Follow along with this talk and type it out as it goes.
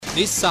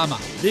this summer.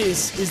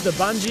 This is the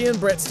BUNJI and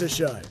BRETTSTER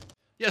Show.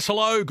 Yes,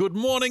 hello, good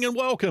morning and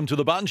welcome to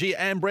the BUNJI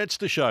and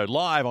BRETTSTER Show,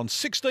 live on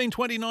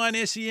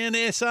 1629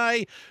 SEN SA.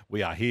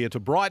 We are here to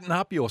brighten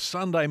up your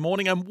Sunday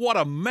morning, and what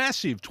a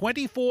massive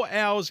 24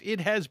 hours it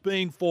has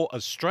been for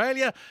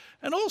Australia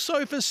and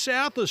also for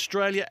South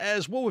Australia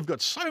as well. We've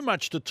got so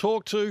much to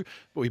talk to,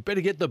 but we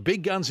better get the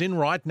big guns in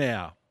right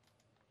now.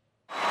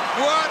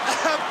 What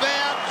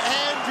about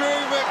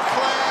Andrew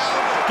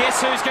McLeod?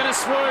 Guess who's going to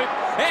swoop?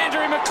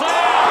 Andrew McLeod!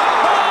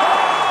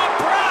 Oh,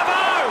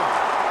 bravo!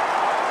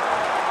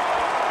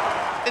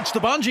 It's the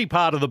BUNJI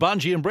part of the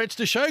BUNJI and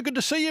BRETTSTER Show. Good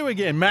to see you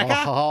again,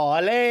 Macca.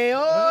 Ole,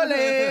 ole,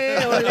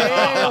 ole,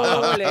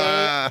 ole.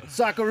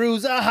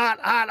 Socceroos a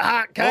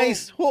hot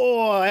case.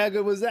 Oh, how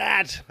good was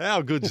that?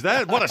 How good's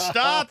that? What a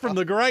start from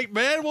the great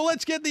man. Well,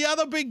 let's get the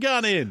other big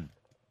gun in.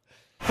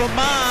 For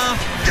Ma.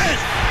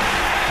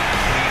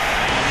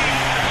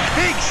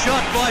 Big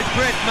shot by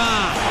Brett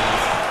Ma.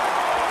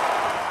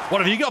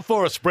 What have you got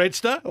for us,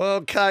 BRETTSTER?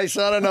 Well, Case,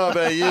 I don't know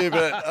about you,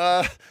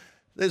 but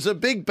there's a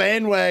big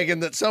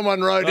bandwagon that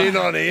someone wrote in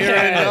on here,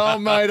 and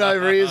old mate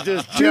over here's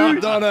just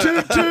jumped on it.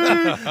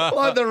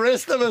 Like the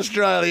rest of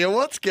Australia.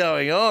 What's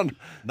going on?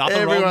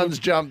 Everyone's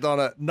jumped on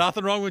it.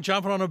 Nothing wrong with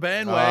jumping on a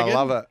bandwagon. I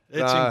love it.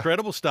 It's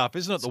incredible stuff,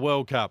 isn't it, the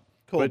World Cup?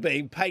 Called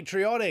being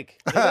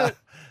patriotic.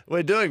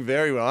 We're doing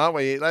very well, aren't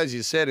we? As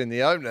you said in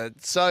the opener,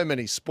 so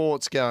many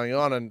sports going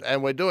on,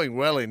 and we're doing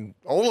well in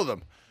all of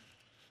them.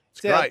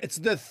 It's great. It's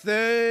the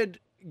third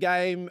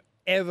game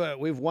ever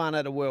we've won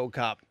at a World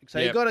Cup. So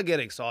you've got to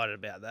get excited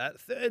about that.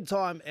 Third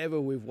time ever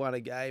we've won a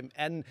game,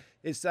 and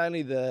it's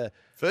only the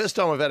First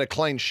time we've had a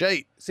clean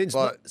sheet since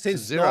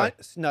zero.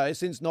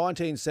 since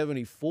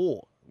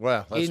 1974.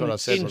 Wow, that's what I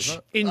said,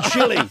 wasn't it? In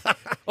Chile.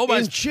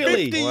 Almost in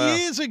Chile. 50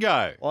 years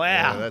ago. Wow.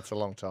 Yeah, that's a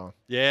long time.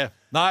 Yeah.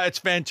 No, it's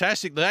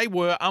fantastic. They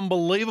were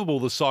unbelievable,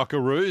 the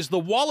Socceroos. The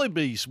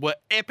Wallabies were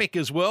epic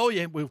as well.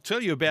 Yeah, we'll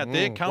tell you about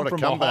their come from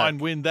behind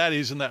win that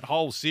is in that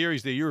whole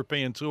series, their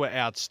European tour,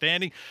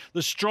 outstanding.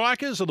 The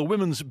Strikers are the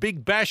Women's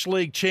Big Bash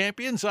League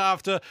champions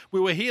after we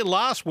were here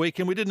last week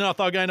and we didn't know if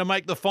they were going to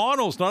make the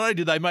finals. Not only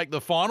did they make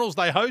the finals,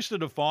 they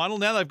hosted a final.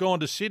 Now they've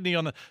gone to Sydney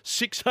on a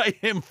 6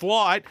 a.m.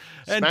 flight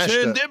and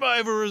turned them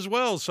over as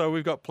well. So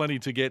we've got plenty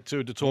to get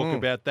to talk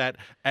about that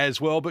as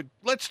well. But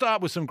let's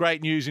start with some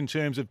great news in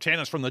terms of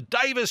tennis from the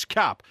Davis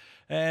Cup.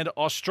 And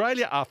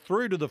Australia are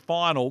through to the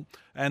final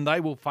and they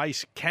will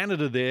face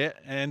Canada there.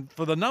 And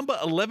for the number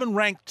 11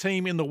 ranked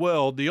team in the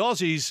world, the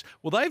Aussies,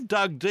 well, they've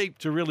dug deep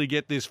to really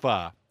get this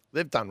far.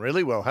 They've done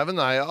really well, haven't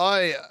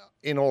they?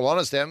 In all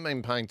honesty, haven't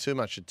been paying too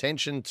much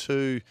attention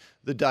to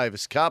the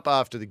Davis Cup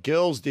after the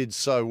girls did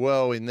so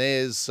well in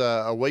theirs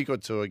a week or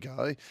two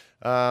ago.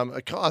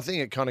 I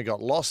think it kind of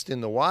got lost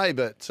in the way,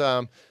 but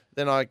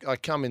then I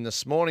come in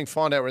this morning,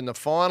 find out we're in the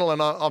final,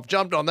 and I've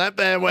jumped on that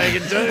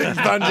bandwagon too,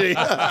 BUNJI.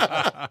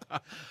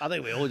 I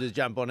think we all just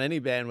jump on any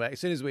bandwagon.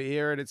 As soon as we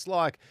hear it, it's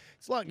like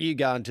you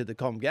going to the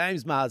Com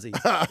Games, Marzi.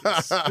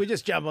 We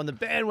just jump on the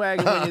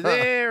bandwagon when you're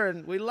there,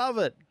 and we love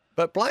it.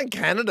 But playing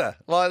Canada,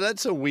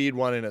 that's a weird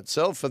one in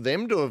itself for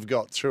them to have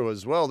got through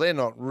as well. They're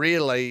not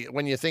really,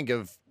 when you think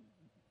of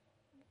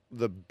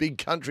the big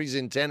countries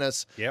in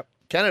tennis,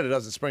 Canada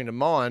doesn't spring to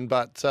mind,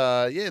 but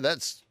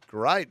that's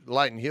great.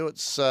 Leighton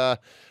Hewitt's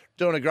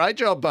doing a great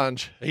job,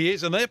 Bunch. He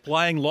is, and they're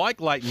playing like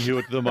Leighton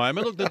Hewitt at the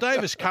moment. Look, the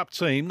Davis Cup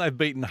team, they've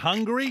beaten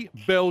Hungary,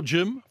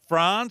 Belgium,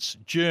 France,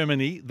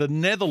 Germany, the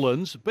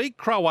Netherlands, beat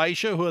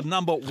Croatia, who are the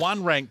number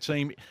 1 ranked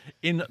team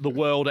in the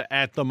world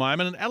at the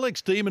moment. And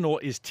Alex de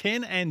Minaur is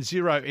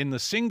 10-0 in the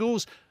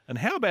singles. And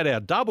how about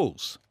our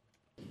doubles?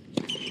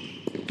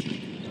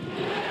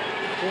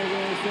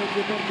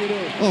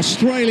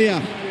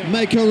 Australia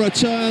make a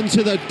return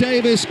to the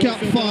Davis Cup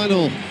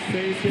final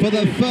for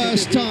the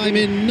first time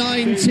in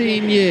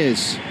 19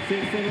 years.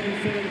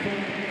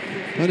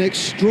 An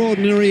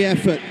extraordinary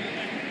effort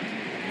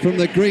from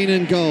the green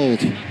and gold.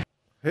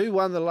 Who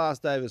won the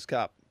last Davis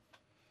Cup?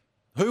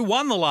 Who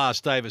won the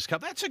last Davis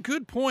Cup? That's a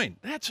good point.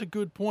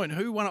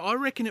 Who won it? I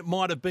reckon it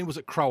might have been, was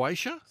it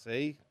Croatia?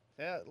 See?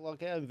 How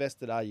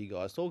invested are you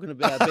guys? Talking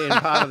about being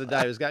part of the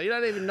Davis Cup. You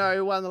don't even know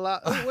who won the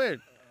last...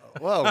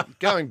 Well,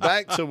 going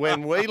back to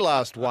when we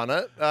last won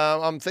it,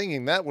 I'm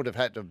thinking that would have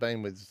had to have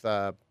been with...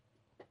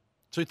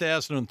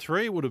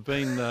 2003 would have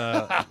been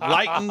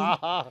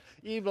Leighton.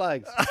 You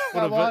blokes.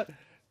 Come on.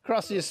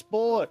 Cross your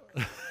sport.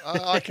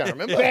 I can't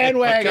remember.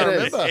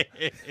 Bandwagoners.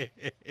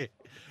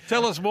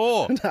 Tell us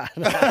more. Do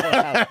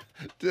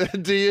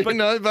you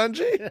know,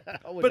 BUNJI?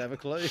 I wouldn't have a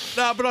clue.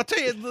 No, but I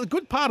tell you, the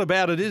good part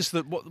about it is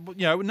that,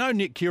 no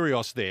Nick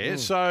Kyrgios there.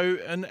 So,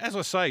 and as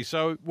I say,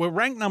 so we're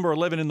ranked number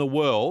 11 in the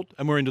world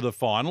and we're into the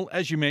final.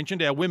 As you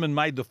mentioned, our women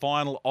made the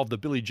final of the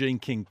Billie Jean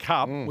King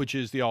Cup, which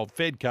is the old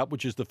Fed Cup,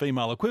 which is the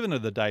female equivalent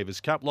of the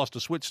Davis Cup, lost to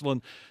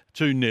Switzerland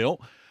 2-0.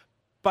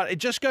 But it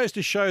just goes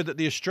to show that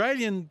the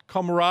Australian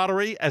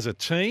camaraderie as a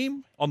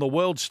team on the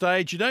world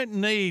stage, you don't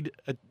need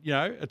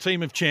a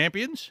team of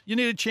champions. You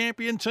need a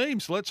champion team.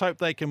 So let's hope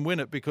they can win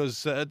it,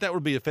 because that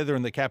would be a feather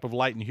in the cap of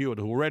Leighton Hewitt,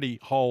 who already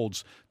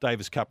holds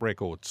Davis Cup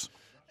records.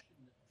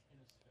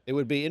 It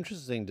would be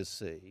interesting to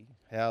see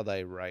how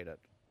they rate it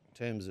in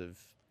terms of,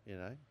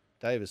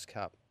 Davis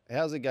Cup.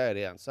 How's it go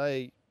down?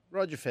 Say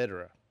Roger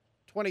Federer,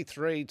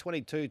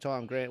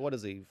 22-time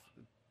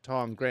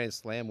time Grand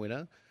Slam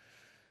winner.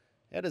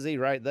 How does he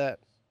rate that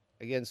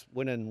against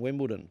winning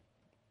Wimbledon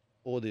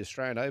or the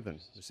Australian Open?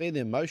 You see the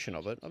emotion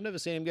of it. I've never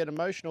seen him get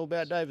emotional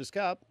about Davis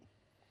Cup.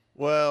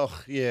 Well,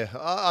 yeah,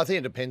 I think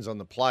it depends on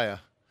the player.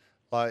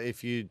 Like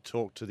if you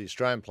talk to the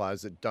Australian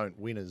players that don't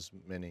win as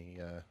many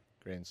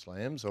Grand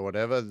Slams or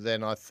whatever,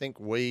 then I think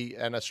we,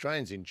 and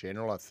Australians in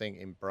general, I think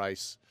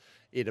embrace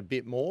it a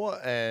bit more.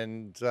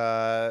 And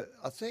I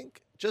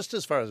think just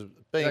as far as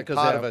being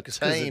part of a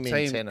team in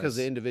tennis. Because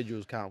the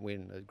individuals can't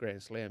win a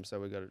Grand Slam, so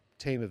we've got a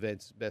team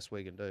event's best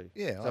we can do.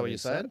 Yeah. Is that what you're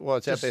saying? Well,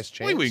 it's our best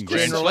chance. We win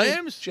Grand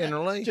Slams.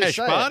 Generally. Ash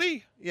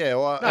Barty? Yeah.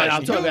 Well, No,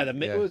 I'm talking about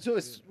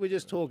we're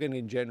just talking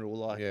in general,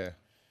 like Yeah.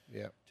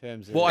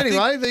 terms of. Well, anyway,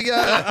 I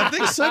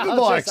think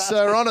Superbikes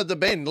are on at the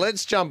bend.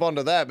 Let's jump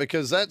onto that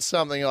because that's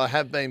something I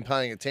have been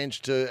paying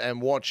attention to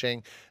and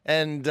watching.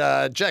 And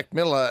Jack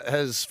Miller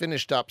has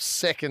finished up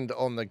second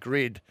on the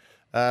grid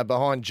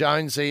behind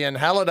Jonesy, and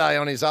Halliday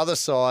on his other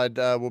side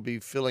will be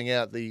filling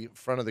out the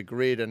front of the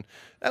grid. And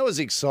that was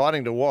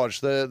exciting to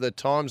watch. The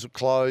times were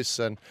close,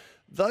 and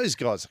those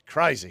guys are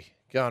crazy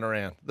going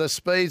around. The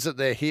speeds that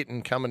they're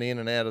hitting coming in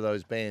and out of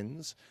those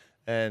bends.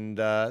 And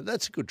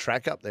that's a good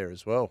track up there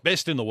as well.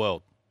 Best in the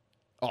world.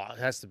 Oh, it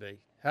has to be.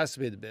 Has to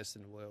be the best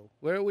in the world.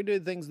 Where we do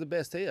things the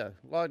best here.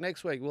 Like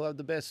next week, we'll have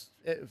the best.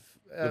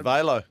 The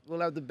Velo. We'll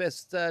have the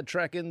best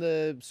track in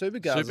the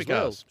supercars as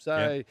well. So,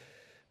 yeah.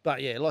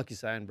 But yeah, like you're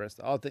saying,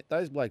 Brestster, I think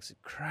those blokes are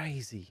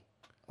crazy.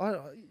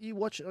 You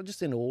watch. I'm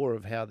just in awe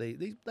of how they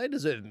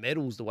deserve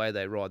medals the way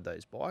they ride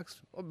those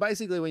bikes.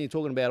 Basically, when you're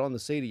talking about on the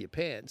seat of your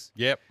pants,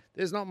 Yep.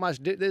 there's not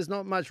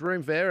much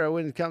room for error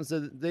when it comes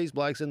to these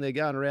blokes and they're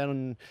going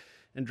around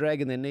and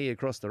dragging their knee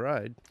across the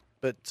road.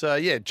 But,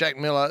 yeah, Jack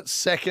Miller,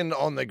 second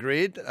on the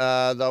grid.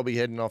 They'll be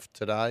heading off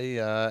today,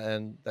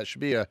 and that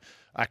should be a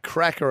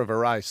cracker of a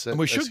race. And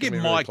we should give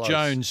Mike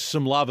Jones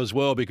some love as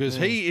well because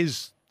he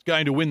is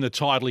going to win the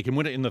title. He can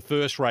win it in the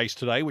first race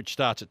today, which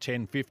starts at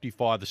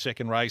 10:55. The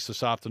second race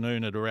this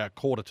afternoon at around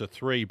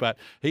 2:45. But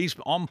he's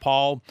on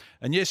pole.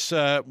 And, yes,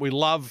 we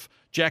love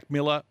Jack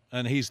Miller,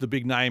 and he's the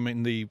big name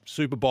in the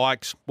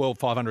Superbikes, World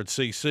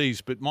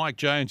 500cc's. But Mike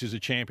Jones is a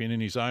champion in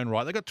his own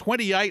right. They've got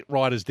 28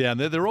 riders down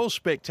there. They're all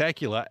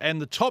spectacular.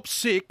 And the top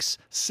 6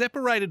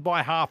 separated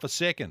by half a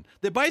second.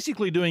 They're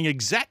basically doing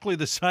exactly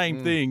the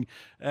same thing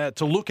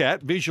to look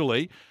at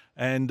visually.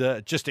 And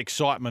just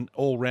excitement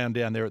all round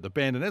down there at the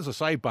bend. And as I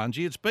say,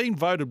 Bunjie, it's been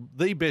voted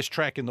the best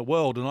track in the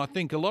world. And I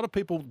think a lot of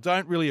people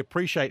don't really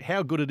appreciate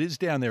how good it is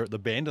down there at the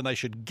bend. And they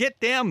should get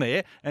down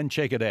there and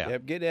check it out.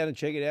 Yep, get down and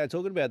check it out.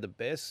 Talking about the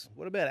best,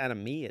 what about Anna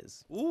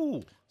Mears?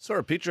 Ooh. Saw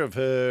a picture of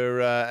her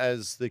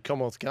as the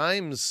Commonwealth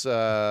Games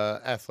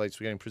athletes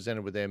were getting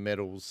presented with their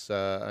medals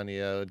only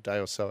a day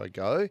or so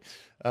ago.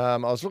 I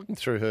was looking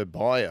through her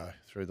bio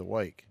through the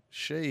week.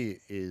 She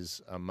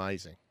is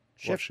amazing.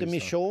 Chef de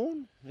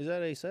Mission? Is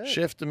that how you say it?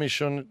 Chef de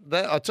Mission.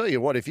 I tell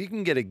you what, if you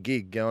can get a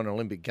gig going to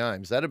Olympic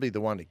Games, that'd be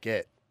the one to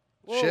get.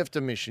 Well, Chef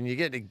de Mission. You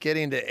get to get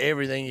into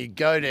everything. You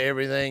go to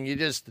everything. You're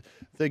just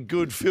the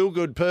good,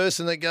 feel-good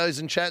person that goes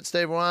and chats to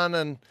everyone,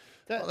 and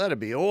that'd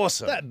be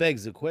awesome. That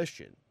begs the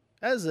question.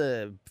 As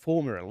a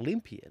former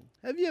Olympian,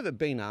 have you ever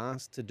been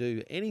asked to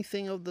do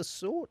anything of the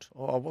sort?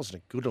 Oh, I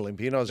wasn't a good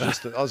Olympian. I was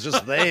just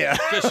there.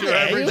 Just your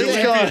average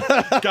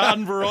Olympian,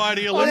 garden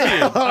variety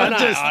Olympian.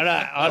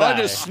 I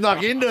just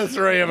snuck into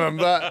 3 of them,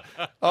 but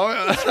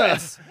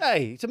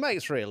hey, to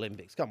make 3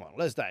 Olympics, come on,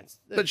 let's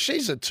dance. But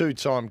she's a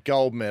 2-time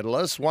gold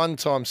medalist,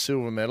 1-time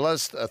silver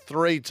medalist, a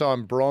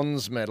 3-time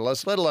bronze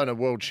medalist, let alone a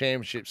World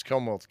Championships,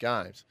 Commonwealth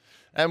Games.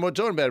 And we're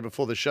talking about it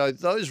before the show.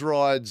 Those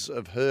rides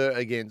of her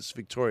against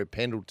Victoria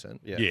Pendleton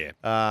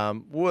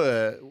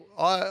were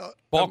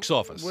box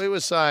office. We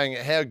were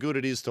saying how good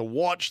it is to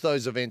watch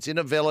those events in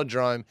a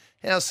velodrome,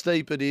 how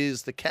steep it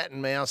is, the cat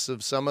and mouse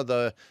of some of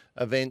the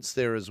events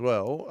there as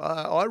well.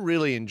 I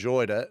really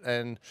enjoyed it.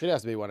 And she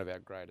has to be one of our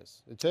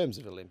greatest in terms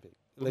of Olympics.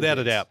 Without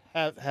a doubt.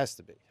 Has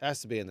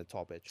to be in the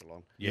top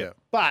echelon. Yeah.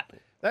 But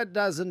that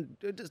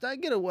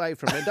don't get away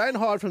from it. Don't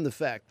hide from the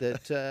fact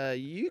that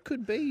you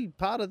could be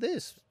part of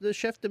this. The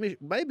chef de mission.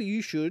 Maybe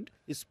you should.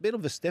 It's a bit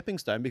of a stepping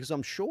stone because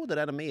I'm sure that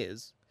Anna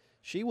Mears,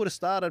 she would have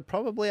started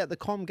probably at the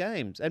Com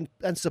Games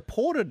and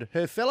supported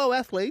her fellow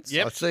athletes.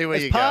 Yep. I see where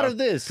as you part go. of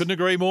this. Couldn't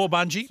agree more,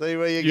 Bunjie. See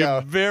where you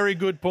go. Very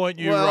good point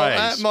you Well, raised.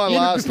 at my You're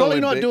last probably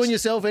Olympics, not doing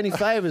yourself any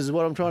favours is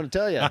what I'm trying to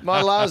tell you.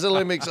 My last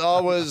Olympics,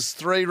 I was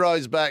 3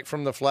 rows back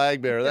from the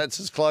flag bearer. That's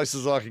as close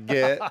as I could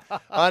get.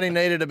 I only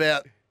needed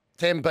about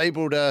 10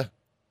 people to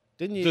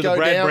Didn't you To the go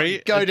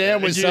Bradbury,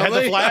 down with and you had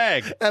something. the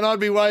flag. And I'd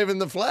be waving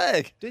the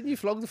flag. Didn't you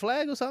flog the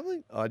flag or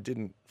something? I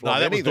didn't. No,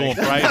 that anything. was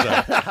Dawn Fraser.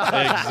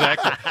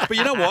 Exactly. But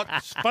you know what?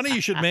 It's funny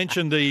you should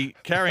mention the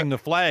carrying the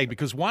flag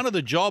because one of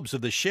the jobs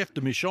of the chef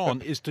de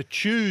mission is to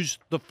choose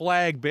the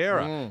flag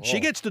bearer. She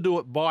gets to do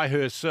it by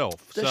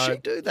herself. Does she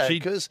do that?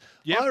 Because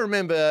Yep. I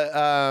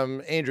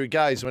remember Andrew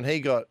Gaze, when he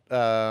got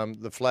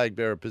the flag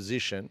bearer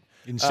position,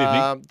 In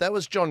Sydney. That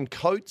was John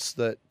Coates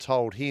that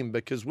told him,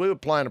 because we were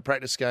playing a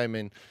practice game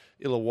in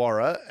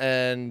Illawarra,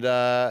 and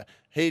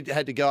he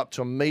had to go up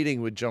to a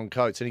meeting with John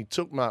Coates, and he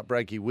took Mark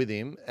Bradke with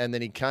him, and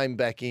then he came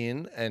back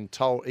in and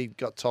he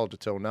got told to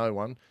tell no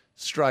one.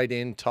 Straight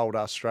in, told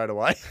us straight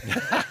away.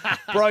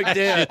 broke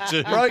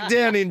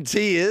down in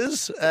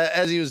tears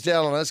as he was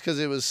telling us, because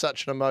it was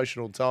such an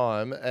emotional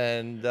time.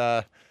 And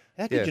how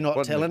could you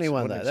not tell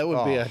anyone that? That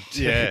would be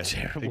a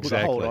terrible to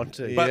hold on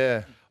to.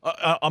 Yeah.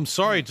 I'm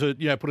sorry to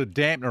put a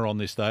dampener on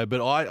this though,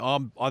 but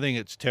I think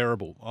it's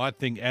terrible. I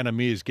think Anna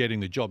Mears getting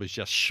the job is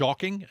just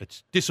shocking.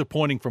 It's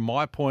disappointing from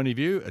my point of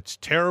view. It's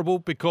terrible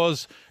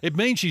because it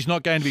means she's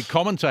not going to be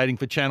commentating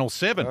for Channel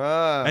 7.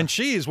 And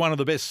she is one of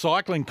the best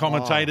cycling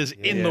commentators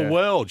in the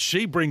world.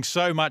 She brings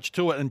so much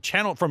to it, and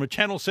from a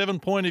Channel 7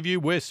 point of view,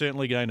 we're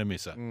certainly going to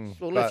miss her.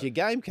 Well, that's your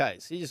game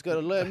case. You just got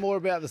to learn more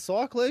about the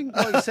cycling.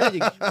 Like you said,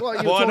 you were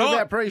talking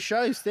about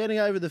pre-show, standing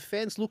over the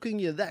fence,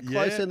 you're that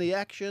close in the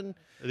action.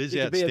 It is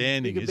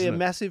outstanding, You could be a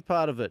massive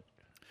part of it.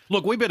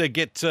 Look, we better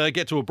get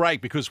to a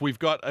break, because we've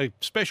got a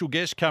special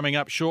guest coming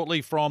up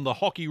shortly from the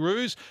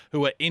Hockeyroos,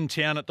 who are in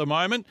town at the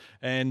moment,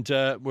 and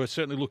we're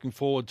certainly looking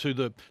forward to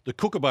the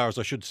Kookaburras,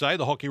 I should say.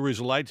 The Hockeyroos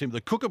are late team.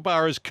 The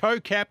Kookaburras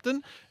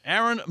co-captain,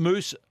 Aaron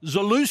Moose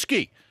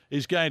Zalewski,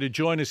 is going to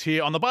join us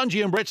here on the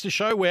Bunjie and Brettster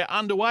show. We're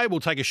underway. We'll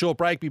take a short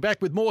break. Be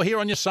back with more here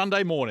on your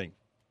Sunday morning.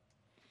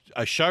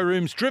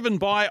 Showrooms driven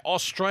by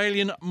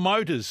Australian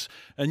Motors.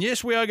 And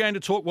yes, we are going to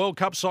talk World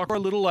Cup soccer a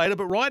little later,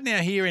 but right now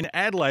here in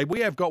Adelaide,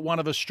 we have got one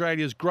of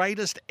Australia's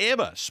greatest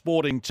ever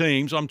sporting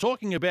teams. I'm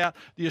talking about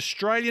the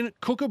Australian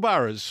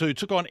Kookaburras, who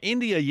took on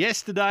India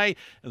yesterday,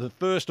 the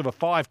first of a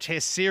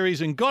 5-test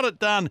series, and got it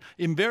done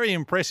in very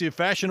impressive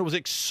fashion. It was an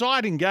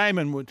exciting game,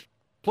 and we're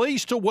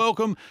pleased to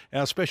welcome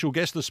our special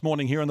guest this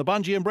morning here on the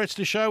Bunjie and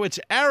Brettster show. It's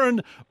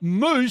Aaron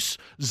Moose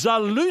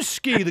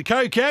Zalewski, the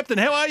co-captain.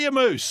 How are you,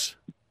 Moose?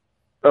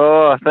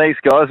 Oh, thanks,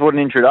 guys. What an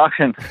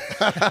introduction.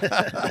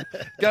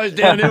 Goes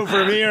downhill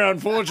from here,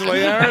 unfortunately,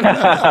 Aaron.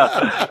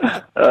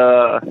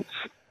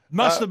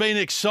 Must have been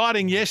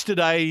exciting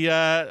yesterday.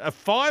 A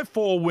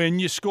 5-4 win.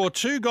 You score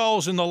 2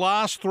 goals in the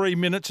last 3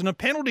 minutes, and a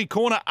penalty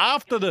corner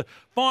after the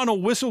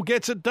final whistle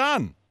gets it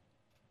done.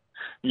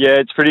 Yeah,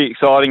 it's pretty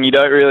exciting. You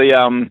don't really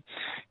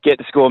get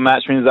to score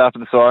match winners after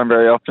the siren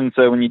very often,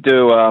 so when you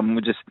do,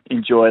 we just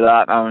enjoy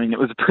that. I mean, it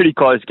was a pretty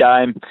close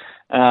game.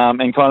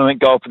 And kind of went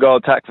goal for goal,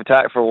 tack for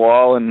tack for a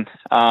while, and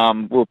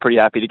we were pretty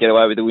happy to get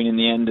away with the win in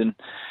the end, and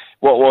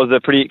what was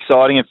a pretty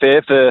exciting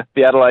affair for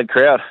the Adelaide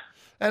crowd.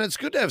 And it's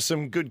good to have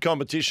some good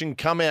competition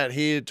come out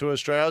here to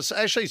Australia. I was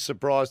actually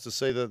surprised to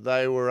see that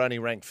they were only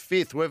ranked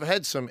 5th. We've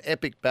had some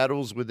epic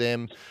battles with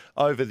them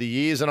over the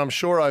years, and I'm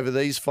sure over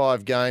these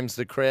 5 games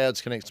the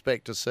crowds can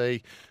expect to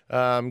see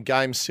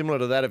games similar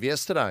to that of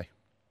yesterday.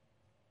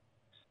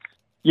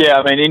 Yeah,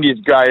 I mean, India's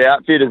a great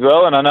outfit as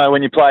well, and I know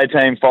when you play a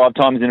team 5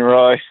 times in a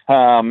row, it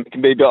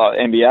can be a bit like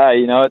NBA,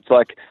 you know. It's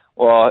like,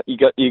 well, you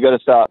got to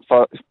start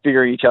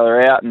figuring each other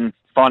out and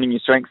finding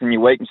your strengths and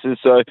your weaknesses.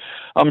 So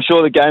I'm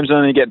sure the game's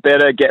only get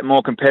better, get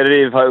more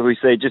competitive. Hopefully we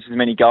see just as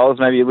many goals,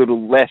 maybe a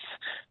little less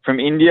from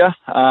India.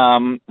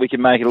 We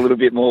can make it a little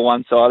bit more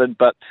one-sided,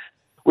 but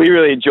we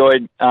really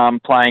enjoyed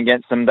playing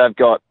against them. They've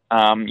got,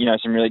 some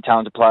really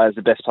talented players,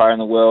 the best player in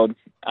the world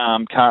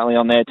currently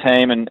on their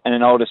team, and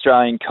an old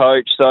Australian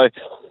coach. So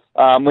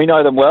we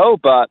know them well,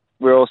 but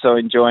we're also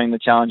enjoying the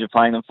challenge of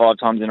playing them 5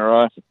 times in a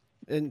row.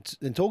 And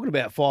talking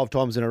about 5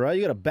 times in a row,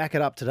 you got to back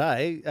it up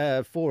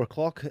today, 4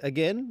 o'clock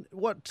again.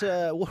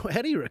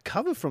 How do you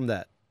recover from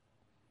that?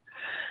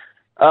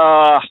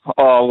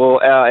 Well,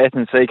 our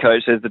S&C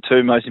coach says the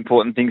 2 most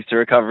important things to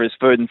recover is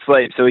food and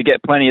sleep. So we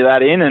get plenty of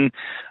that in, and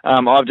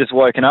I've just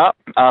woken up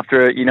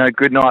after a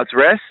good night's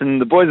rest,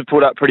 and the boys have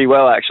pulled up pretty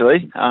well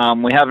actually.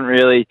 We haven't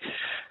really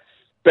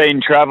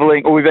been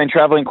travelling, or we've been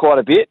travelling quite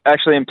a bit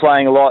actually, and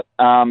playing a lot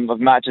of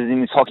matches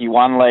in this Hockey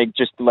 1 league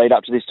just to lead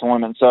up to this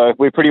tournament. So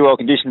we're pretty well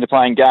conditioned to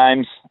playing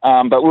games,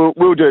 but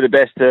we'll do the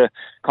best to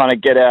kind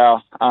of get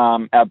our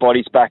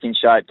bodies back in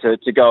shape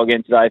to go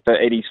again today for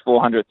Eddie's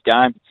 400th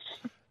game.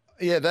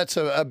 Yeah, that's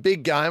a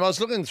big game. I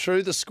was looking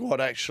through the squad,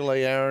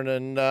 actually, Aaron,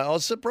 and I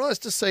was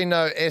surprised to see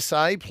no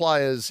SA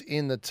players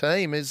in the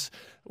team.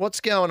 What's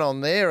going on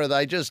there? Are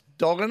they just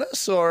dogging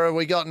us, or have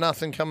we got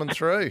nothing coming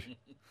through?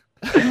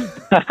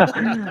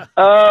 I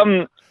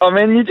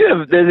mean,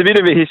 there's a bit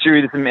of a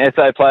history with some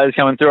SA players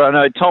coming through. I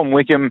know Tom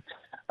Wickham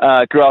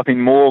grew up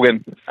in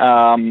Morgan,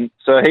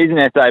 so he's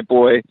an SA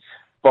boy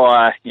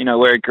by,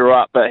 where he grew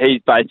up, but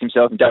he's based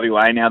himself in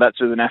WA now. That's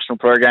where the national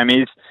program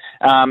is.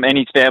 And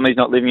his family's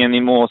not living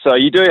anymore. So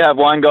you do have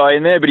one guy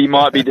in there, but he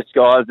might be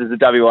disguised as a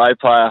WA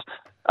player.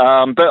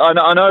 But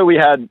I know we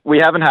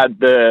haven't had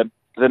the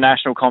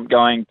national comp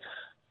going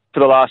for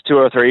the last 2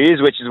 or 3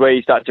 years, which is where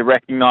you start to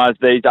recognise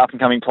these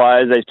up-and-coming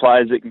players, these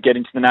players that can get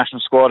into the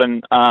national squad.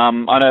 And I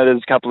know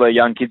there's a couple of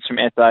young kids from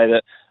SA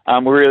that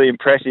were really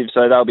impressive,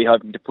 so they'll be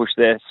hoping to push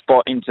their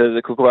spot into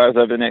the Kookaburras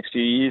over the next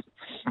few years.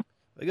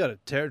 We got a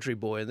territory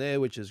boy in there,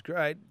 which is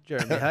great.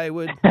 Jeremy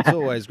Hayward. It's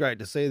always great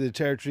to see the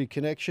territory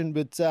connection.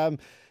 But I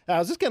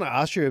was just going to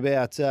ask you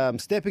about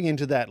stepping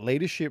into that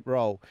leadership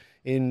role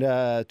in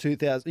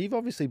 2000. You've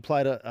obviously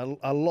played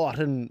a lot,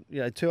 and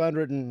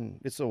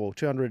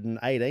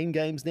 218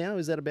 games now.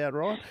 Is that about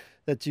right?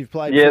 That you've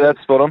played? Yeah,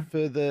 that's spot on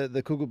for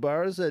the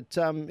Kookaburras.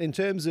 In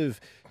terms of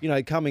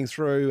coming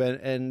through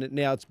and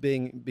now it's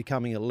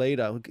becoming a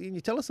leader. Can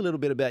you tell us a little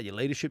bit about your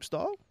leadership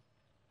style?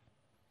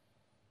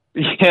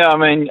 Yeah, I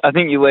mean, I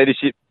think your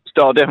leadership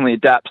style definitely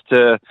adapts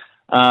to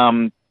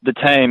the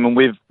team, and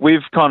we've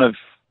kind of,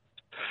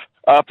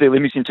 after the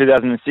Olympics in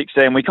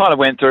 2016, we kind of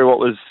went through what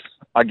was,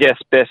 I guess,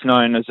 best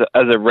known as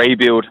a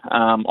rebuild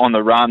on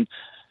the run.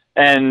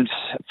 And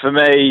for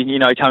me,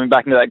 coming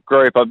back into that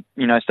group, I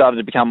started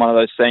to become one of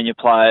those senior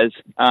players.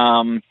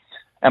 And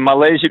my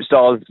leadership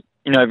style is,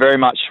 very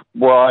much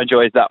what I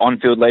enjoy is that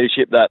on-field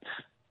leadership, that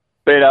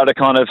being able to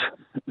kind of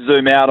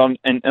zoom out on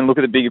and look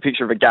at the bigger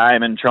picture of a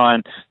game and try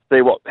and see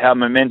how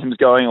momentum's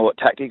going or what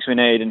tactics we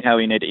need and how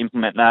we need to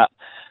implement that.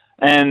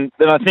 And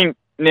then I think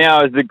now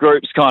as the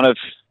group's kind of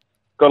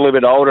got a little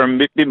bit older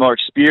and a bit more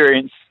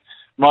experience,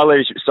 my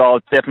leadership style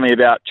is definitely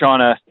about trying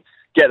to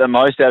get the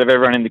most out of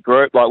everyone in the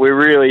group. Like, we're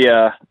really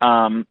a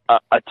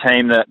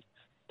team that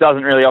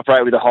doesn't really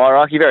operate with a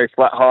hierarchy, very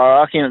flat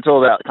hierarchy, and it's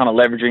all about kind of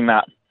leveraging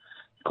that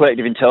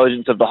collective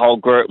intelligence of the whole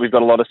group. We've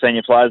got a lot of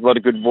senior players, a lot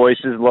of good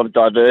voices, a lot of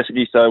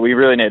diversity, so we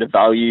really need to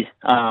value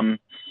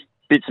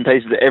bits and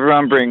pieces that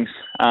everyone brings.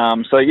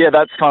 So yeah,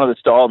 that's kind of the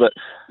style that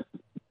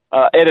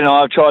Ed and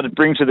I have tried to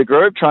bring to the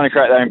group, trying to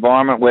create that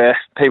environment where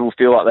people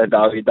feel like they're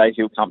valued, they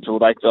feel comfortable,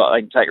 they feel like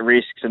they can take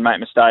risks and make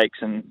mistakes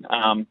and,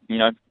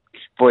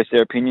 voice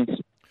their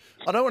opinions.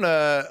 I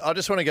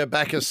just want to go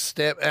back a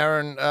step,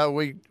 Aaron.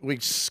 We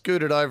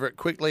scooted over it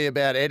quickly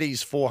about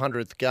Eddie's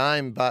 400th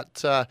game,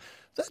 but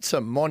that's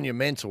a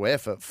monumental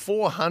effort.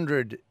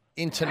 400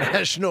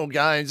 international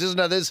games, isn't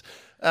it? There's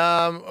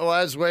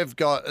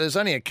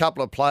only a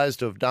couple of players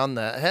to have done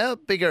that. How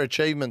big an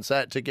achievement's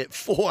that to get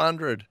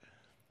 400?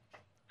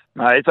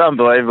 Mate, it's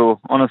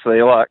unbelievable,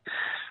 honestly. Like,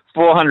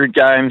 400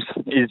 games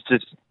is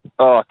just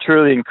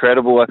truly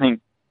incredible. I think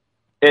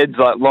Ed's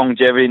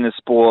longevity in the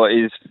sport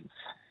is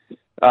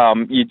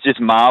you just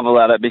marvel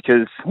at it,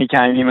 because he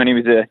came in when he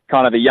was a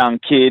kind of a young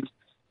kid,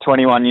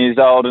 21 years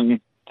old,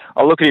 and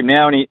I look at him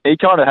now and he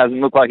kind of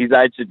hasn't looked like his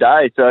age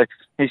today. So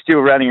he's still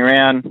running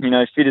around,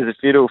 fit as a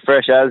fiddle,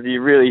 fresh as. He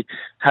really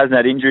hasn't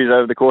had injuries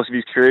over the course of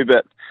his career.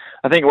 But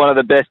I think one of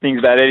the best things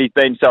about Eddie's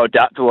been so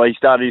adaptable. He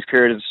started his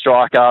career as a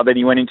striker, then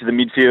he went into the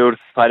midfield,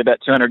 played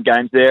about 200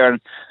 games there,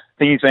 and I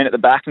think he's been at the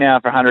back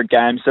now for 100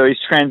 games. So he's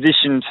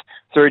transitioned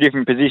through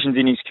different positions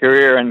in his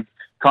career and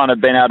kind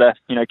of been able to,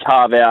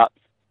 carve out,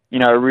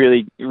 a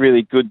really,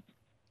 really good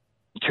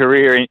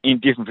career in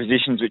different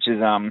positions, which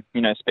is,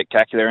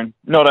 spectacular. And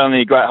not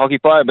only a great hockey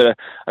player, but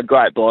a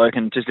great bloke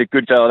and just a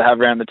good fellow to have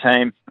around the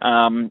team.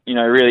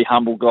 Really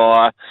humble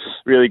guy,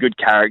 really good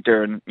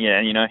character, and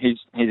he's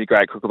a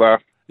great kookaburra.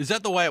 Is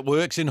that the way it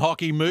works in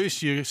hockey,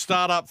 Moose? You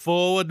start up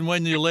forward, and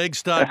when your legs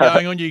start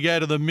going on, you go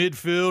to the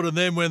midfield, and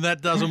then when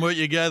that doesn't work,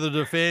 you go to the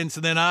defence,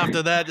 and then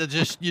after that, it's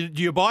just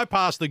you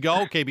bypass the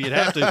goalkeeper. You'd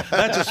have to.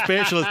 That's a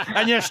specialist,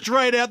 and you're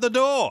straight out the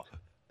door.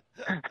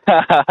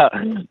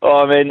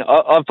 I mean,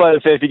 I've played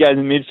a fair few games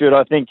in midfield.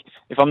 I think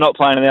if I'm not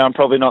playing there, I'm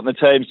probably not in the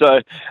team.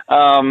 So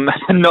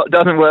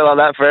doesn't work like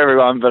that for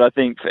everyone, but I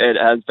think it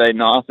has been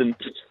nice. And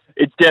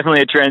it's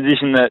definitely a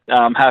transition that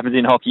happens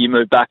in hockey. You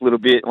move back a little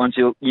bit once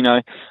you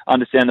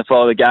understand the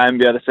flow of the game,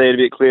 be able to see it a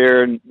bit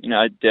clearer, and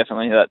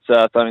definitely that's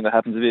something that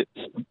happens a bit.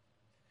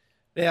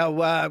 Now,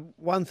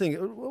 one thing,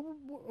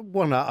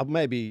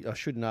 maybe I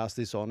shouldn't ask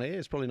this on air.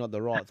 It's probably not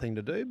the right thing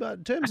to do. But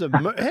in terms of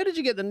how did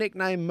you get the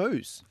nickname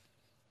Moose?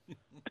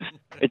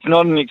 It's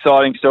not an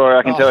exciting story,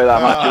 I can tell you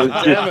that much.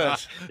 It was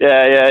just,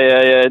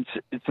 yeah.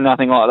 It's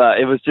nothing like that.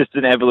 It was just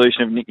an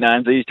evolution of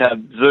nicknames. I used to have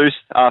Zeus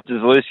after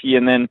Zalewski,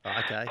 and then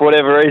for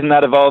whatever reason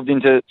that evolved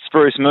into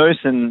Spruce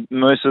Moose, and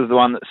Moose was the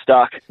one that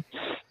stuck.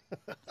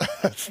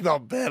 That's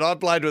not bad. I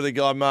played with a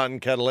guy, Martin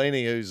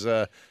Catalini, who's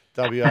a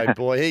WA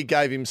boy. He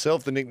gave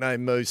himself the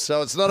nickname Moose,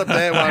 so it's not a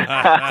bad one. It's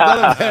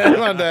not a bad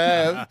one to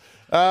have.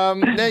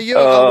 Now, you're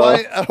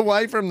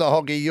away from the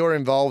hockey, you're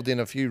involved in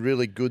a few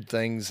really good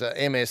things,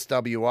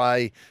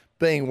 MSWA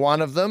being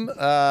one of them,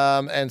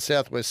 and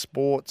Southwest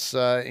Sports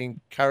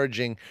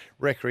encouraging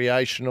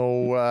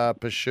recreational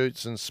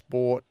pursuits and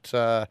sport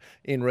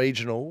in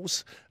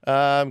regionals.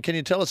 Can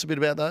you tell us a bit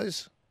about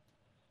those?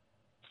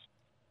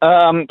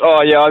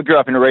 I grew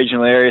up in a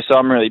regional area, so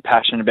I'm really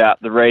passionate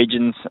about the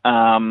regions.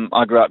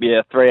 I grew up,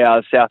 3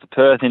 hours south of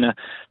Perth in a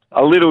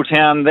little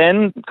town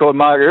then called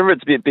Margaret River.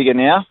 It's a bit bigger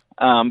now.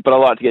 But I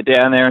like to get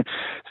down there and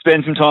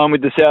spend some time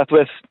with the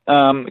Southwest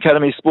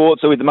Academy of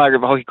Sports or with the Margaret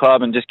River Hockey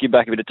Club and just give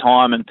back a bit of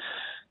time and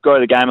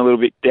grow the game a little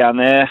bit down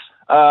there.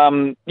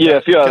 A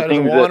few other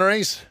things.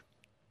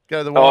 Go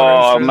to the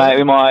wineries. Oh, mate,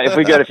 we might. If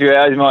we got a few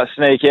hours, we might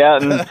sneak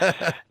out and,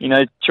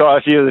 try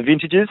a few of the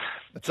vintages.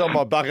 It's on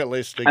my bucket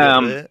list to get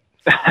there.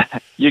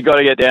 You got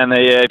to get down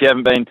there. Yeah, if you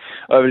haven't been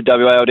over to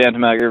WA or down to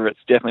Margaret River, it's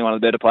definitely one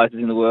of the better places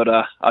in the world.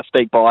 I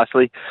speak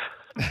biasly.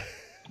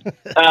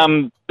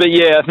 But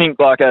yeah, I think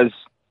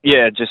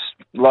just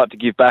like to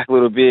give back a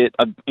little bit.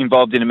 I'm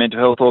involved in a mental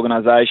health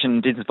organisation,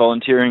 did some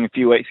volunteering a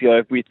few weeks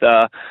ago with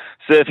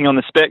surfing on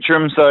the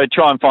spectrum. So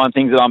try and find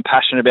things that I'm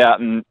passionate about,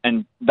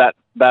 and that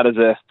as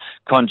a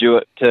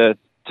conduit to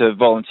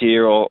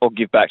volunteer or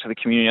give back to the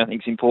community, I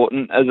think is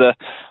important as a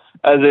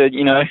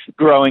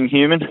growing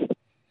human.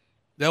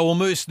 Now, well,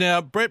 Moose,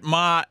 now, Brett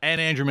Maher and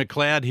Andrew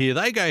McLeod here,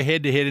 they go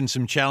head-to-head in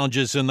some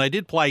challenges, and they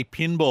did play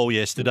pinball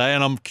yesterday,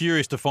 and I'm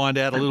curious to find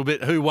out a little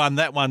bit who won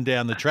that one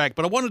down the track.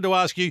 But I wanted to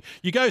ask you,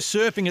 you go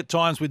surfing at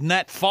times with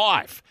Nat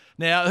Fyfe.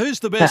 Now, who's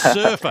the best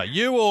surfer,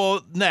 you or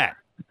Nat?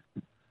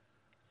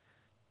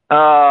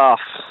 I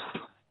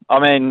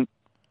mean,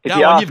 if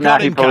you ask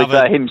Nat, he'd probably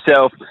say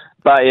himself.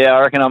 But yeah, I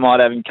reckon I might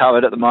have him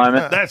covered at the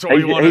moment. That's what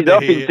we wanted to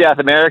hear. He's off in South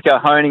America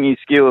honing his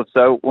skills,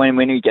 so when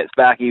he gets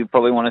back, he'll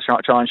probably want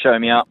to try and show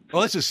me up.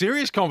 Well, that's a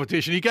serious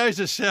competition. He goes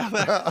to South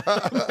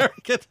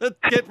America to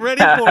get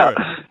ready for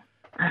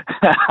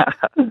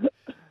it.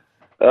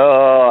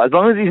 As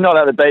long as he's not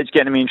at the beach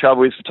getting me in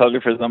trouble with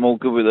photographers, I'm all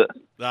good with it.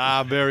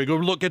 Very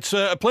good. Look, it's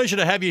a pleasure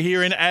to have you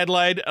here in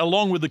Adelaide,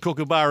 along with the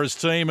Kookaburras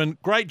team,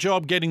 and great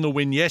job getting the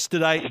win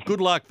yesterday.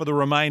 Good luck for the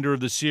remainder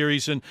of the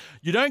series, and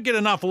you don't get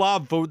enough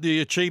love for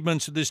the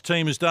achievements that this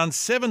team has done.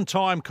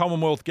 7-time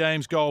Commonwealth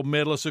Games gold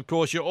medalists, of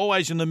course. You're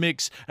always in the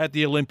mix at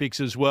the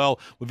Olympics as well.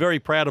 We're very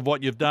proud of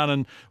what you've done,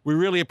 and we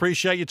really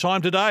appreciate your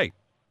time today.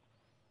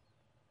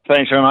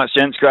 Thanks very much,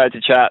 gents. Great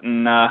to chat,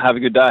 and have a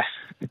good day.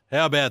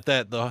 How about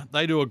that?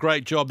 They do a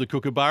great job, the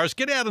Kookaburras.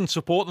 Get out and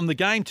support them. The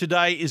game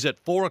today is at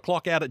 4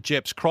 o'clock out at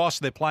Jeps Cross.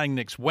 They're playing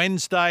next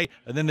Wednesday,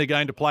 and then they're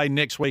going to play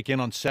next weekend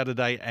on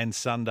Saturday and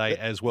Sunday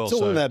as well. It's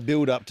all in that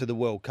build-up to the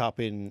World Cup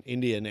in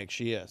India next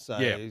year. So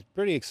it's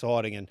pretty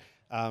exciting. And,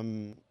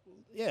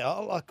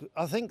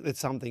 I think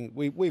that's something,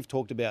 we've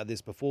talked about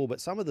this before,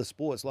 but some of the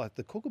sports, like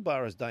the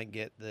Kookaburras, don't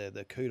get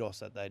the kudos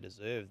that they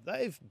deserve.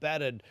 They've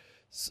batted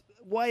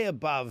way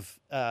above,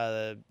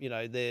 their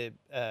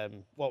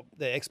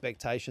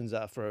expectations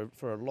are for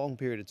a long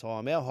period of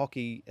time. Our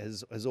hockey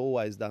has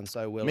always done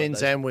so well.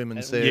 Men's and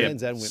women's,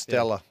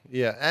 stellar.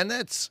 Yeah, and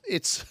it's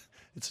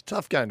a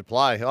tough game to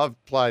play. I've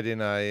got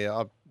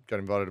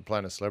invited to play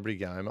in a celebrity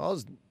game. I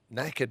was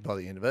knackered by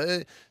the end of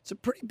it. It's a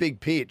pretty big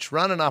pitch,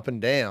 running up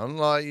and down.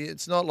 Like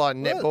it's not like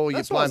netball.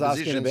 You're playing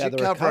positions.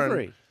 You're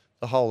covering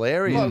the whole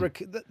area.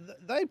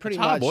 They pretty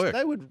much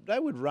they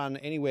would run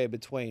anywhere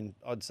between,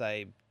 I'd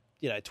say,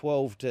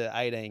 12 to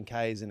 18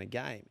 Ks in a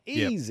game.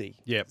 Easy.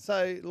 Yep.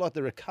 So, like,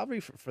 the recovery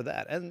for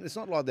that, and it's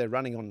not like they're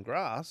running on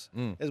grass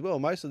as well.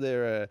 Most of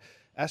their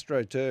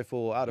AstroTurf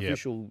or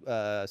artificial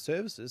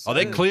surfaces. So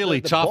they're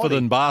clearly tougher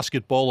than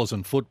basketballers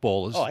and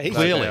footballers. Oh, easy.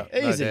 Clearly.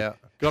 Easy. No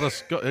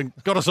doubt.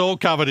 Got us all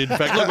covered, in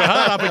fact. Look, we're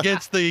hard up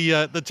against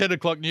the 10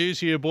 o'clock news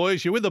here,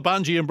 boys. You're with the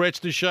Bunjie and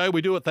BRETTSTER show.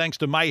 We do it thanks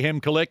to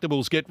Mayhem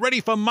Collectibles. Get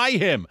ready for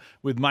Mayhem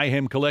with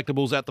Mayhem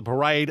Collectibles at the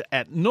parade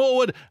at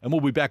Norwood, and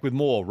we'll be back with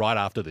more right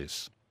after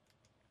this.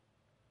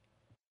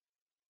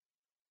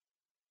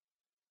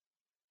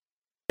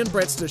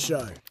 BRETTSTER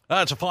show.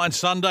 It's a fine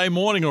Sunday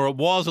morning, or it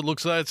was. It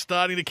looks like it's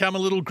starting to come a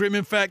little grim.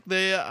 In fact,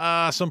 there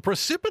are some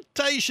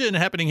precipitation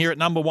happening here at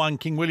number 1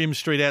 King William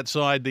Street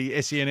outside the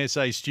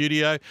SENSA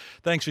studio.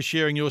 Thanks for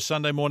sharing your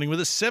Sunday morning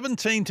with us.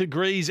 17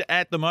 degrees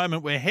at the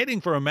moment. We're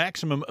heading for a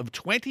maximum of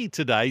 20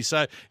 today,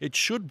 so it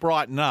should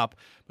brighten up.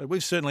 But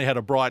we've certainly had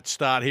a bright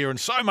start here and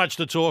so much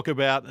to talk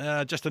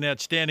about. Just an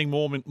outstanding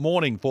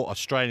morning for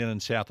Australian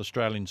and South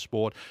Australian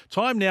sport.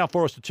 Time now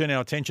for us to turn our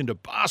attention to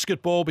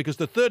basketball because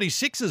the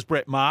 36ers,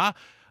 Brett Maher,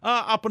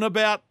 are up and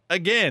about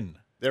again.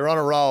 They're on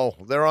a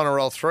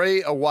roll.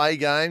 3 away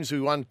games. We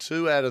won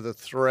 2 out of the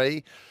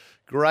 3.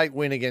 Great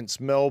win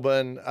against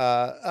Melbourne.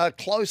 A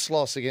close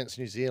loss against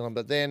New Zealand,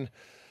 but then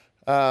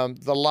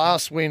the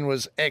last win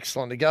was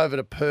excellent. To go over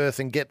to Perth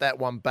and get that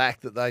one back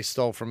that they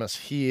stole from us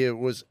here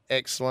was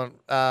excellent.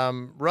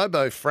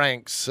 Robo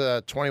Frank's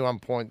 21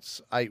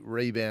 points, 8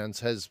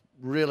 rebounds has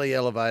really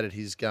elevated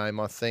his game,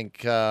 I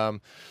think.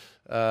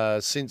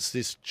 Since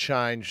this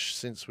change,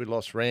 since we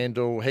lost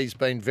Randall, he's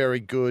been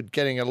very good,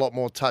 getting a lot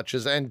more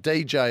touches. And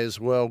DJ as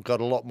well got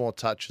a lot more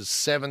touches,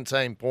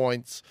 17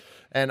 points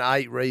and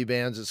 8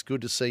 rebounds. It's good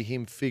to see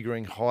him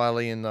figuring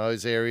highly in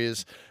those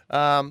areas.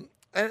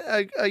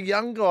 A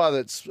young guy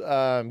that's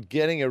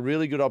getting a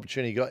really good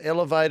opportunity, got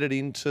elevated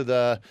into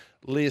the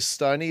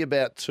list only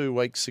about 2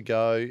 weeks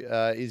ago,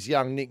 is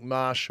young Nick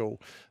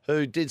Marshall,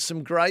 who did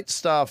some great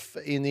stuff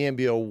in the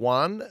NBL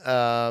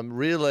 1,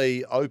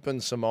 really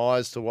opened some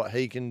eyes to what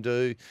he can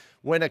do.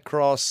 Went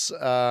across,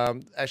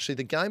 actually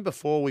the game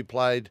before we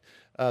played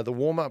the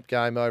warm-up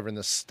game over in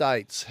the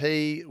States,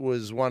 he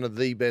was one of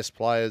the best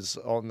players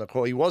on the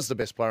court. He was the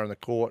best player on the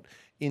court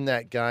in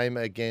that game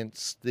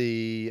against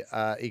the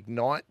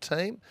Ignite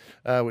team,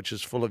 which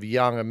is full of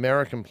young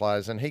American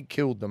players, and he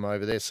killed them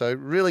over there. So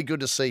really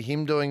good to see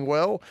him doing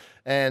well.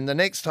 And the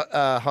next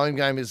home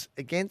game is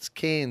against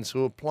Cairns,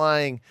 who are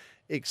playing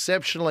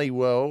exceptionally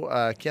well.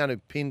 Keanu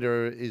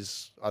Pinder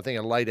is, I think,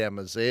 a lay-down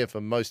misère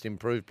for most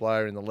improved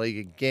player in the league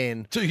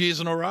again. 2 years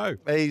in a row.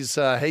 He's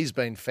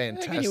been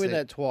fantastic. How can you win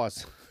that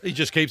twice? He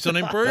just keeps on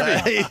improving.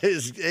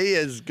 He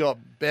has got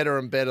better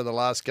and better the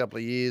last couple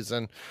of years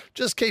and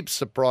just keeps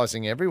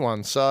surprising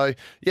everyone. So,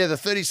 yeah, the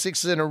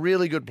 36 is in a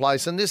really good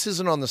place. And this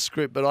isn't on the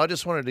script, but I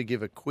just wanted to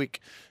give a quick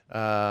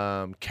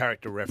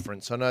character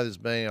reference. I know there's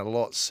been a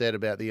lot said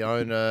about the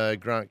owner,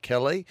 Grant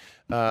Kelly,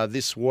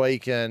 this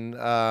week. And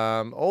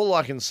all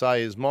I can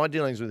say is my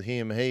dealings with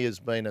him, he has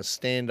been a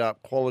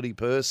stand-up quality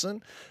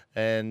person.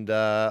 And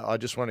I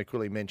just want to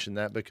quickly mention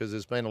that because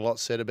there's been a lot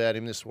said about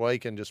him this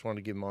week and just want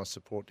to give my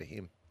support to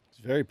him.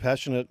 He's very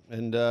passionate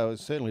and we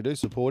certainly do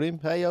support him.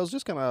 Hey, I was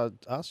just going to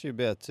ask you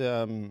about,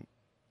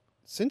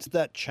 since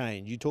that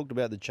change, you talked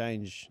about the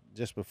change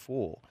just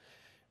before.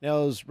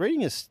 Now, I was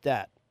reading a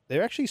stat.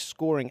 They're actually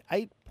scoring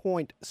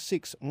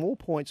 8.6 more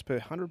points per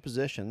 100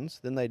 possessions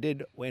than they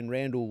did when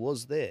Randall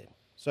was there.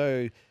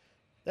 So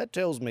that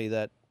tells me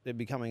that they're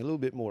becoming a little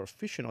bit more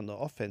efficient on the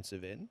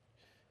offensive end.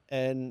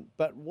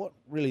 But what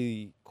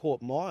really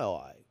caught my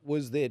eye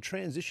was their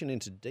transition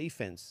into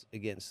defense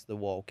against the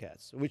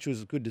Wildcats, which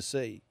was good to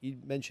see. You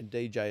mentioned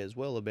DJ as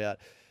well about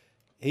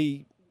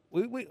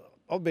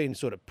I've been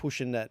sort of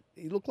pushing that.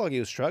 He looked like he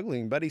was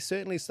struggling, but he's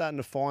certainly starting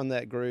to find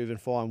that groove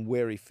and find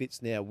where he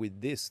fits now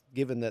with this,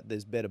 given that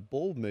there's better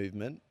ball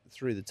movement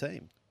through the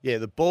team. Yeah,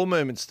 the ball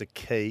movement's the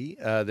key.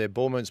 Their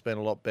ball movement's been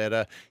a lot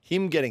better.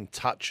 Him getting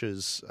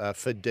touches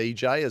for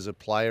DJ as a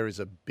player is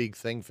a big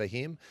thing for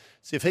him.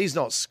 So if he's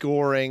not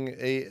scoring,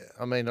 a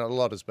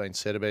lot has been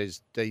said about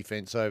his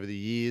defence over the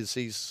years.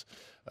 He's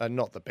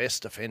not the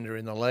best defender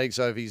in the league.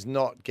 So if he's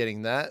not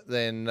getting that,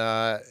 then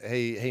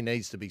he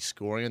needs to be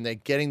scoring. And they're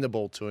getting the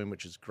ball to him,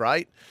 which is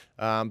great.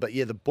 But,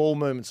 yeah, the ball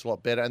movement's a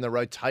lot better. And the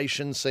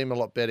rotations seem a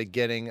lot better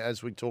getting,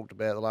 as we talked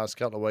about the last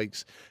couple of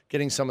weeks,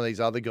 getting some of these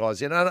other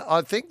guys in. And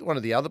I think one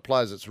of the other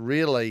players that's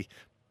really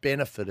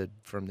benefited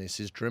from this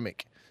is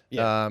Drimmick.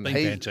 Yeah,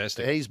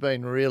 fantastic. He's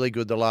been really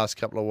good the last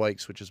couple of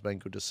weeks, which has been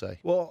good to see.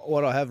 Well,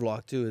 what I have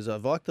liked too is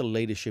I've liked the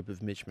leadership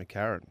of Mitch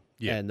McCarron.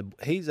 Yeah, and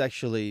he's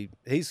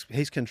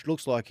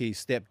looks like he's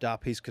stepped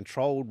up. He's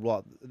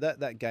controlled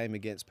that game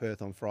against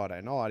Perth on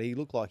Friday night. He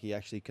looked like he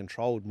actually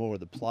controlled more of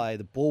the play.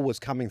 The ball was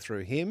coming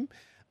through him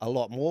a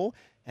lot more,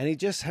 and he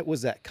just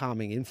was that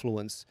calming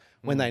influence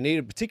when they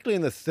needed, particularly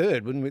in the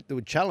third when they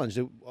were challenged.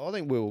 I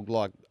think we were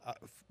like.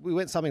 We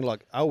went something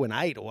like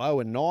 0-8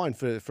 or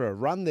 0-9 for a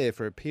run there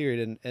for a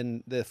period,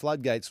 and the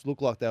floodgates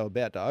looked like they were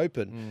about to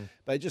open.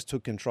 They just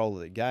took control of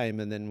the game,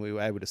 and then we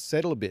were able to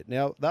settle a bit.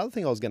 Now, the other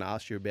thing I was going to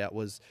ask you about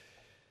was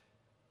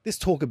this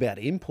talk about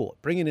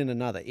import, bringing in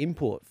another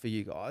import for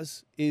you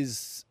guys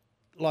is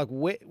like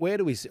where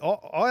do we see?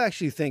 I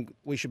actually think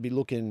we should be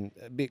looking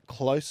a bit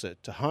closer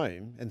to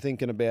home and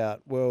thinking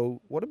about,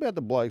 well, what about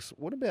the blokes?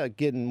 What about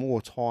getting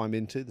more time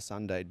into the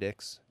Sunday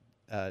decks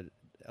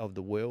of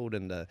the world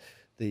and the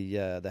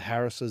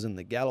Harrises and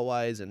the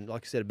Galloways and,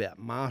 like I said, about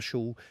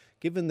Marshall,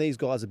 giving these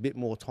guys a bit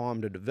more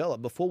time to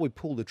develop before we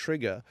pull the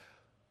trigger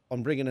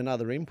on bringing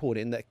another import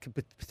in that could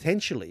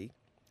potentially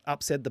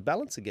upset the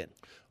balance again.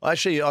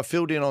 Actually, I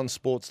filled in on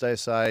Sports Day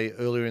SA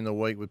earlier in the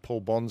week with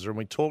Paul Bonzer, and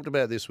we talked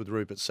about this with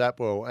Rupert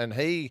Sapwell, and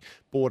he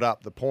brought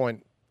up the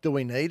point, do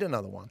we need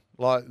another one?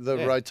 Like the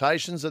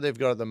rotations that they've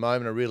got at the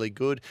moment are really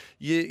good.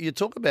 You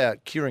talk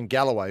about Kieran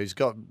Galloway, who's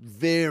got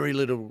very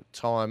little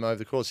time over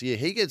the course of the year.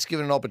 He gets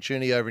given an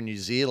opportunity over in New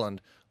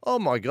Zealand. Oh,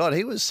 my God,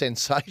 he was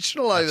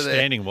sensational over there.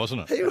 Outstanding,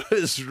 wasn't it? He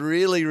was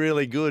really,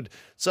 really good.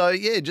 So,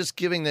 yeah, just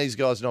giving these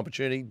guys an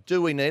opportunity.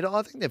 Do we need it?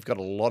 I think they've got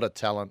a lot of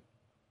talent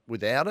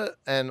without it,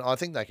 and I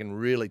think they can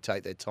really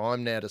take their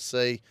time now to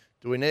see,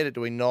 do we need it,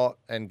 do we not,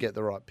 and get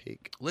the right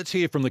pick. Let's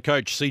hear from the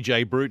coach,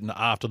 CJ Bruton,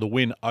 after the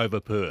win over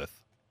Perth.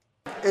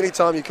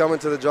 Anytime you come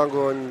into the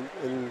jungle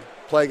and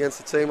play against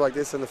a team like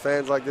this and the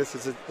fans like this,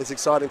 it's an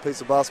exciting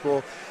piece of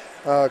basketball.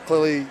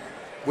 Clearly,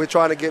 we're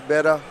trying to get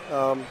better.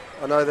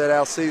 I know that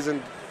our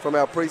season, from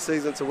our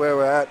pre-season to where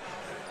we're at,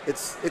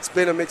 it's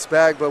been a mixed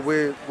bag, but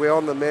we're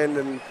on the mend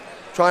and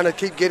trying to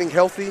keep getting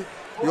healthy.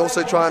 We're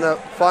also trying to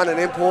find an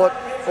import,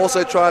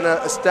 also trying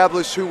to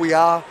establish who we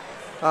are.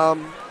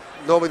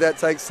 Normally that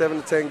takes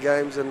 7 to 10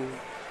 games, and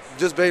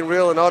just being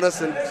real and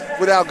honest and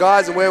with our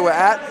guys and where we're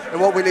at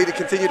and what we need to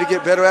continue to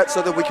get better at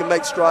so that we can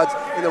make strides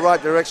in the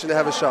right direction to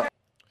have a shot.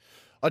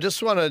 I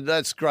just wanted,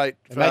 that's great.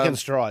 Making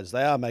strides.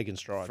 They are making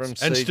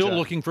strides. And still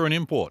looking for an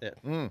import.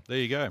 Yeah. There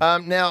you go.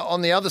 Now,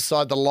 on the other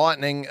side, the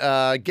Lightning,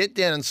 get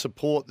down and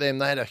support them.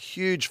 They had a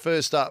huge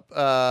first up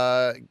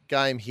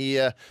game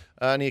here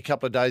only a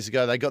couple of days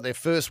ago. They got their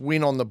first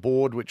win on the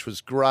board, which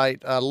was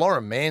great.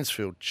 Lauren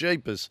Mansfield,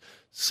 jeepers,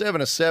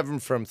 7 of 7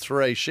 from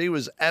 3. She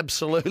was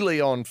absolutely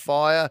on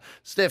fire.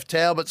 Steph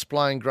Talbot's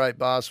playing great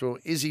basketball.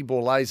 Izzy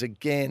Borlase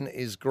again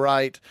is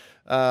great.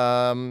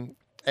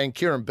 and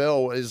Kieran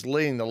Bell is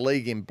leading the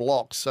league in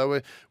blocks.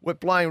 So we're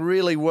playing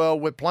really well.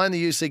 We're playing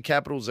the UC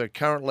Capitals. They're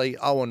currently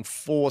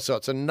 0-4, so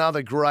it's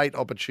another great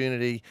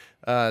opportunity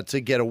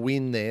to get a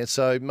win there.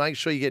 So make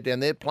sure you get down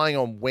there. Playing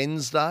on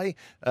Wednesday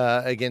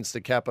against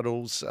the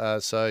Capitals.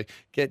 So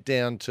get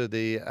down to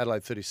the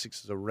Adelaide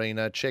 36ers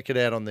Arena. Check it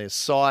out on their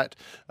site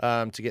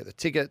to get the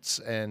tickets.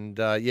 And,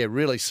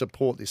 really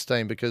support this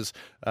team because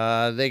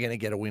they're going to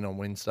get a win on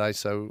Wednesday.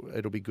 So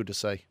it'll be good to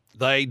see.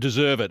 They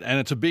deserve it. And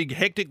it's a big,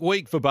 hectic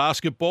week for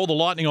basketball. The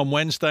Lightning on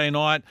Wednesday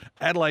night.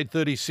 Adelaide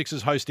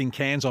 36ers hosting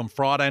Cairns on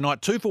Friday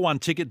night. 2-for-1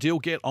 ticket deal.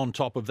 Get on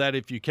top of that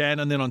if you can.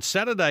 And then on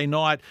Saturday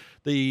night,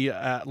 the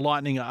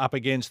Lightning are up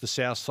against the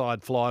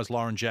Southside Flyers,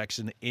 Lauren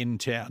Jackson, in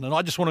town. And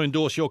I just want to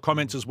endorse your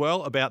comments as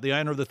well about the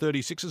owner of the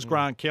 36ers,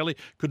 Grant Kelly.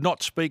 Could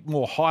not speak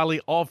more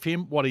highly of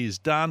him, what he has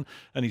done,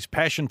 and his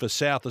passion for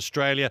South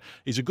Australia.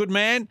 He's a good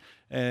man,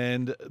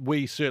 and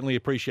we certainly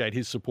appreciate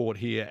his support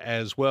here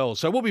as well.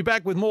 So we'll be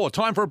back with more.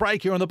 Time for a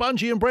break here on the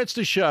Bunjie and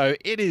BRETTSTER Show.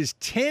 It is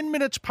 10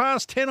 minutes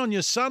past 10 on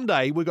your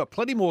Sunday. We've got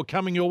plenty more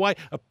coming your way.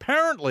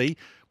 Apparently,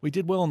 we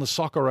did well on the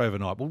soccer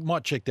overnight. We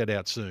might check that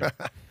out soon.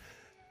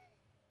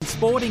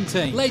 Sporting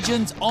team.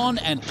 Legends on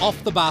and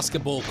off the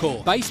basketball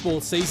court. Baseball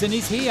season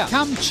is here.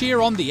 Come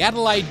cheer on the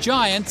Adelaide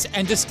Giants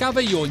and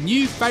discover your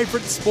new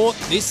favourite sport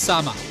this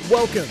summer.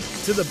 Welcome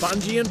to the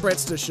Bunjie and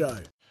BRETTSTER Show.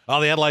 Oh,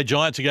 the Adelaide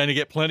Giants are going to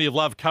get plenty of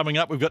love coming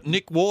up. We've got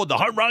Nick Ward, the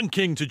home run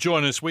king, to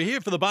join us. We're here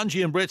for the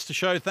Bunjie and BRETTSTER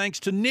Show thanks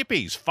to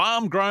Nippy's,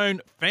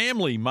 farm-grown,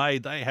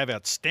 family-made. They have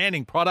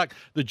outstanding product.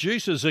 The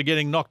juices are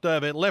getting knocked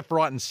over left,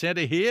 right and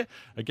centre here,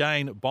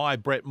 again by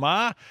Brett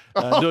Maher,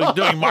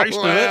 doing most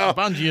of it.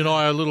 Bunjie and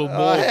I are a little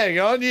more... hang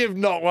on, you've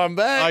knocked one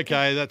back.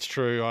 Okay, that's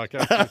true.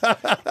 Okay.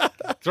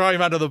 Throw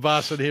him under the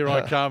bus, and here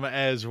I come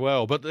as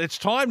well. But it's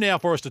time now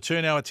for us to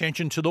turn our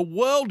attention to the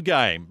World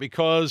Game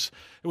because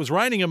it was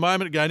raining a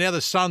moment ago. Now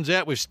the sun's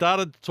out. We've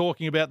started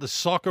talking about the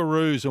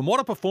Socceroos, and what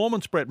a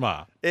performance, Brett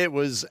Maher. It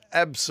was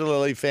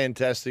absolutely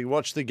fantastic.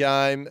 Watched the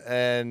game,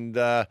 and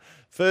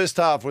first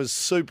half was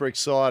super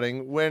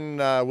exciting. When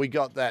we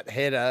got that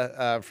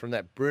header from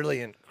that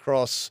brilliant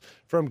cross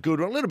from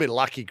Goodwin, a little bit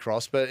lucky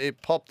cross, but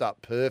it popped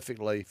up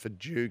perfectly for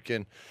Duke.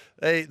 And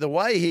the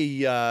way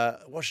he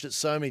watched it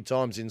so many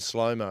times in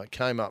slow-mo, it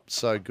came up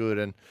so good.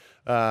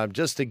 And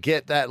just to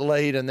get that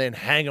lead and then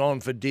hang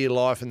on for dear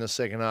life in the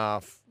second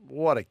half,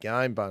 what a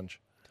game, Bunch.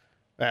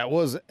 It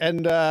was.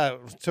 And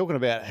talking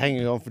about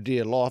hanging on for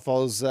dear life, I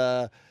was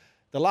the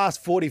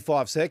last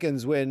 45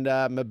 seconds when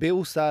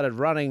Mobile started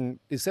running,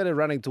 instead of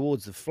running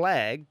towards the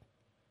flag,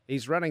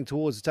 he's running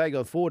towards the take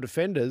on 4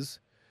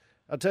 defenders.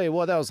 I'll tell you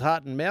what, that was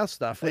heart and mouth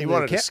stuff. He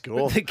wanted to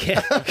score. The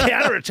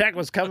counter-attack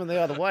was coming the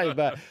other way,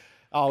 but it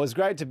was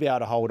great to be able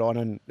to hold on.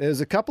 And there was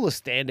a couple of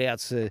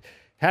standouts.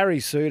 Harry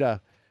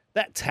Suter,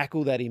 that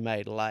tackle that he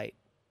made late,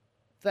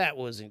 that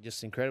was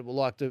just incredible.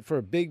 Like for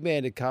a big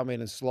man to come in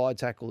and slide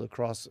tackle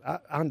across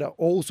under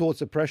all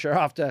sorts of pressure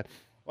after,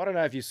 I don't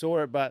know if you saw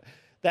it, but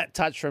that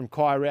touch from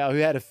Kai Rao, who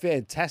had a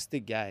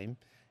fantastic game,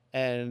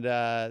 and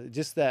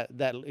just that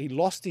he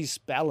lost his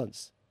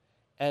balance.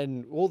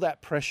 And all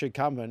that pressure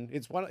coming,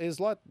 it's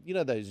like, you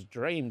know, those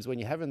dreams when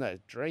you're having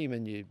that dream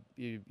and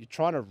you're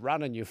trying to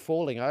run and you're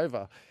falling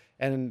over.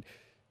 And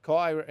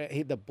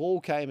Kai, the ball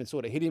came and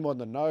sort of hit him on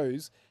the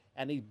nose,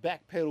 and he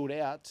backpedaled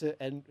out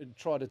and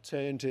tried to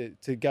turn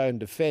to go and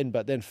defend,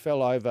 but then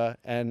fell over.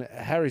 And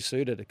Harry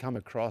Suter to come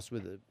across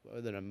with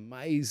an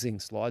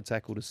amazing slide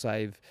tackle to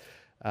save.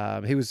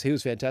 He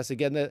was fantastic.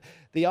 And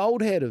the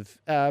old head of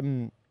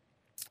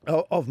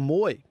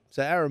Moy.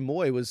 So Aaron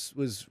Moy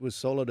was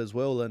solid as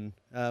well, and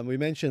we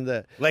mentioned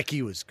that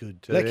Lecky was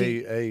good too.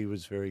 He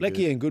was very good.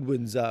 Lecky and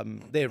Goodwin's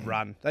their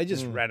run, they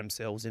just ran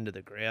themselves into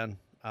the ground,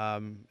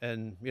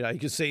 and you know you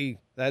could see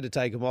they had to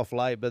take them off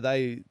late, but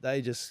they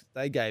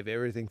gave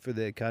everything for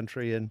their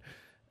country. And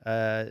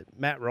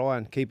Matt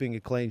Ryan keeping a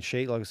clean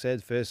sheet, like I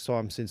said, first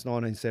time since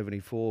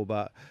 1974.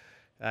 But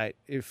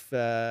if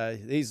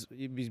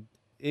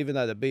even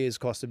though the beers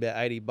cost about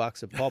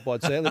 $80 a pop,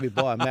 I'd certainly be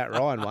buying Matt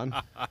Ryan one.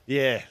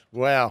 Yeah,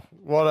 wow,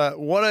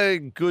 what a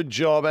good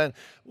job. And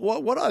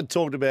what I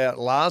talked about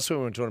last when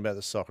we were talking about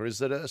the soccer is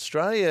that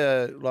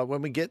Australia, like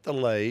when we get the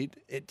lead,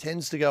 it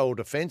tends to go all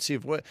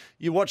defensive.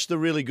 You watch the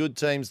really good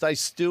teams; they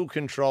still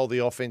control the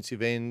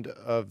offensive end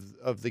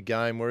of the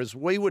game, whereas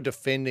we were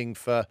defending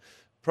for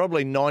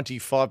probably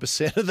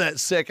 95% of that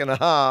second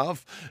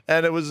half,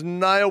 and it was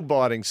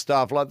nail-biting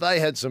stuff. Like, they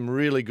had some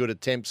really good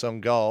attempts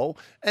on goal,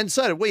 and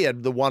so did we.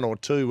 Had the one or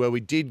two where we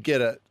did get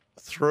it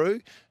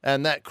through,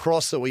 and that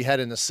cross that we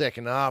had in the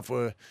second half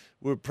were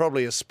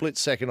probably a split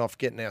second off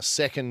getting our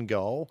second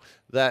goal.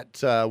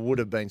 That would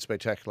have been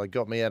spectacular.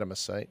 Got me out of my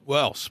seat.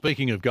 Well,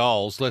 speaking of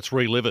goals, let's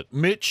relive it.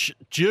 Mitch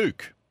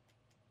Duke.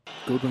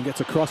 Goodwin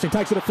gets a crossing,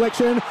 takes a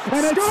deflection,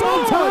 and it's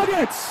on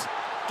target!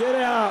 Get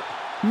out.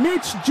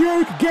 Mitch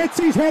Duke gets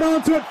his head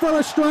onto it for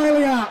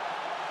Australia.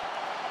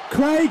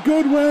 Craig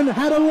Goodwin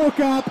had a look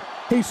up.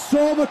 He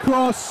saw the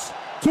cross,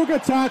 took a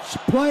touch,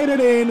 played it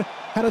in,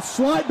 had a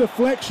slight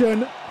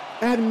deflection,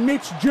 and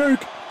Mitch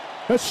Duke,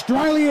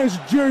 Australia's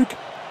Duke,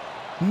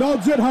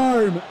 nods it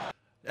home.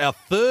 Our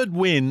third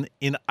win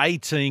in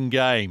 18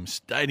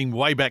 games, dating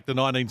way back to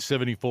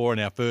 1974 in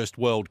our first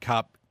World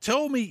Cup.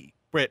 Tell me,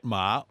 Brett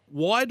Maher,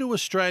 why do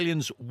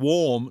Australians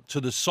warm to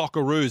the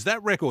Socceroos?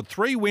 That record,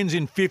 3 wins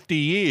in 50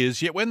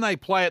 years, yet when they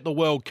play at the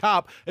World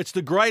Cup, it's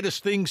the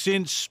greatest thing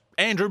since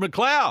Andrew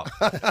McLeod.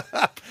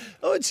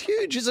 Oh, it's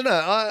huge, isn't it?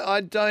 I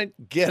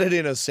don't get it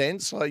in a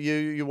sense. Like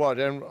you what?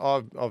 And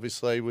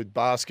obviously with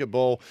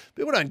basketball,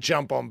 people don't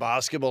jump on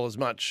basketball as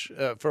much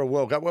for a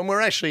World Cup when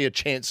we're actually a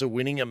chance of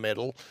winning a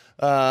medal.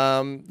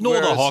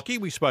 Nor the hockey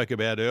we spoke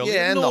about earlier.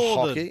 Yeah, and the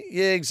hockey.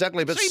 Yeah,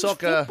 exactly. But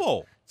soccer,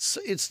 football.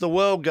 It's the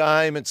world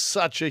game. It's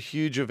such a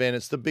huge event.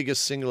 It's the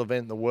biggest single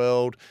event in the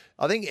world.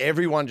 I think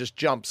everyone just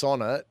jumps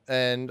on it.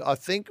 And I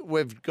think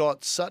we've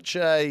got such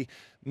a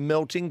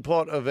melting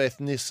pot of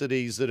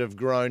ethnicities that have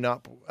grown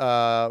up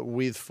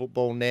with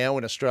football now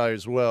in Australia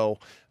as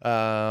well.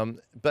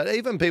 But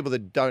even people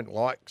that don't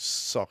like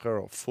soccer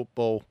or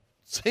football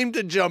seem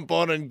to jump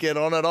on and get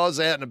on it. I was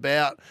out and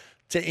about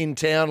in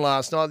town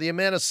last night. The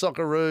amount of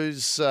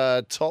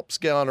Socceroos tops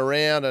going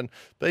around and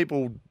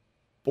people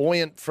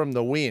buoyant from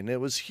the win, it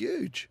was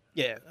huge.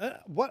 Yeah,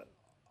 what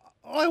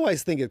I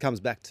always think it comes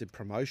back to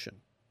promotion.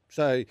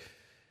 So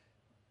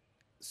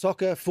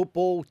soccer,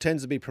 football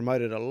tends to be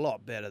promoted a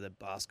lot better than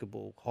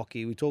basketball,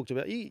 hockey. We talked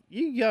about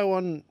you go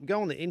on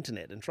the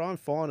internet and try and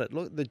find it.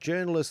 Look, the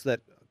journalists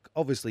that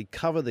obviously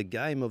cover the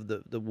game of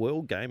the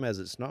world game as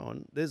it's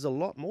known, there's a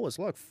lot more. It's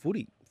like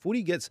footy.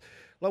 Footy gets,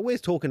 like we're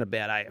talking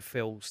about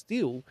AFL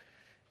still,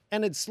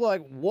 and it's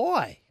like,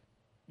 why?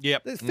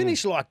 Yep. It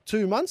finished like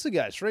 2 months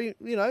ago. Like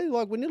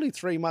we're nearly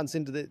 3 months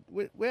into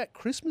we're at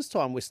Christmas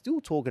time. We're still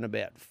talking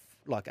about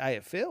like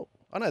AFL.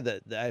 I know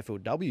that the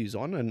AFLW's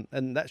on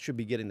and that should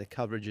be getting the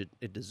coverage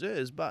it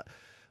deserves, but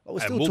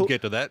we'll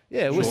get to that.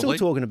 Yeah, shortly. We're still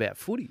talking about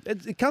footy.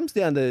 It comes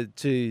down to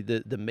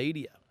the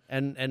media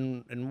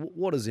and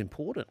what is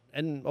important.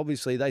 And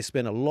obviously they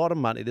spend a lot of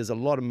money. There's a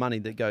lot of money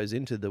that goes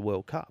into the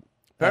World Cup.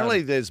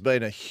 Apparently there's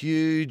been a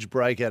huge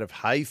breakout of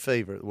hay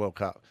fever at the World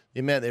Cup. The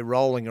amount they're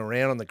rolling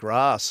around on the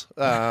grass.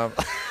 What,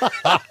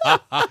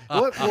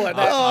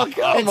 oh,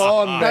 come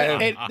on,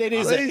 man. It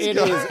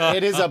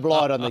is a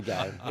blight on the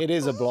game. It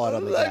is a blight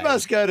on the game. They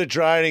must go to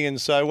training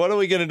and say, what are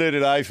we going to do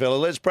today, fella?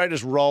 Let's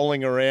practice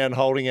rolling around,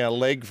 holding our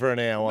leg for an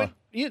hour.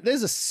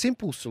 There's a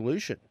simple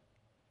solution.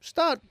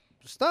 Start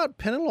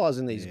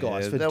penalising these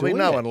guys for there'll doing be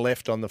no it. one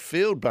left on the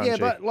field, Bunji. Yeah,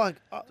 but like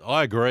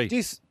I agree.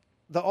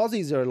 The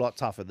Aussies are a lot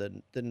tougher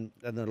than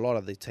a lot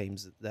of the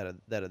teams that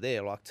are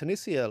there. Like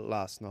Tunisia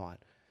last night,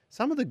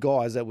 some of the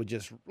guys that were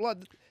just like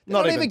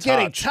not even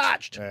getting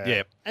touched.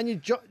 Yeah. And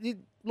you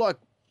like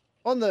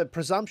on the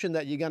presumption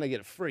that you're going to get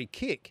a free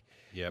kick.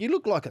 Yep. You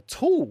look like a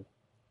tool.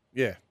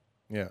 Yeah.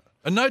 Yeah.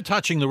 And no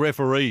touching the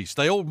referees.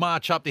 They all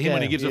march up to him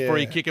when he gives a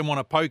free kick and want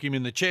to poke him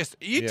in the chest.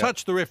 You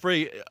touch the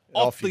referee,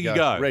 off you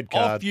go. Red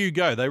card. Off you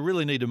go. They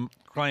really need to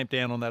clamp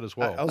down on that as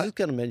well. I was just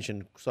going to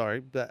mention,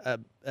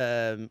 but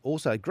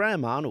also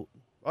Graham Arnold.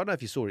 I don't know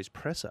if you saw his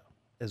presser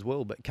as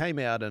well, but came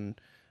out and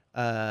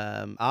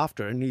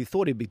after, and you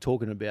thought he'd be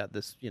talking about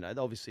this,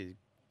 obviously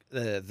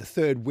the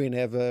third win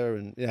ever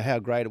and how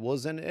great it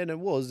was, and it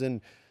was,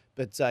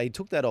 but he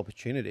took that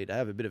opportunity to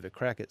have a bit of a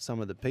crack at some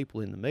of the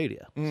people in the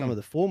media, some of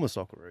the former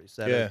Socceroos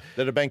that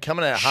have been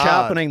coming out hard.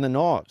 Sharpening the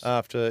knives.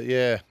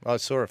 I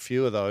saw a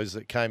few of those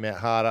that came out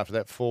hard after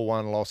that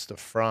 4-1 loss to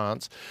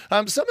France.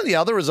 Some of the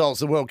other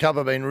results of the World Cup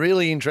have been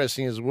really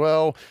interesting as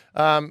well.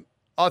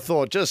 I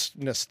thought just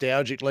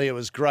nostalgically it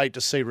was great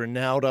to see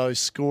Ronaldo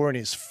scoring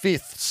his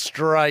 5th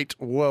straight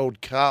World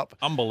Cup.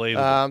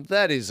 Unbelievable.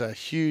 That is a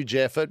huge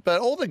effort.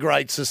 But all the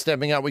greats are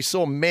stepping up. We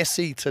saw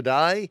Messi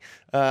today.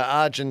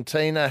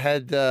 Argentina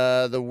had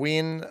the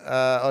win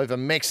over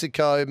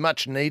Mexico,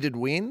 much needed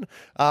win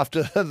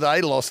after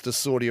they lost to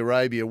Saudi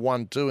Arabia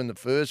 1-2 in the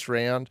first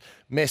round.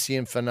 Messi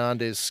and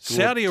Fernandez scored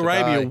Saudi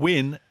Arabia today.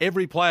 win.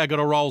 Every player got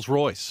a Rolls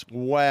Royce.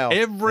 Wow.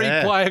 Every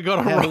player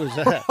got a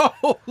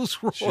Rolls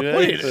Royce.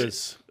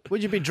 Jeepers.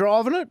 Would you be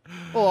driving it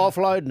or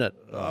offloading it?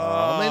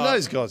 I mean,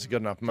 those guys have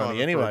got enough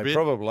money anyway,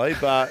 probably,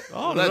 but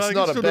that's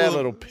not a bad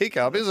little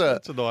pickup, is it?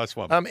 That's a nice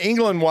one.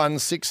 England won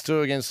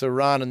 6-2 against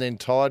Iran and then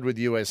tied with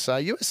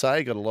USA.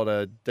 USA got a lot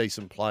of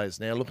decent players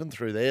now. Looking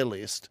through their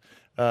list,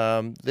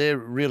 they're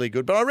really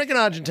good. But I reckon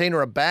Argentina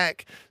are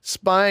back.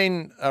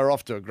 Spain are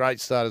off to a great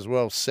start as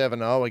well,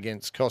 7-0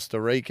 against Costa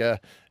Rica.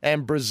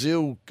 And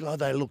Brazil, God,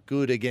 they look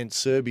good against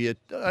Serbia.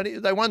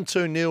 They won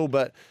 2-0,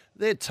 but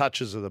their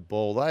touches of the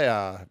ball, they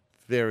are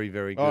very,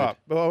 very good. All right.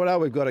 Well, I know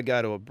we've got to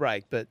go to a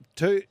break, but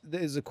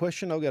there's a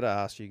question I've got to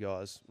ask you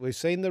guys. We've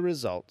seen the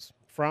results.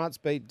 France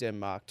beat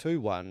Denmark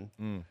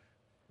 2-1.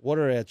 What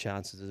are our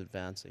chances of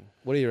advancing?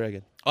 What do you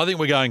reckon? I think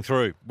we're going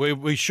through.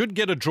 We should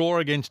get a draw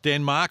against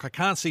Denmark. I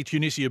can't see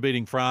Tunisia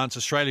beating France.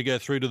 Australia go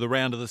through to the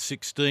round of the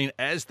 16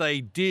 as they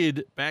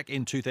did back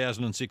in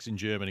 2006 in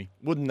Germany.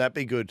 Wouldn't that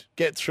be good?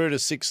 Get through to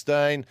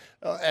 16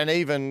 and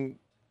even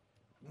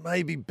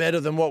maybe better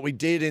than what we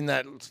did in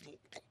that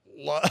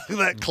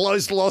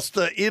close loss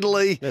to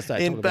Italy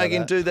back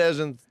in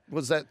 2000.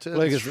 Was that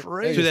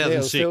 2003?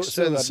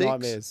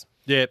 2006.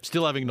 Yeah,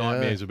 still having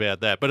nightmares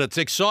about that. But it's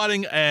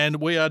exciting and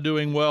we are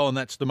doing well, and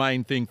that's the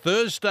main thing.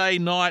 Thursday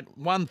night,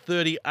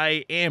 1:30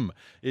 a.m.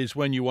 is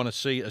when you want to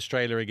see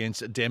Australia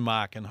against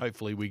Denmark, and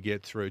hopefully we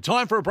get through.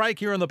 Time for a break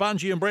here on the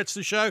Bunjie and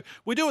BRETTSTER Show.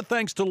 We do it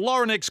thanks to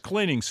Laurenex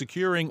Cleaning,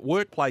 securing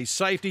workplace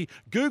safety.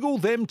 Google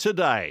them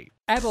today.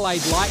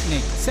 Adelaide Lightning,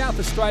 South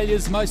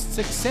Australia's most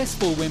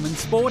successful women's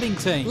sporting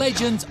team.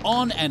 Legends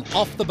on and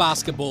off the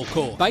basketball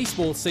court.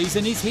 Baseball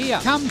season is here.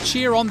 Come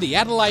cheer on the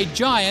Adelaide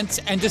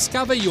Giants and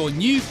discover your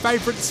new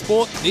favourite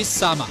sport this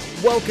summer.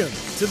 Welcome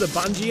to the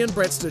Bunjie and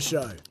BRETTSTER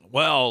Show.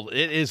 Well,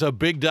 it is a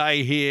big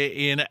day here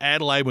in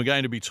Adelaide. We're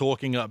going to be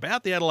talking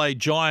about the Adelaide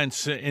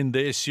Giants in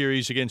their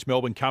series against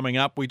Melbourne coming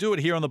up. We do it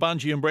here on the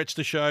Bunjie and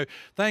BRETTSTER Show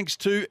thanks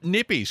to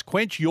Nippies.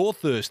 Quench your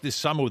thirst this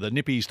summer with a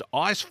Nippies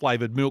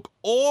ice-flavoured milk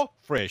or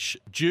fresh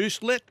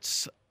juice.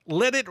 Let's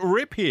let it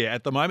rip here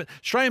at the moment.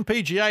 Australian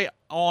PGA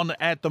on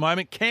at the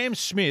moment. Cam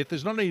Smith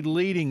is not only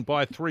leading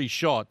by 3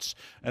 shots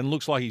and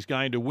looks like he's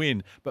going to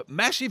win, but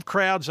massive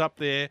crowds up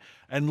there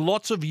and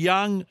lots of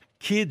young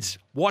kids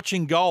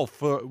watching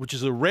golf, which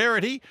is a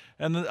rarity,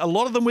 and a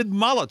lot of them with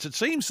mullets. It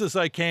seems as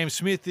though Cam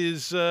Smith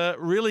is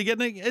really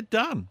getting it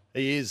done.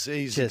 He is.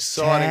 He's Just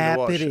exciting to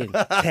watch. Tap it in.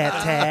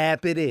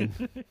 Tap it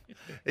in.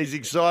 He's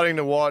exciting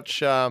to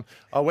watch. I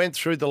went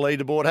through the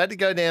leaderboard. Had to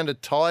go down to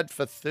tied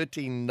for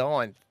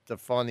 39th to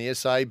find the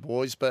SA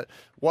boys, but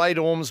Wade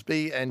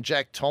Ormsby and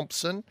Jack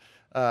Thompson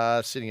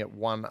sitting at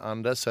 1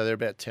 under, so they're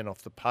about 10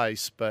 off the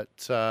pace. But,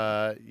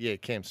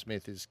 Cam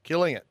Smith is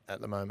killing it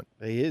at the moment.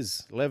 He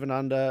is. 11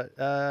 under.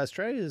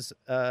 Australia's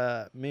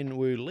Min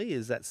Woo Lee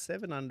is at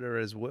 7 under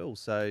as well,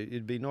 so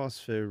it'd be nice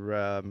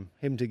for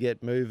him to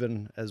get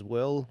moving as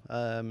well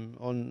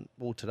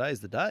today's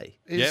the day.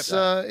 You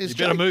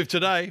better move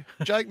today.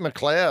 Jake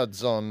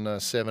McLeod's on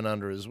 7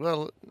 under as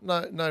well.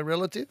 No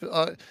relative.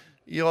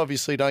 You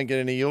obviously don't get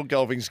any of your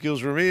golfing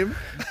skills from him.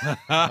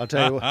 I'll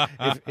tell you what,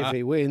 if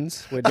he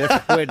wins, we're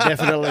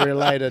definitely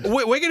related.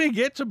 We're going to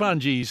get to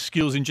Bunjie's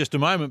skills in just a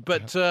moment,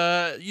 but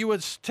you were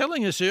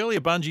telling us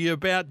earlier, Bunjie,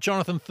 about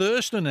Jonathan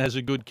Thurston has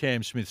a good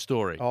Cam Smith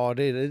story. Oh, I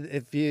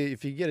did.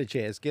 If you get a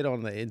chance, get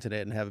on the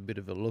internet and have a bit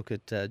of a look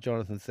at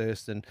Jonathan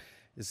Thurston.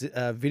 There's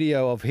a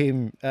video of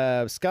him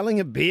sculling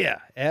a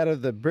beer out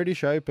of the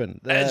British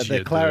Open,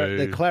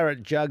 the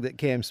claret jug that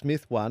Cam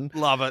Smith won.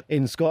 Love it.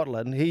 In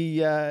Scotland.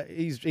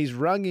 He's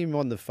rung him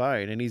on the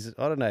phone, and I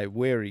don't know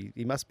where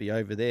he must be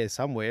over there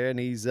somewhere, and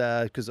he's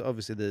because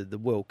obviously the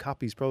World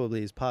Cup, he's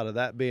probably as part of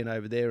that being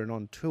over there and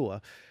on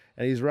tour.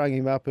 And he's rung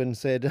him up and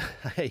said,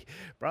 "Hey,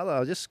 brother,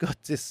 I just got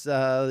this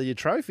your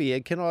trophy here.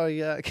 Can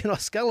I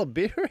scull a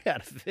beer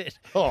out of it?"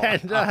 Oh.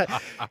 And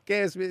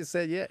Cam Smith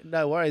said, "Yeah,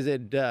 no worries."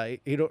 And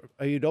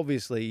he'd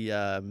obviously he'd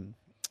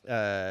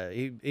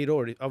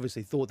already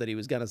obviously thought that he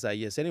was going to say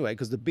yes anyway,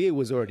 because the beer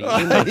was already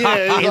in the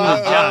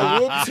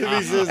jug. Whoops, if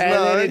he says and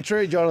no. then in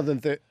true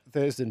Jonathan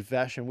Thurston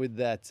fashion, with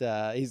that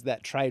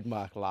that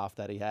trademark laugh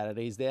that he had, and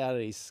he's down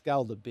and he's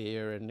sculled the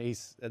beer, and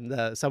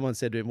someone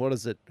said to him, "What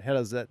is it? How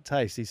does that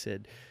taste?" He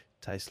said,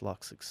 "Tastes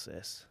like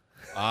success."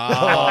 Oh,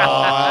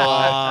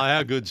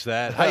 how good's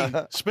that? Hey,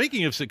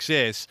 speaking of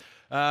success,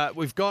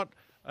 we've got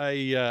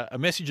a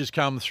message has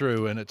come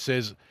through, and it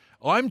says,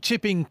 "I'm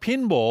tipping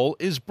pinball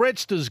is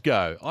BRETTSTER's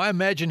go. I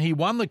imagine he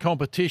won the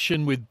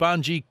competition with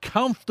Bunjie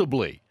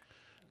comfortably."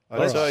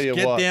 I'll tell you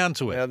get what. down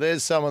to it. Now,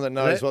 there's someone that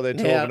knows what they're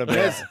talking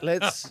about.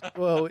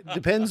 Well, it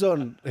depends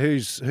on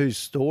whose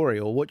story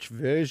or which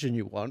version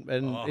you want.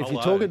 And if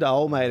you're talking to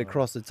old mate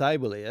across the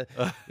table here,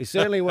 you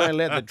certainly won't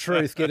let the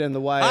truth get in the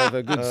way of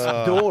a good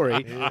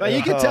story. But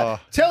you can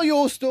tell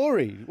your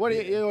story. What do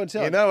you want to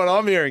tell? You know what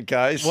I'm hearing,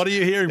 Case? What are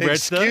you hearing,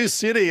 BRETTSTER? Excuse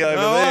City over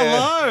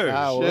there.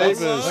 Oh,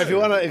 well, if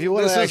you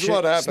want to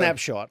actually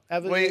snapshot,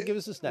 give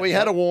us a snapshot. We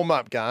had a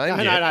warm-up game. No.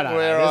 We don't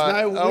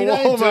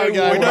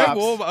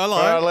warm-ups.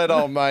 I let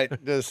old mate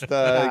just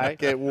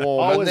get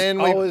warm. And then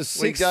we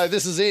go,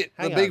 this is it,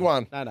 the big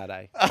one. No.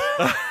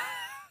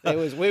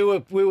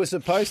 We were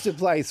supposed to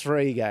play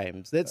 3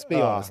 games. Let's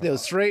be honest. There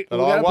was 3. But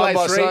we were I won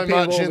by 3 so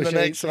much pinball in the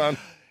next one.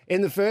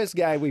 In the first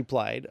game we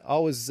played, I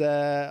was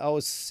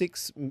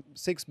 6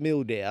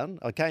 mil down.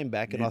 I came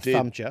back and I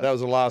thumped you. That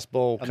was the last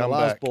ball. On the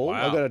last ball,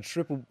 wow. I got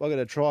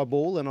a try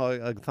ball and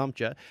I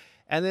thumped you.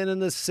 And then in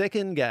the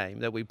second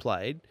game that we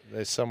played,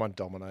 there's someone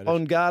dominated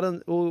on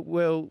Garden.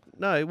 Well,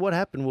 no. What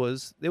happened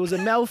was there was a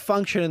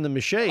malfunction in the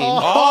machine.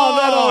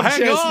 That old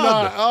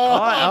chestnut!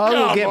 I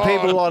will get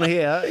people on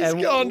here, He's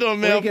and gone to a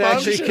we can malfunction.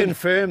 actually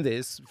confirm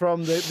this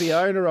from the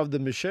owner of the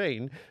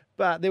machine.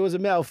 But there was a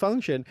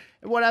malfunction,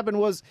 and what happened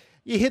was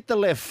you hit the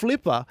left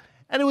flipper,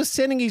 and it was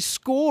sending his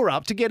score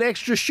up to get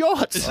extra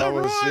shots.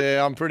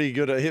 Yeah, I'm pretty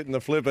good at hitting the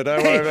flipper.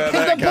 Don't worry about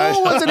that,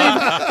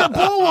 the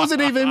ball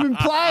wasn't even in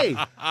play.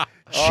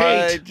 Cheat.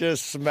 I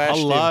just smashed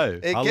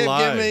him. It kept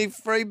giving me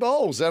free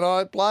balls, and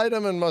I played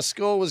them, and my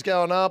score was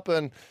going up,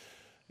 and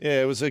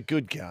Yeah, it was a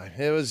good game.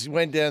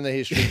 Went down the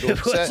history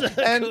books.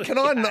 And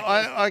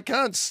I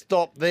can't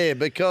stop there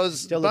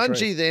because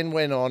Bunjie then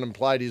went on and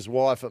played his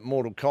wife at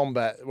Mortal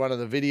Kombat, one of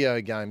the video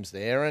games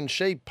there, and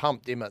she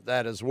pumped him at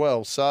that as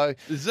well. So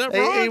is that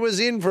right? He was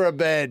in for a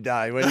bad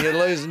day when you're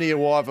losing to your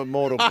wife at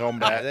Mortal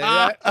Kombat.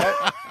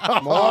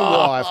 My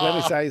wife, let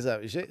me say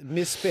something. She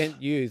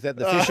misspent youth at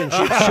the fish and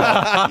chip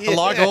shop.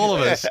 Like all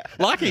of us.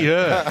 Lucky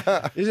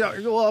her.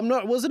 Well,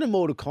 I wasn't a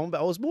Mortal Kombat.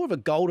 I was more of a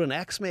Golden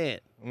Axe man.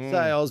 So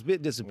I was a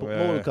bit disappointed.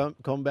 Yeah. Mortal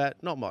Kombat,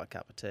 not my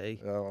cup of tea.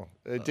 Oh,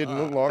 it didn't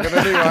look like it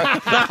anyway.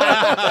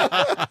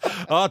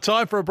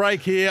 Time for a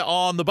break here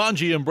on the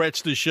Bunjie and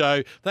Brettster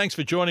Show. Thanks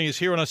for joining us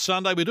here on a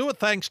Sunday. We do it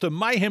thanks to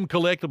Mayhem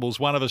Collectibles,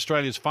 one of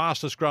Australia's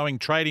fastest growing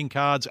trading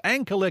cards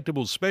and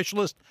collectibles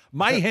specialist,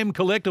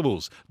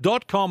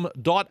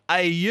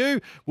 mayhemcollectibles.com.au.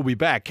 We'll be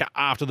back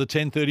after the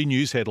 10:30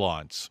 news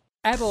headlines.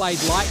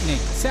 Adelaide Lightning,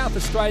 South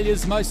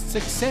Australia's most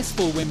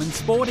successful women's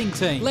sporting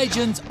team.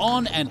 Legends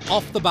on and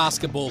off the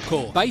basketball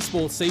court.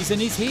 Baseball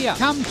season is here.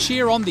 Come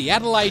cheer on the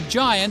Adelaide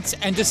Giants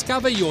and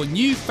discover your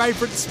new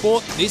favourite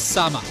sport this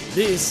summer.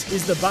 This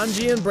is the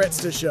Bunjie and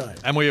Brettster Show.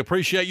 And we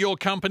appreciate your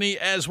company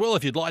as well.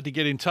 If you'd like to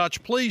get in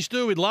touch, please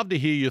do. We'd love to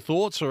hear your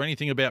thoughts or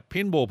anything about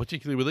pinball,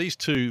 particularly with these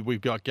two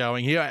we've got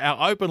going here.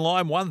 Our open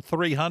line,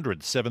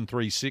 1300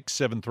 736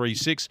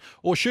 736,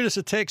 or shoot us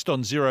a text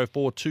on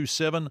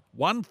 0427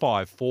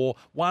 154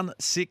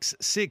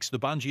 166. The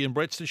Bunjie and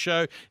Brettster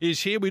Show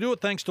is here. We do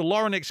it thanks to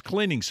Laurenex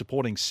Cleaning,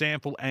 supporting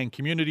SANFL and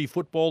community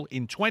football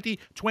in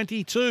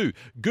 2022.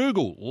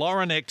 Google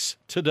Laurenex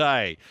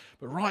today.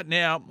 But right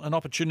now, an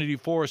opportunity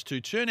for us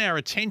to turn our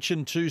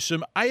attention to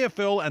some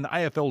AFL and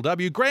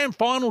AFLW. Grand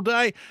final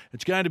day,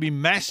 it's going to be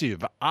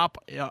massive up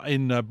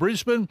in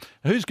Brisbane.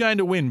 Who's going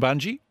to win,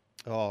 Bunjie?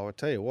 Oh, I'll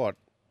tell you what,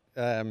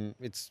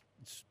 it's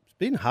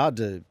been hard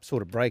to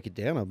sort of break it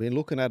down. I've been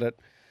looking at it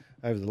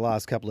over the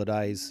last couple of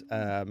days.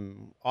 I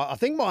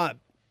think my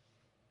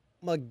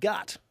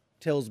gut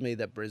tells me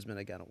that Brisbane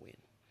are going to win.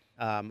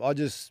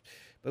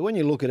 But when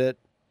you look at it,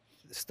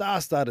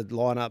 star-studded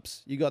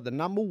lineups, you got the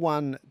number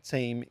one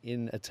team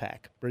in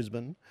attack,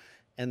 Brisbane,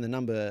 and the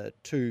number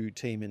two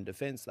team in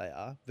defence, they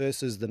are,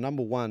 versus the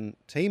number one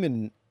team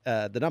in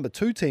the number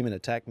two team in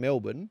attack,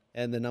 Melbourne,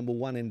 and the number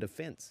one in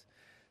defence.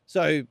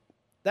 So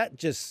that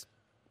just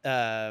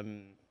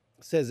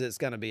says it's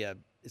going to be a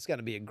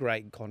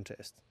great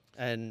contest.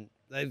 And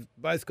they've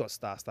both got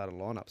star-studded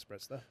lineups,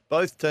 Brettster.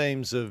 Both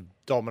teams have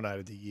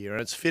dominated the year,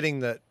 and it's fitting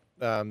that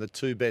the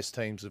two best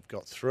teams have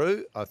got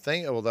through, I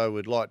think, although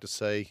we'd like to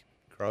see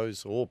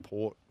Crows or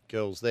Port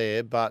girls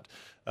there. But,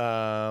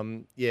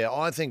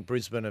 I think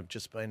Brisbane have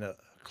just been a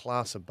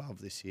class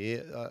above this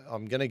year.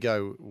 I'm going to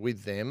go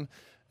with them,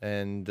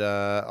 and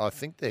I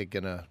think they're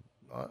going to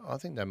 – I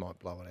think they might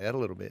blow it out a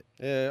little bit.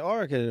 Yeah, I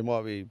reckon it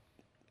might be –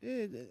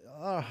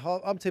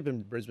 I'm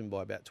tipping Brisbane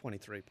by about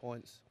 23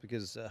 points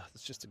because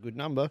it's just a good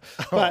number.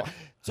 But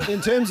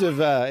in terms of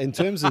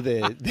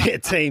their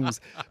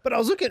teams, but I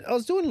was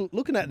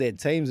looking at their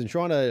teams and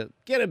trying to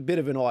get a bit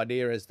of an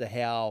idea as to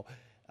how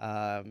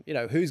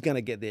who's going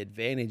to get the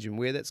advantage and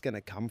where that's going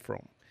to come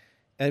from.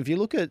 And if you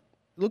looking at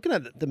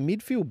the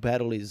midfield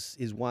battle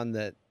is one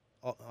that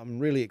I'm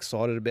really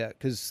excited about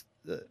because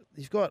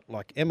you've got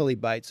like Emily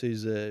Bates,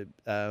 who's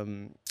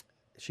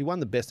she won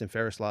the best and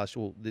fairest last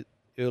year.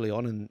 Early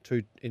on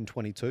in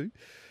 22,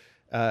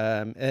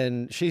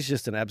 and she's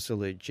just an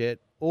absolute jet.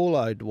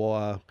 Orlo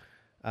Dwyer,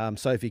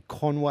 Sophie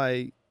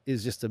Conway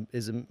is a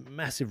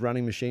massive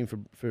running machine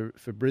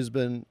for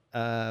Brisbane,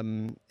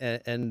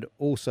 and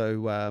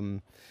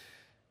also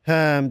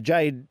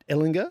Jade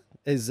Ellinger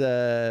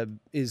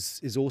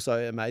is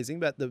also amazing.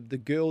 But the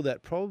girl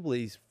that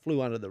probably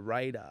flew under the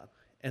radar,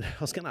 and I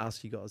was going to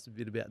ask you guys a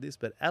bit about this,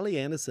 but Ali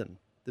Anderson,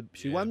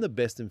 she won the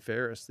best and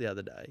fairest the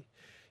other day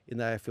in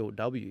the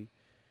AFLW.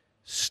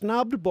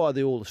 Snubbed by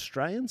the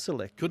All-Australian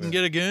select. Couldn't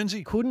get a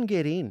Guernsey. Couldn't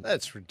get in.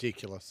 That's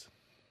ridiculous.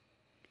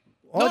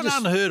 Not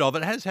unheard of.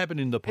 It has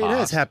happened in the past. It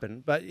has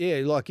happened. But,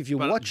 yeah, like if you're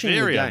watching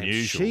the game,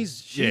 unusual.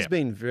 she's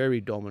been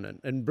very dominant.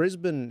 And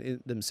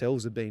Brisbane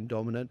themselves have been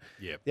dominant.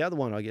 Yep. The other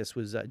one, I guess,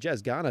 was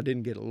Jazz Garner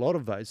didn't get a lot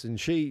of votes. And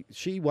she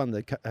won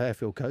the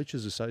AFL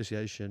Coaches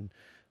Association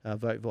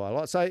vote via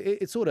lot. So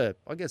it sort of,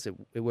 I guess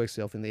it works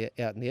itself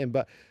out in the end.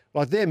 But,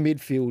 like, their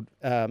midfield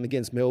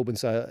against Melbourne,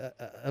 so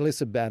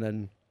Alyssa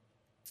Bannon,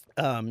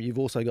 you've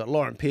also got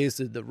Lauren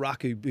Pearce, the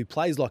ruck, who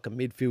plays like a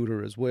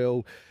midfielder as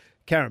well.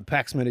 Karen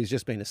Paxman, who's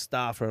just been a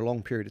star for a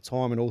long period of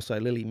time, and also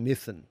Lily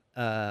Mithen,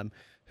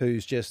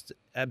 who's just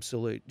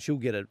absolute. She'll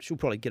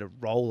probably get a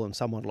role on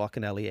someone like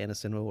an Ali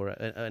Anderson or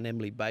an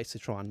Emily Bates to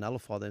try and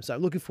nullify them. So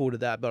looking forward to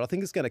that. But I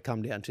think it's going to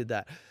come down to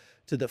that,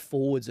 to the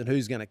forwards and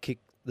who's going to kick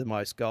the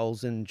most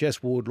goals. And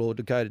Jess Wardlaw,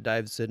 Dakota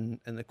Davidson,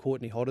 and the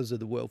Courtney Hodders of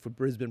the world for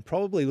Brisbane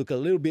probably look a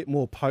little bit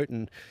more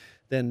potent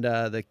than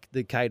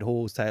the Kate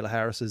Halls, Taylor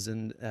Harrises,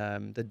 and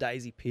the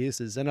Daisy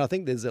Pearces. And I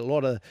think there's a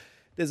lot of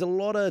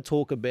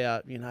talk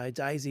about,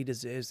 Daisy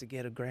deserves to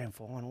get a grand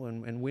final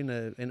and win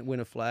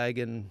a flag,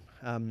 and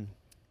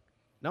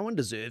no one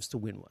deserves to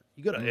win one.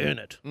 You got to earn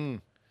it.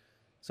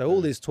 So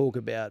all this talk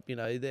about,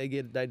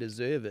 they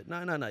deserve it.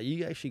 No.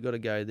 You actually got to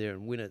go there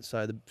and win it.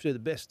 So the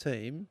best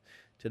team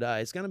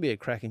today, it's going to be a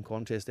cracking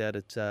contest out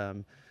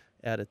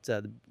at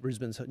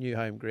Brisbane's new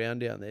home ground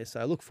down there. So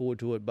I look forward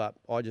to it, but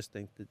I just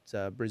think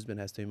that Brisbane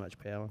has too much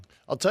power.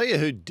 I'll tell you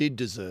who did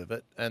deserve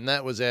it, and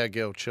that was our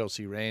girl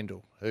Chelsea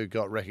Randall, who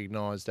got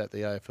recognised at the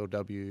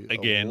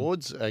AFLW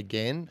Awards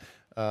again.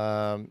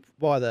 By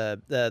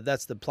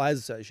that's the Players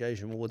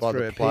Association Awards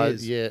through her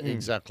peers. Yeah,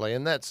 exactly.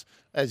 And that's,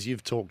 as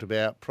you've talked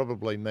about,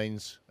 probably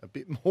means a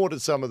bit more to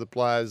some of the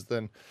players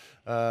than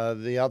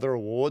the other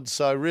awards.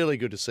 So really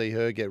good to see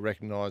her get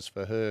recognised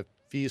for her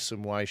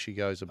fearsome way she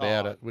goes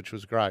about it, which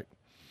was great.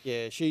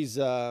 Yeah, she's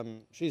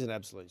an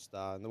absolute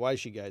star, and the way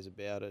she goes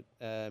about it,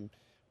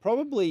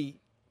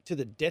 probably to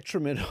the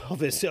detriment of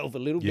herself a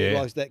little bit,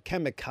 like that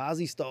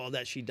kamikaze style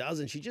that she does,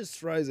 and she just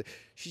throws it.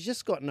 She's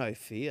just got no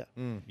fear.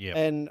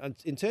 And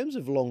in terms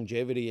of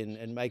longevity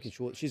and making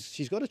sure,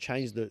 she's got to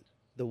change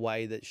the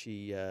way that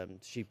she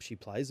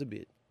plays a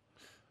bit.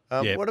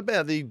 What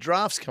about the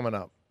drafts coming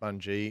up,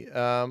 Bunjie?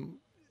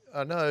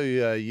 I know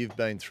you've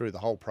been through the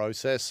whole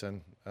process,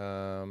 and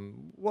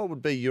what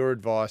would be your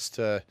advice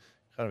to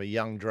kind of a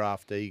young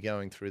draftee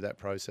going through that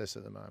process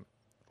at the moment?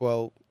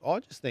 Well, I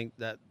just think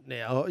that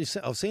now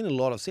I've seen a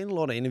lot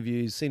of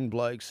interviews, seen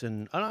blokes,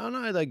 and I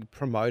know they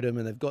promote them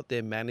and they've got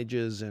their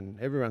managers and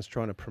everyone's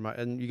trying to promote.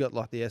 And you got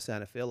like the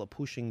SNFL are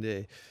pushing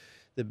the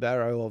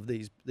barrow of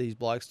these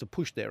blokes to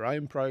push their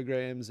own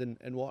programs and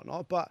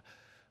whatnot. But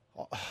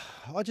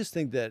I just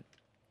think that,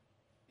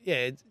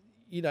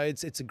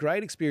 it's a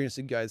great experience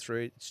to go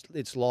through.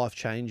 It's life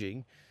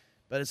changing,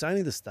 but it's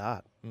only the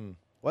start.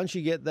 Once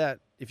you get that,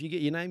 if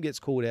your name gets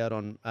called out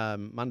on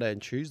Monday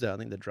and Tuesday, I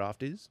think the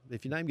draft is.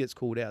 If your name gets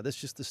called out, that's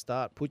just the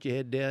start. Put your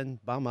head down,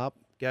 bum up,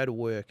 go to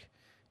work,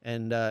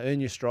 and earn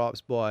your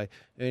stripes by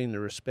earning the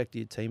respect of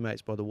your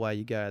teammates by the way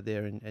you go out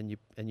there and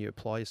you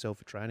apply yourself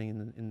for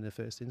training in the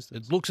first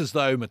instance. It looks as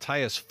though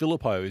Mateus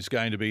Filippo is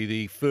going to be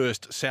the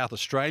first South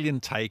Australian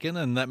taken,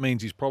 and that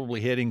means he's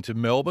probably heading to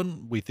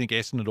Melbourne. We think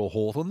Essendon or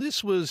Hawthorn.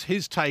 This was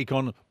his take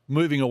on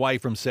moving away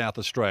from South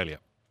Australia.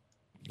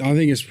 I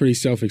think it's pretty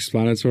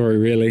self-explanatory,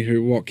 really.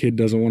 What kid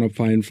doesn't want to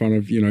play in front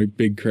of,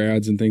 big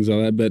crowds and things like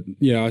that? But,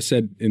 I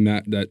said in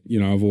that,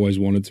 I've always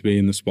wanted to be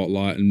in the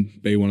spotlight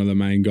and be one of the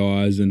main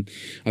guys. And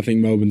I think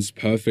Melbourne's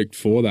perfect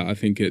for that. I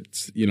think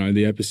it's, the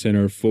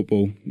epicenter of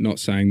football. Not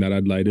saying that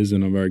Adelaide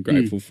isn't. I'm very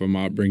grateful for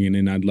Mark bringing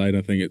in Adelaide.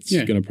 I think it's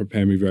going to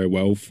prepare me very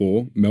well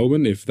for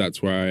Melbourne if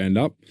that's where I end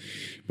up.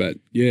 But,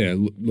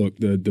 look,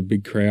 the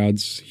big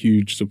crowds,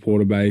 huge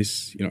supporter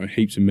base,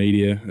 heaps of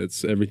media.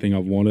 It's everything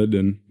I've wanted.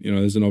 And,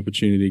 there's an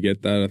opportunity to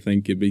get that. I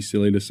think it'd be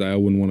silly to say I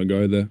wouldn't want to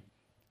go there.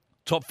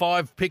 Top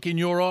 5 pick in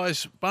your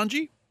eyes,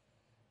 Bunjie?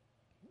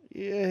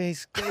 Yeah,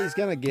 he's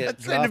going to get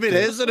That's a bit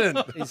hesitant.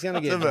 He's going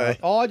to get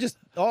drafted.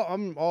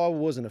 I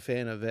wasn't a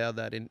fan of how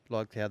that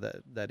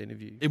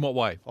interview. In what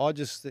way? I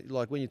just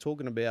like when you're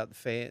talking about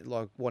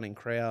wanting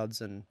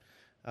crowds and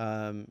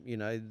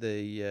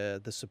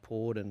the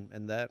support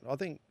and that. I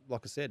think,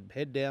 like I said,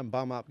 head down,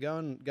 bum up, go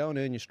and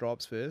earn your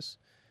stripes first.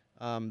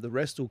 The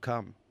rest will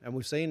come, and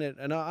we've seen it.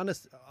 And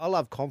I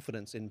love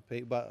confidence in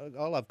people, but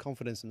I love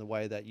confidence in the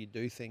way that you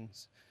do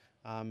things,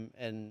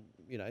 and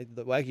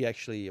the way you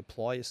actually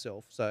apply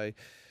yourself. So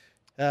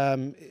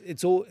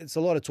it's a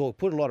lot of talk.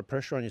 Put a lot of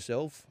pressure on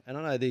yourself, and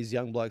I know these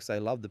young blokes,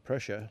 they love the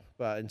pressure.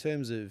 But in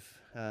terms of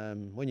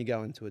when you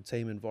go into a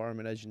team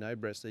environment, as you know,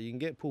 BRETTSTER, you can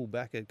get pulled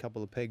back a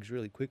couple of pegs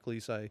really quickly.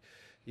 So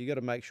you got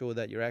to make sure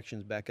that your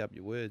actions back up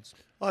your words.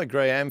 I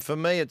agree, and for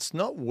me, it's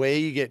not where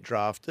you get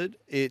drafted.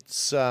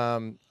 It's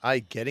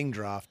getting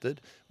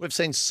drafted. We've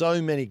seen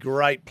so many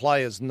great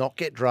players not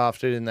get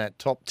drafted in that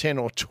top 10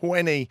 or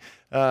 20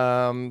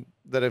 that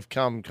have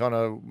come kind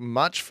of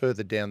much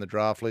further down the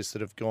draft list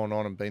that have gone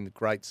on and been the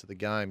greats of the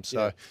game.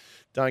 So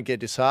don't get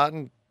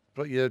disheartened.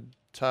 Put your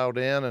tail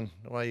down and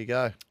away you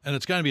go. And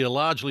it's going to be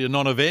largely a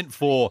non-event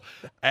for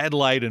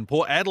Adelaide and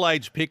Port.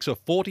 Adelaide's picks are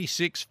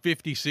 46,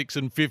 56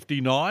 and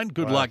 59.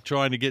 Good luck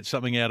trying to get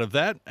something out of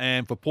that.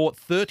 And for Port,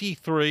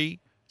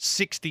 33,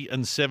 60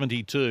 and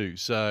 72.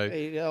 So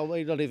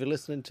we're not even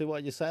listening to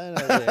what you're saying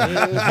over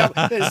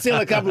there. There's still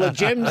a couple of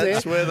gems there.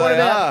 That's where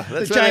they are.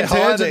 That's where they're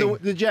hiding.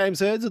 The James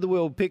Herds of the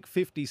world pick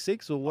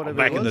 56 or whatever.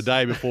 Back in the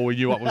day before we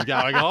knew what was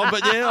going on.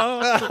 But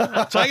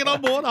I'll take it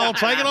on board.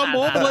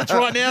 But let's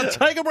right now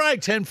take a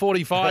break.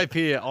 10:45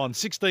 here on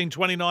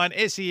 1629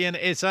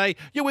 SEN SA.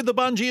 You're with the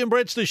Bunjie and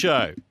BRETTSTER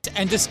Show.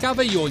 And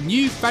discover your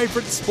new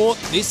favourite sport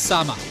this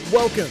summer.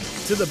 Welcome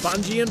to the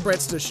Bunjie and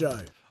BRETTSTER Show.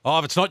 Oh,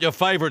 if it's not your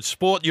favourite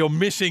sport, you're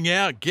missing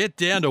out. Get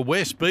down to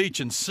West Beach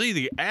and see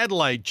the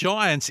Adelaide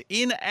Giants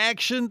in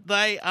action.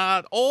 They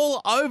are all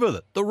over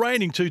it. The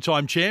reigning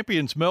two-time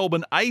champions,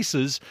 Melbourne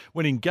Aces,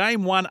 winning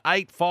Game 1,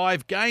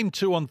 8-5, Game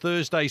 2 on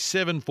Thursday,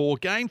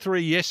 7-4, Game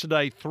 3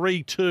 yesterday,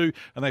 3-2,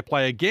 and they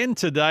play again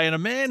today. And a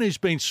man who's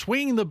been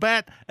swinging the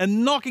bat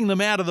and knocking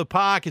them out of the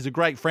park is a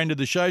great friend of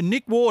the show.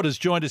 Nick Ward has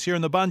joined us here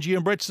on the Bunjie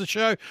and BRETTSTER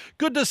Show.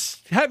 Good to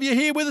have you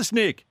here with us,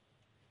 Nick.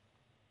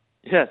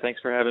 Yeah, thanks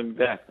for having me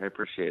back. I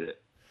appreciate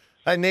it.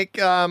 Hey, Nick,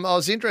 I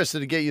was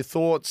interested to get your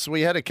thoughts.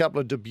 We had a couple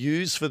of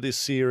debuts for this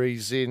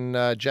series in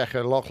Jack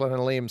O'Loughlin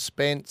and Liam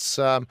Spence.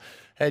 How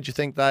do you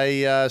think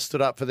they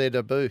stood up for their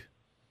debut?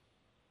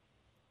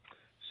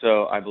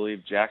 So I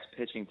believe Jack's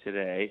pitching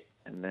today,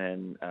 and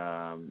then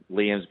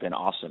Liam's been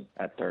awesome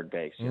at third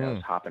base. You know,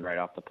 he's hopping right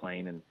off the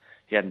plane, and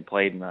he hadn't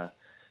played in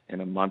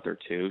a month or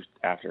two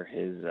after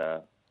his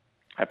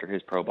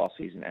pro ball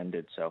season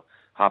ended. So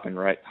hopping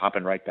right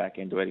back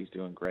into it. He's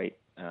doing great.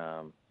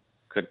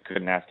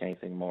 Couldn't ask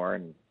anything more,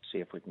 and see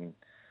if we can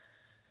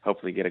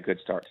hopefully get a good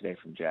start today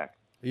from Jack.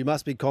 You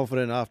must be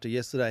confident after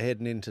yesterday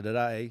heading into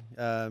today,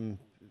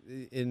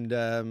 in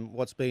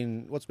what's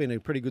been a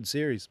pretty good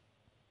series.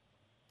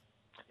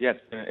 Yeah,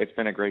 it's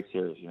been a great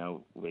series. You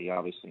know, we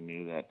obviously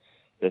knew that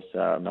this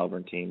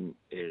Melbourne team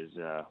is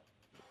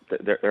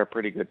they're a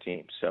pretty good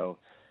team. So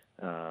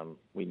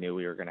we knew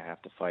we were going to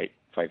have to fight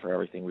for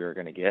everything we were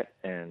going to get,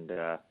 and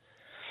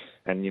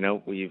you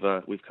know, we've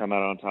come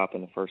out on top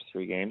in the first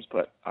 3 games,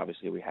 but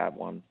obviously we've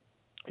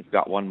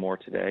got one more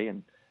today,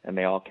 and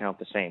they all count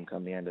the same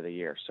come the end of the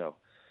year. So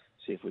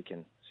see if we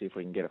can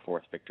get a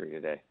 4th victory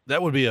today.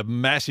 That would be a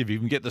massive if you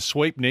can get the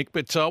sweep, Nick.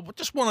 But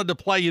just wanted to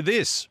play you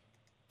this.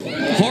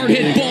 Hard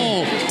hit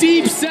ball,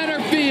 deep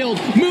center field,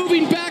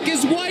 moving back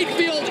is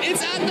Whitefield.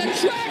 It's at the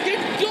track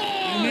and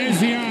gone. And there's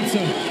the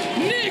answer.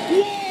 Nick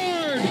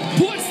Ward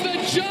puts the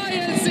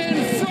Giants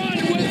in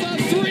front with a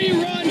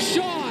 3-run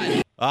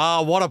shot.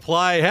 Ah, what a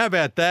play. How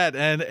about that?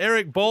 And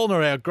Eric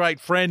Ballner, our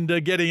great friend,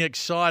 getting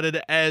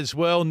excited as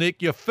well.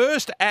 Nick, your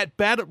first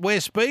at-bat at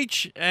West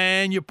Beach,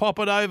 and you pop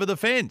it over the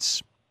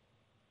fence.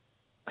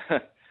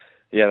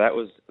 Yeah, that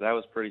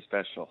was pretty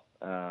special.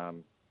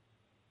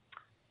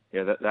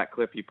 Yeah, that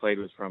clip you played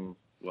was from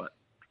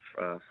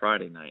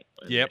Friday night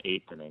in the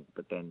 8th inning.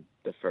 But then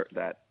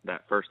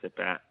that first at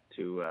bat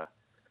to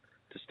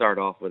start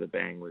off with a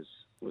bang was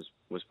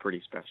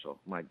pretty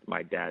special.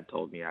 My dad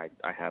told me I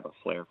have a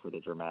flair for the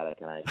dramatic,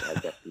 and I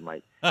guess he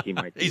might be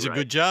He's right. a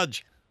good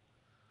judge.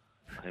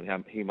 I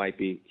mean, he might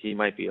be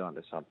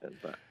onto something,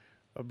 but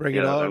I'll bring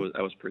it on.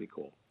 That was pretty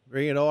cool.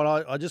 Bring it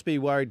on. I'd just be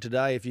worried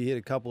today if you hit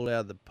a couple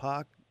out of the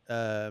park,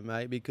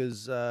 mate,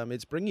 because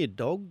it's bring your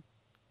dog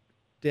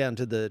down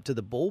to the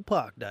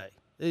ballpark day.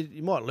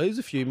 You might lose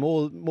a few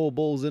more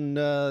balls than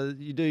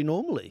you do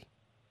normally.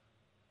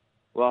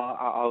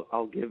 Well,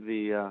 I'll give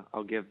the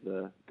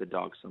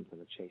dog something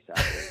to chase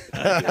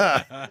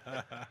after.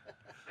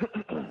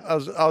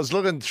 I was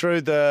looking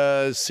through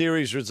the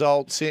series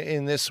results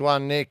in this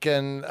one, Nick,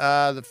 and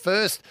the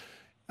first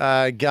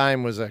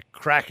game was a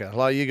cracker.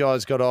 Like, you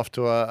guys got off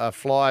to a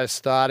flyer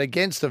start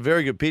against a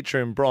very good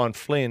pitcher in Brian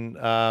Flynn.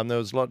 There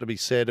was a lot to be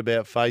said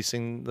about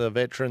facing the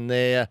veteran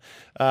there.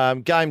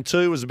 Game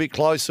 2 was a bit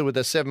closer with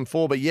a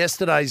 7-4, but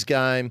yesterday's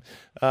game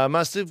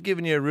must have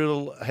given you a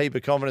real heap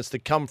of confidence to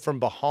come from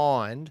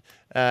behind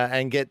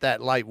and get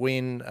that late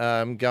win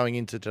going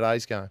into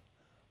today's game.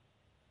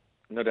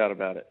 No doubt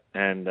about it.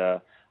 And I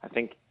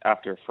think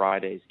after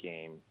Friday's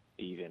game,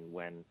 even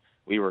when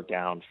we were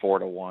down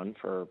 4-1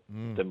 for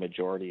the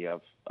majority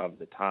of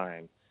the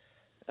time.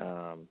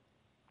 And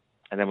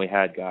then we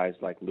had guys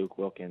like Luke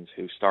Wilkins,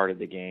 who started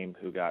the game,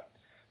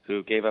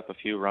 who gave up a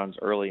few runs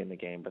early in the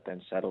game, but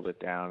then settled it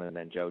down. And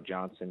then Joe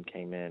Johnson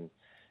came in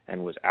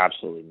and was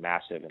absolutely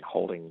massive in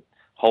holding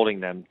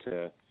them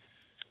to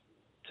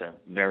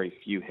very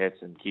few hits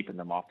and keeping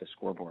them off the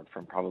scoreboard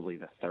from probably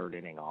the 3rd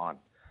inning on.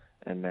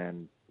 And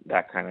then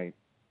that kind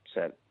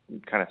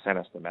of sent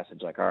us the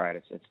message like, all right,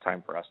 it's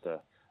time for us the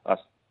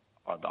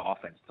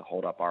offense to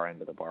hold up our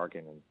end of the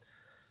bargain,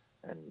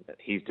 and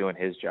he's doing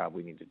his job.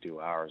 We need to do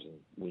ours, and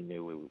we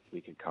knew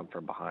we could come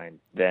from behind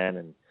then,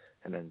 and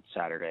then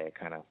Saturday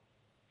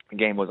the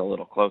game was a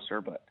little closer,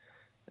 but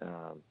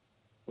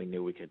we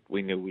knew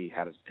we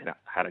had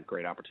a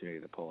great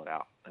opportunity to pull it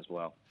out as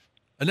well.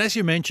 And as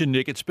you mentioned,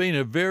 Nick, it's been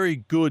a very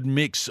good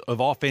mix of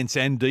offense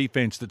and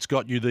defense that's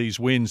got you these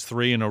wins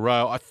 3 in a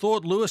row. I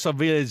thought Luis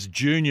Aviles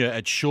Jr.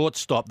 at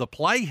shortstop, the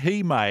play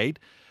he made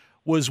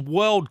was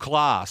world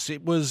class.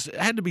 It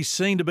had to be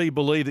seen to be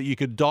believed that you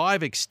could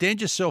dive, extend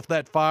yourself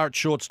that far at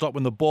shortstop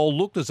when the ball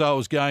looked as though it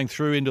was going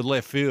through into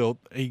left field.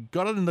 He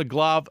got it in the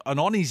glove and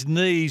on his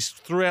knees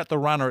threw out the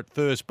runner at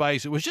first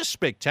base. It was just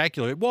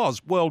spectacular. It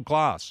was world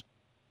class.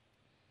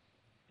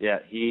 Yeah,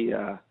 he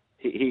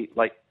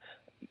like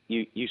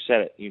you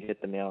said it. You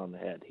hit the nail on the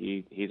head.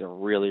 He's a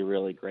really,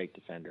 really great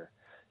defender.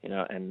 You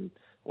know, and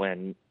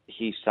when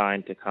he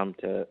signed to come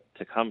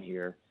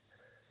here,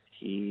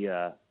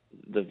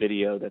 the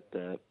video that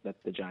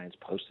the Giants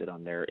posted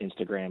on their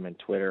Instagram and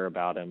Twitter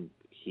about him,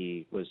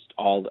 he was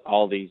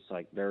all these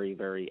like very,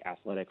 very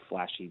athletic,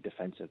 flashy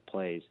defensive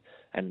plays,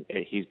 and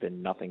he's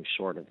been nothing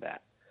short of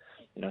that.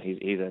 You know,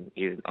 he's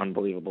an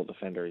unbelievable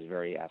defender. He's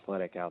very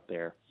athletic out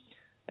there,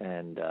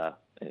 and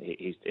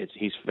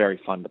he's very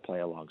fun to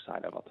play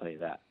alongside of. I'll tell you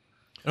that.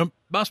 It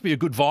must be a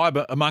good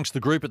vibe amongst the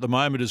group at the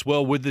moment as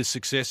well, with the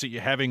success that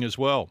you're having as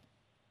well.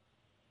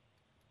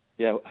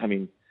 Yeah, I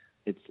mean,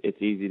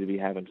 it's easy to be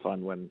having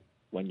fun when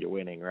you're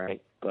winning,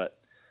 right? But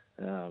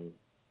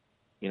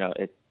you know,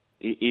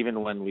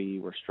 even when we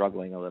were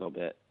struggling a little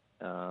bit,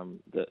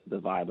 the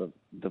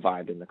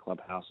vibe in the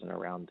clubhouse and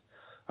around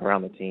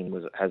the team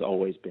has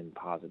always been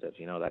positive.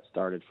 You know, that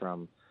started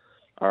from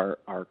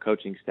our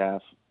coaching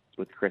staff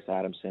with Chris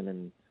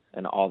Adamson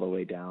and all the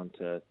way down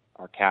to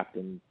our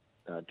captain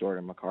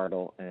Jordan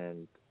McCardle,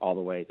 and all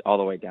the way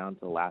down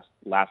to the last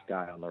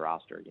guy on the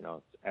roster. You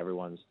know,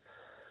 everyone's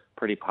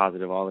pretty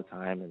positive all the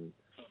time, and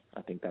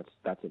I think that's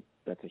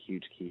a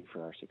huge key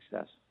for our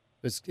success.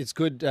 It's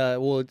good.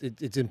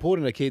 It's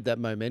important to keep that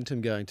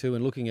momentum going too,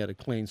 and looking at a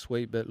clean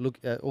sweep, but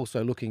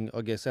also looking,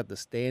 I guess, at the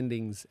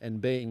standings and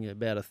being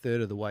about a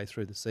third of the way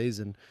through the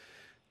season.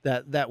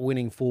 That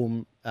winning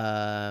form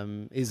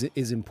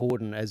is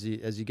important as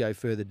you go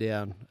further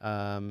down,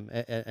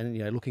 and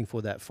you know, looking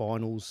for that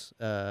finals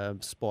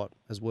spot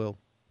as well.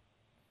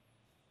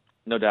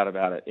 No doubt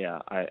about it. Yeah,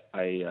 I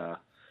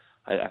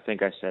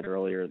think I said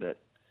earlier that,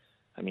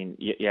 I mean,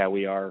 yeah,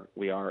 we are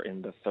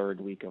in the third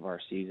week of our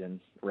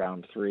season,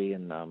 round 3,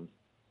 and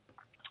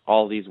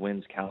all these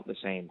wins count the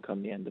same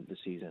come the end of the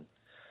season.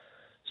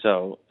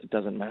 So it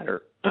doesn't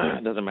matter.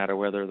 It doesn't matter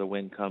whether the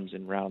win comes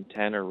in round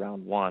 10 or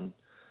round 1.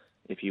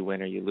 If you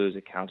win or you lose,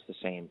 it counts the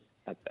same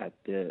at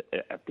the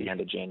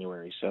end of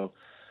January. So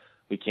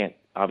we can't.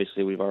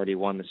 Obviously, we've already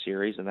won the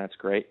series, and that's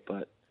great.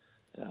 But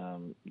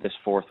this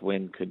fourth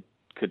win could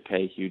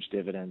pay huge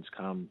dividends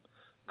come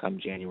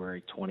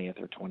January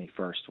 20th or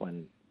 21st,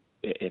 when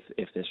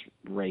if this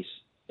race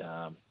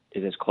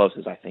is as close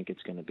as I think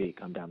it's going to be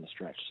come down the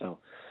stretch. So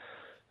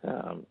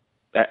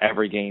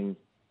every game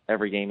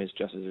is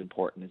just as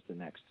important as the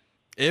next.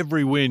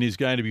 Every win is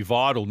going to be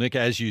vital, Nick,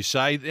 as you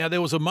say. Now,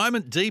 there was a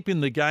moment deep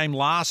in the game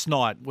last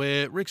night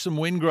where Rickson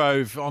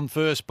Wingrove on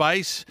first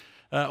base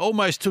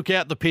almost took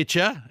out the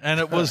pitcher,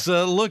 and it was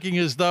looking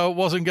as though it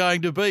wasn't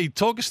going to be.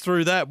 Talk us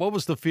through that. What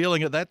was the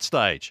feeling at that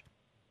stage?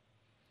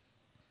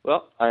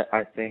 Well,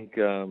 I think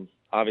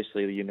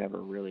obviously you never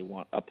really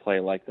want a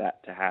play like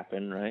that to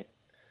happen, right?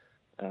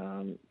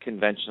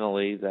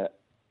 Conventionally, that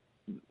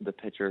the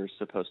pitcher is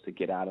supposed to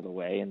get out of the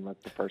way and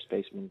let the first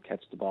baseman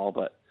catch the ball,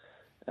 but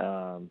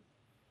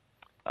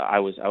I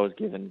was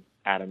giving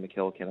Adam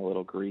McKillican a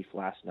little grief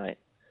last night,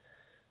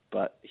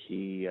 but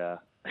he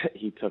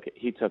took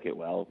it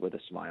well with a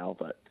smile.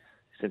 But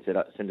since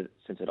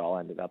it all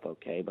ended up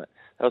okay, but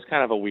that was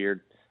kind of a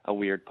weird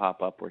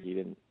pop up where he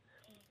didn't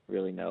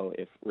really know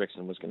if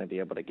Rickson was going to be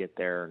able to get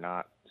there or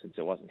not, since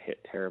it wasn't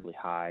hit terribly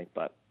high.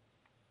 But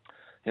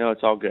you know,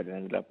 it's all good. It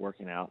ended up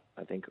working out.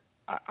 I think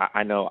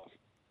I know,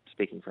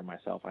 speaking for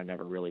myself, I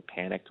never really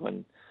panicked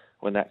when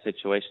that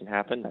situation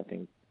happened. I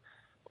think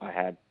I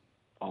had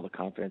all the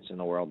confidence in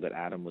the world that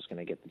Adam was going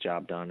to get the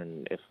job done,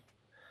 and if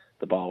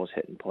the ball was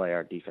hit and play,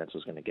 our defense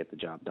was going to get the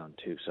job done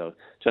too. So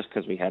just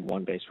because we had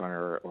one base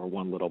runner or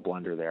one little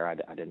blunder there, I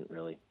didn't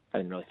really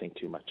think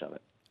too much of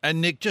it. And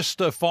Nick,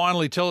 just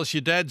finally, tell us, your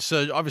dad's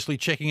obviously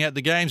checking out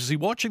the games. Is he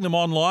watching them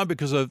online?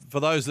 Because for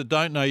those that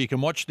don't know, you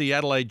can watch the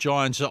Adelaide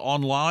Giants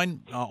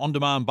online,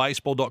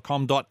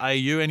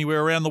 ondemandbaseball.com.au,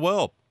 anywhere around the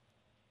world.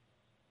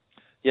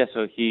 Yeah,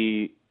 so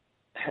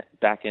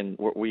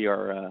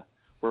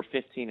we're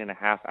 15 and a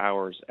half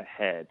hours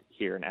ahead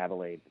here in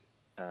Adelaide,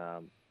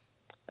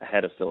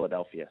 ahead of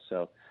Philadelphia.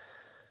 So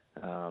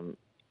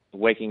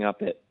waking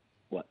up at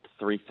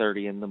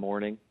 3:30 in the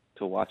morning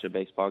to watch a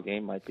baseball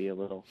game might be a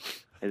little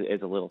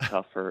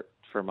tough for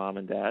mom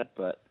and dad.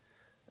 But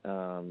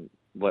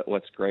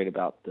what's great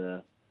about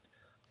the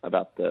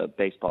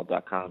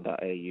baseball.com.au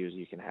is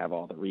you can have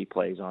all the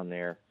replays on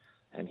there,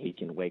 and he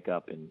can wake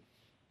up and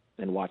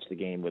watch the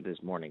game with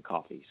his morning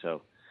coffee.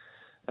 So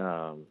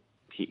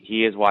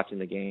he is watching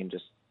the game,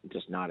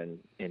 just not in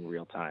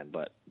real time,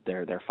 but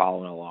they're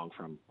following along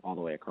from all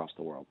the way across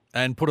the world.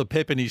 And put a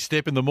pep in his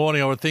step in the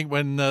morning, I would think,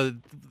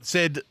 when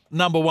said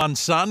number one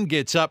son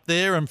gets up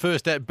there and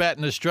first at bat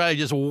in Australia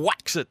just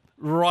whacks it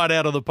right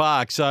out of the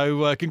park.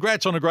 So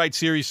congrats on a great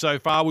series so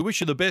far. We wish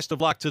you the best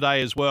of luck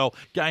today as well.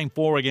 Game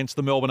 4 against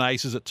the Melbourne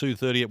Aces at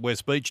 2:30 at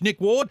West Beach.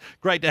 Nick Ward,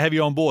 great to have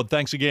you on board.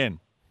 Thanks again.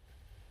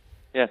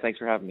 Yeah, thanks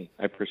for having me.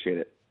 I appreciate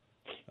it.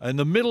 In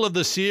the middle of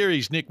the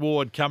series, Nick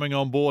Ward coming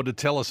on board to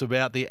tell us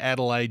about the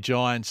Adelaide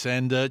Giants.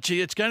 And,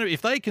 it's going to,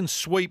 if they can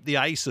sweep the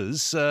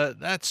Aces,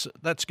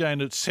 that's going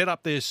to set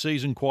up their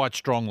season quite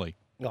strongly.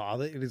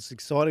 Oh, it's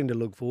exciting to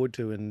look forward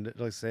to. And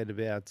like I said,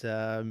 about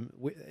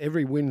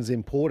every win's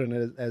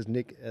important, as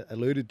Nick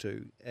alluded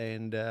to,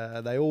 and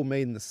they all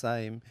mean the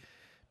same.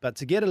 But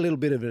to get a little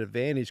bit of an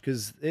advantage,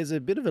 because there's a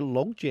bit of a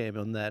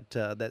logjam on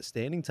that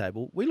standing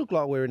table, we look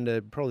like we're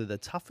in probably the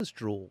toughest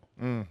draw.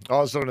 I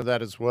was looking at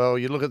that as well.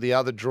 You look at the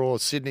other draw,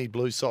 Sydney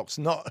Blue Sox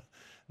not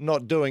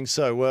doing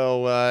so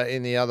well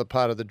in the other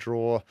part of the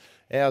draw.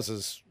 Ours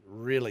is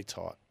really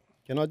tight.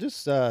 Can I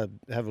just have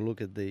a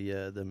look at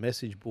the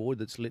message board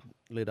that's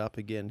lit up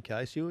again,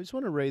 Case? You just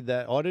want to read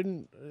that? I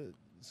didn't.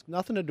 It's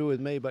nothing to do with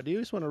me, but do you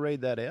just want to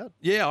read that out?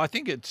 Yeah, I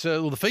think it's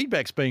the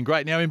feedback's been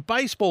great. Now, in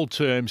baseball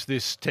terms,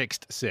 this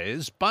text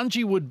says,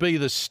 Bunjie would be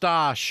the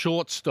star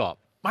shortstop,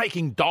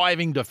 making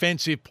diving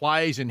defensive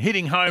plays and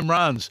hitting home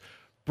runs.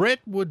 Brett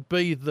would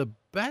be the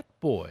bat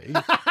boy. Bring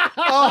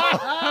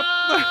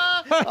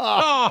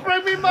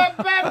me my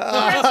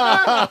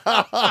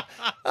bat,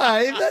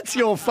 Dave, that's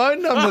your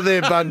phone number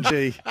there,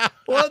 Bunji.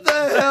 What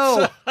the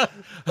hell?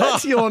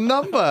 That's your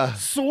number.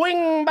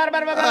 Swing.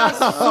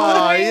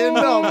 Oh, you're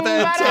not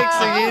bad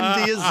texting in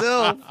to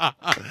yourself.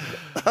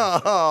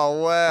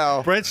 Oh,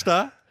 wow.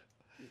 BRETTSTER.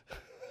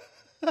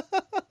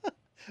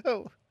 Oh.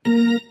 Oh,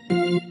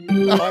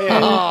 yeah.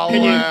 Oh,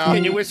 wow.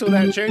 Can you whistle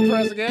that tune for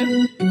us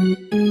again?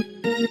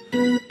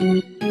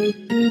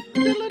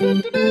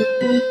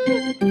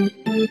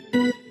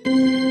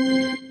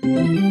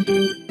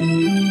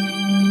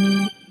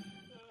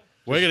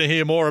 We're going to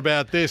hear more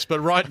about this, but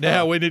right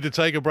now we need to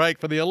take a break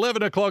for the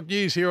 11 o'clock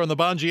news here on the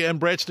Bunjie and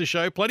BRETTSTER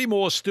Show. Plenty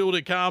more still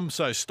to come,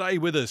 so stay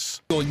with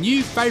us. Your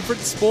new favourite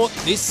sport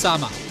this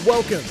summer.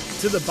 Welcome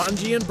to the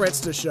Bunjie and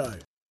BRETTSTER Show.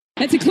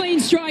 It's a clean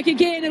strike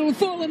again. It'll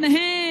fall in the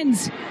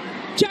hands.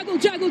 Juggle,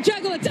 juggle,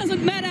 juggle. It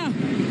doesn't matter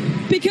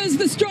because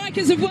the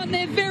Strikers have won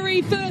their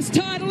very first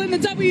title in the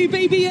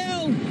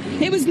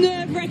WBBL. It was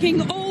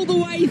nerve-wracking all the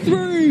way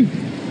through.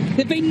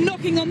 They've been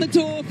knocking on the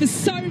door for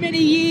so many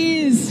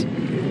years.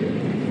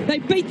 They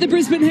beat the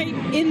Brisbane Heat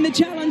in the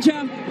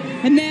Challenger,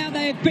 and now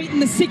they have beaten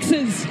the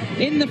Sixers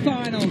in the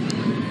final.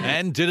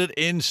 And did it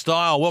in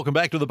style. Welcome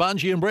back to the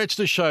Bunjie and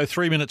BRETTSTER Show.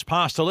 3 minutes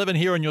past 11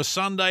 here on your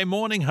Sunday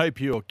morning. Hope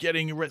you're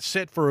getting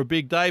set for a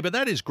big day. But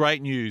that is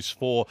great news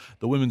for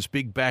the Women's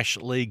Big Bash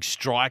League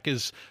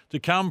Strikers to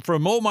come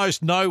from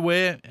almost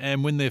nowhere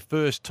and win their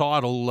first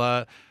title.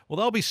 Well,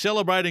 they'll be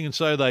celebrating, and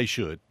so they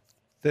should.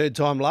 Third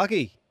time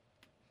lucky.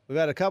 We've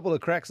had a couple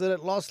of cracks at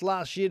it. Lost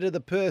last year to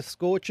the Perth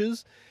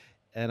Scorchers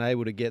and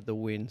able to get the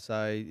win.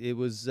 So it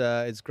was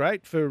it's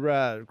great for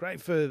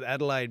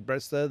Adelaide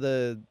BRETTSTER,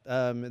 the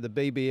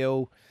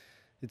BBL.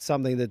 It's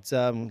something that,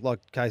 like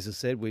Casey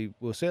said, we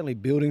were certainly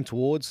building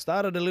towards.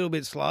 Started a little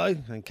bit slow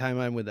and came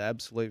home with an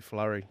absolute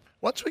flurry.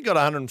 Once we got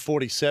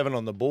 147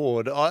 on the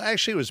board, I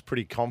actually was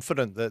pretty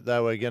confident that they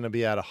were going to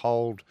be able to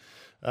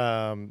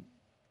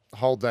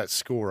hold that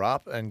score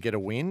up and get a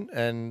win.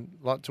 And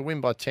like to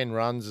win by 10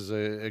 runs is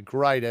a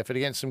great effort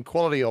against some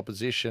quality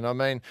opposition. I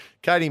mean,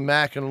 Katie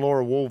Mack and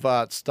Laura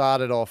Woolvart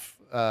started off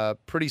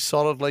pretty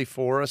solidly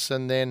for us.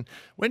 And then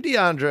when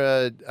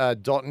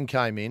Deandra Dotton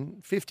came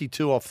in,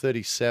 52 off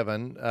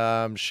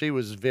 37, she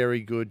was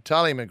very good.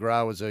 Talia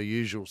McGrath was her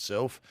usual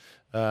self,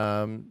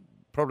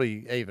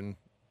 probably even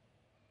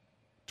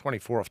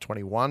 24 off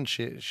 21.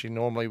 She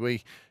normally,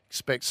 we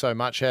expect so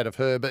much out of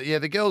her. But, yeah,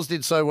 the girls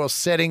did so well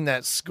setting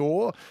that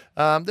score.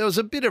 There was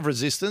a bit of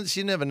resistance.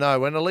 You never know.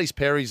 When Elise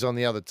Perry's on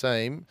the other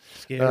team.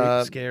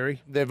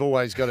 Scary. They've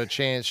always got a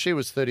chance. She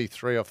was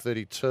 33 off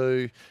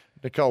 32.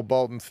 Nicole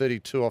Bolton,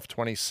 32 off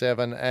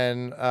 27.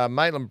 And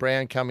Maitland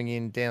Brown coming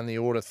in down the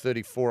order,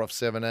 34 off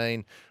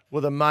 17,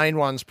 were the main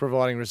ones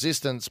providing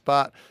resistance.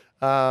 But,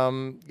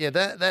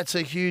 that's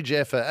a huge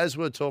effort. As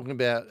we were talking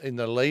about in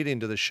the lead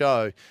into the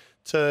show,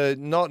 to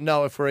not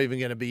know if we're even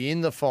going to be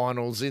in the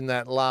finals in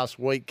that last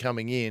week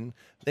coming in,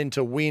 then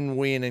to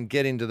win and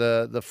get into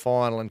the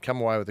final and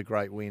come away with a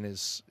great win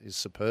is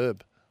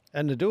superb.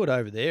 And to do it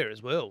over there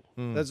as well.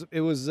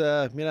 It was,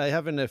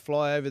 having to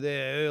fly over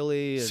there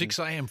early. 6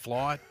 a.m.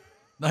 flight.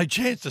 No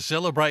chance to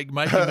celebrate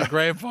making the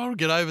grand final,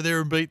 get over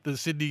there and beat the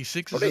Sydney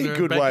Sixers in their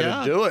good backyard. Way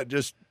to do it.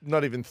 Just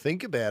not even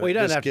think about it. You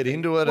don't just have get to,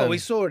 into it. Well, we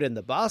saw it in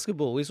the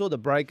basketball. We saw the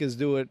Breakers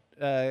do it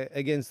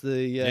against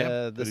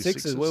the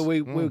Sixers, where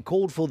we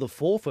called for the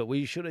forfeit.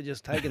 We should have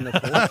just taken the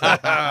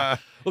forfeit.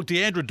 Look,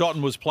 Deandra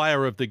Dotton was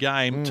player of the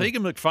game.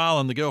 Tegan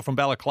McFarlane, the girl from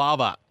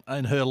Balaclava,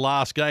 in her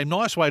last game.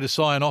 Nice way to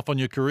sign off on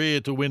your career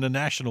to win a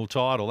national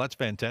title. That's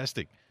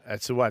fantastic.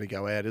 That's the way to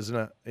go out, isn't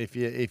it?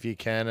 If you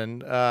can.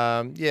 And,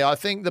 I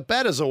think the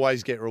batters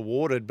always get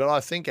rewarded, but I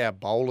think our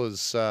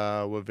bowlers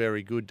were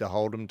very good to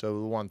hold them to the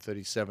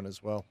 137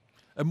 as well.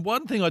 And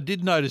one thing I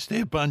did notice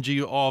there,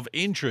 Bunjie, of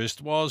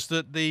interest was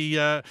that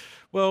the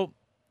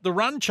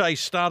run chase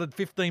started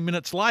 15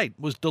 minutes late,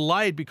 was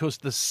delayed because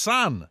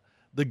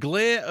the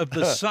glare of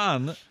the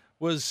sun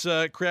was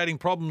creating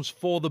problems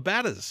for the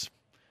batters.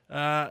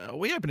 Are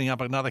we opening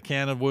up another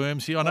can of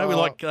worms here? I know we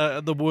like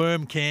the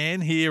worm can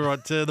here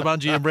at the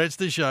Bunjie and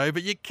BRETTSTER Show,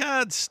 but you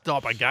can't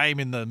stop a game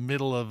in the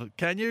middle of it,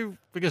 can you?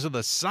 Because of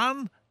the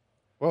sun?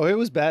 Well, who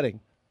was batting?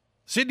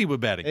 Sydney were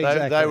batting.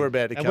 Exactly. They were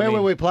about to come in. And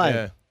where were we playing?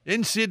 Yeah.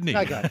 In Sydney.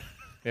 Okay.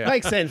 Yeah.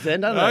 Makes sense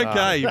then, doesn't it?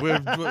 Okay.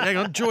 Hang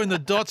on, join the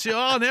dots here.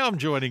 Oh, now I'm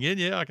joining in.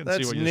 Yeah, I can see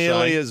what you're saying. That's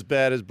nearly as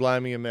bad as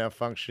blaming a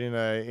malfunction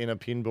in a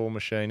pinball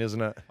machine,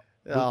 isn't it?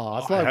 Oh,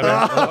 it's like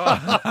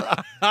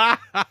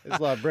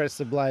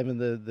BRETTSTER blaming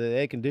the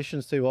air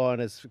conditioning's too high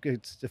and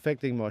it's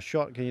affecting my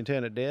shot. Can you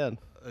turn it down?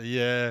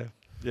 Yeah.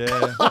 Give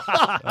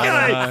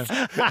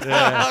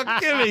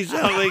me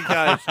something,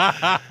 Case.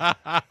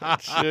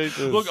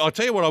 Look, I'll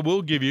tell you what I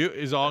will give you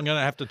is I'm going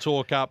to have to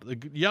talk up the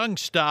young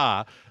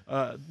star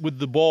with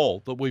the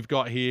ball that we've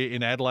got here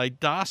in Adelaide,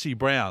 Darcy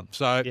Brown.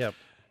 So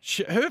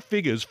her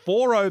figures,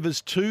 4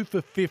 overs, 2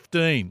 for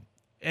 15.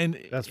 And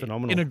that's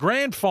phenomenal. In a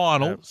grand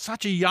final,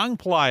 such a young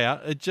player,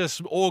 it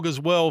just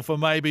augurs well for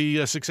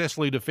maybe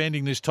successfully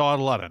defending this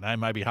title, I don't know,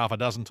 maybe half a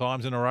dozen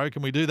times in a row.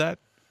 Can we do that?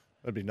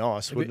 That'd be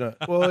nice, wouldn't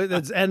it? Well,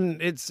 it's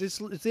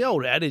the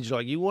old adage,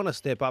 like you want to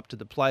step up to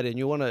the plate and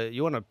you want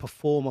to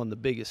perform on the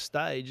biggest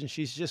stage, and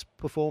she's just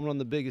performed on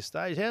the biggest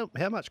stage.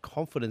 How much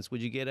confidence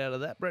would you get out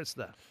of that,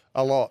 BRETTSTER?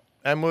 A lot.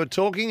 And we're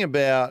talking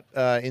about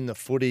in the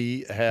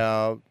footy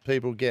how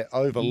people get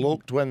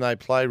overlooked when they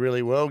play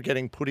really well,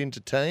 getting put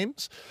into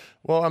teams.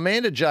 Well,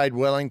 Amanda Jade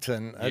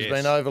Wellington has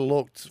been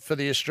overlooked for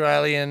the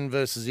Australian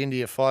versus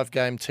India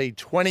 5-game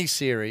T20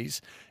 series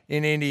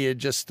in India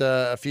just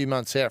a few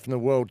months out from the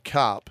World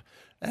Cup.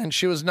 And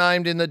she was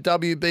named in the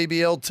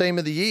WBBL Team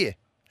of the Year.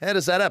 How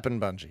does that happen,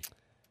 Bunji?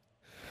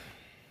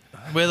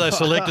 Where those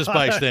selectors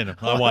based then,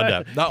 I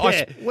wonder. No,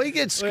 we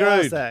get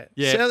screwed.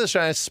 Yeah. South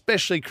Australia,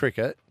 especially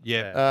cricket,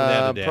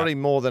 without a doubt. probably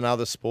more than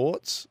other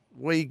sports,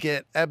 we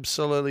get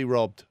absolutely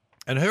robbed.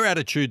 And her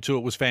attitude to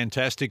it was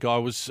fantastic.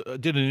 I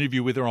did an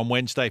interview with her on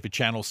Wednesday for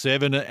Channel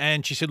 7,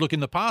 and she said, look, in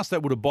the past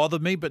that would have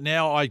bothered me, but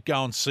now I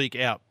go and seek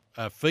out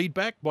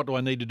feedback. What do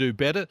I need to do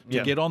better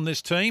to get on this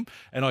team?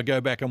 And I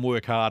go back and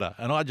work harder.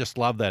 And I just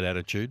love that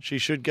attitude. She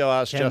should go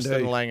ask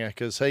Justin Langer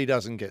because he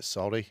doesn't get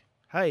salty.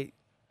 Hey,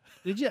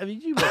 did you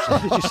watch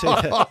that? Did you see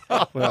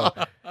that? Well,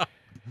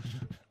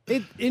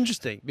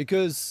 interesting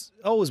because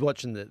I was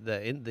watching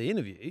the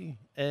interview,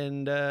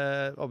 and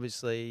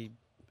obviously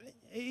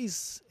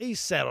he's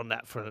sat on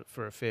that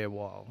for a fair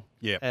while.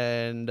 Yeah,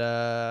 and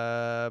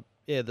the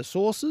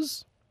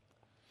sources.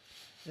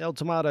 The old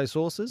tomato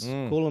sauces,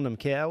 calling them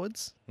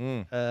cowards,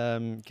 coming out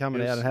and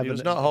having. He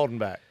was not holding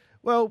back.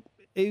 Well,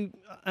 I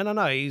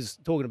know he's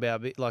talking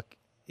about like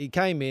he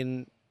came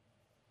in.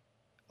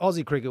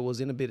 Aussie cricket was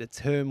in a bit of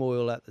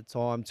turmoil at the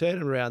time.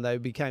 Turning around, they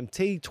became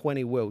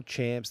T20 world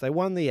champs. They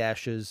won the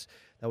Ashes.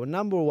 They were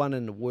number 1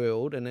 in the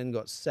world, and then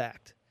got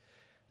sacked.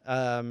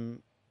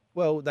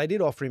 Well, they did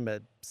offer him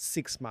a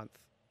 6-month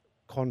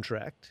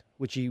contract,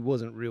 which he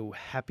wasn't real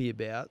happy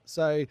about.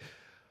 So.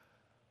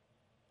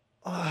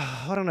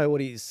 I don't know what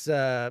he's.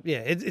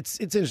 It's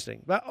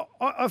interesting, but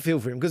I feel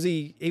for him because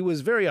he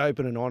was very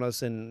open and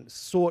honest and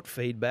sought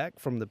feedback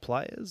from the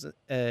players.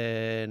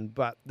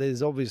 But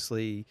there's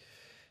obviously,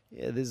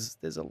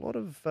 there's a lot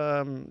of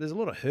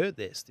hurt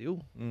there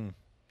still.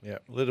 Yeah,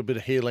 a little bit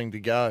of healing to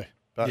go.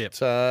 But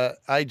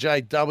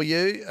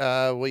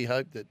AJW, we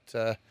hope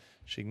that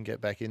she can get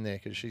back in there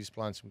because she's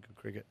playing some good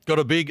cricket. Got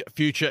a big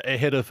future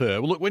ahead of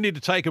her. Well, look, we need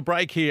to take a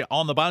break here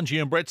on the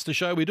Bunji and BRETTSTER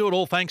show. We do it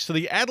all thanks to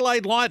the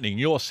Adelaide Lightning,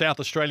 your South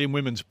Australian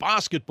women's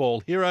basketball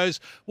heroes.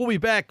 We'll be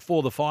back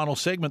for the final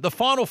segment. The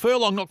final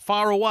furlong not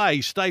far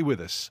away. Stay with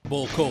us.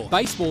 Ball court.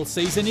 Baseball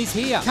season is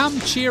here. Come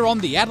cheer on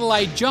the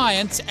Adelaide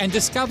Giants and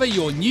discover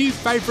your new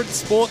favourite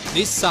sport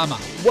this summer.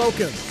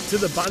 Welcome to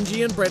the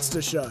Bunji and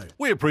BRETTSTER show.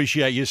 We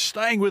appreciate you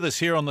staying with us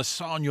here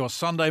on your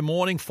Sunday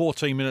morning,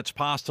 14 minutes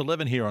past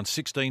 11 here on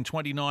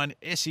 1629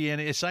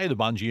 SENSA, the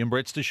Bunji and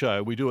BRETTSTER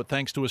show. We do it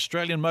thanks to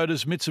Australian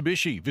Motors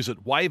Mitsubishi.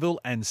 Visit Wayville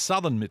and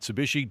Southern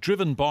Mitsubishi,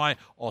 driven by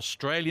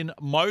Australian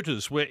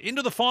Motors. We're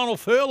into the final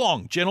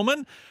furlong,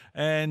 gentlemen.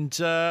 And,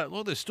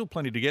 there's still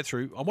plenty to get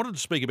through. I wanted to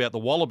speak about the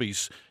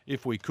Wallabies,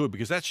 if we could,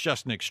 because that's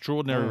just an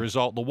extraordinary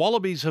result. The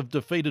Wallabies have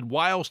defeated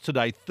Wales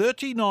today,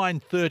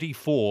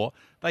 39-34.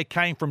 They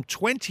came from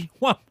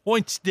 21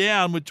 points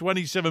down with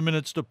 27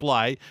 minutes to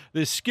play.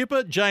 Their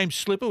skipper, James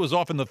Slipper, was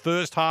off in the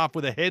first half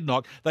with a head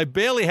knock. They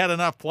barely had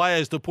enough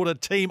players to put a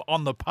team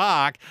on the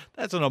park.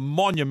 That's a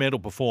monumental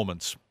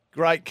performance.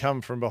 Great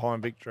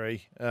come-from-behind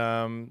victory.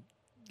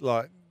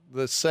 Like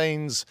the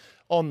scenes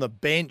on the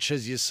bench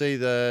as you see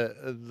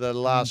the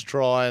last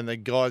try and the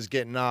guys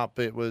getting up,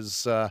 it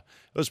was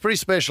pretty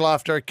special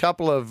after a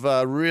couple of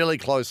really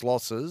close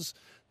losses.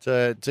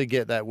 To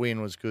get that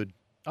win was good.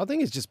 I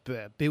think it's just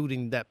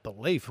building that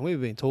belief, and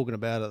we've been talking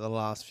about it the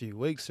last few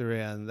weeks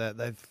around that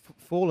they've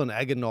fallen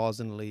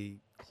agonisingly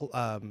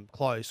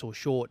close or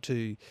short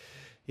to,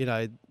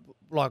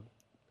 like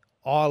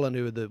Ireland,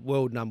 who are the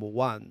world number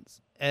ones.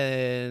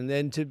 And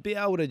then to be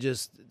able to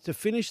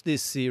finish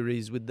this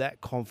series with that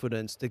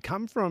confidence, to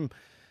come from,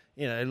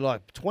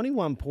 like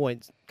 21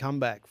 points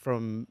comeback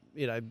from,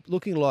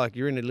 looking like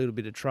you're in a little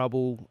bit of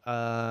trouble.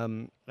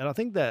 And I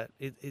think that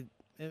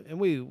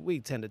and we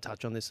tend to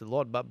touch on this a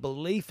lot, but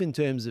belief in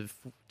terms of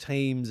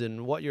teams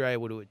and what you're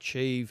able to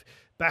achieve,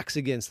 backs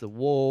against the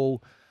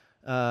wall.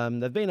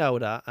 They've been able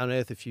to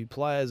unearth a few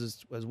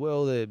players as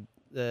well. The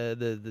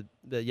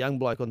young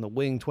bloke on the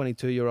wing,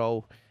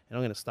 22-year-old, and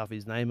I'm going to stuff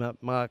his name up,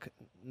 Mark.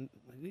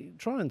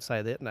 Try and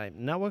say that name.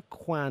 Noah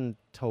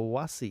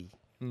Kwantawasi.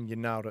 You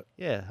nailed it.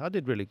 Yeah, I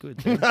did really good.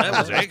 That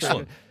was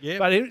excellent. Yeah,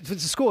 but to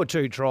score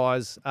 2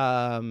 tries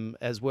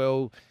as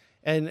well.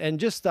 And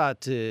just start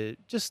to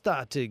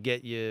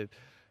get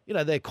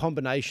their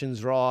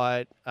combinations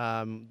right,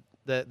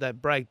 their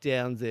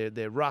breakdowns,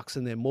 their rucks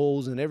and their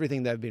mauls and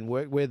everything they've been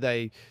where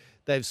they've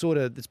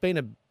it's been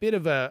a bit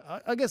of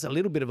a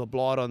little bit of a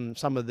blight on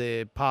some of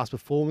their past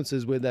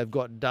performances where they've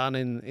got done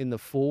in the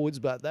forwards,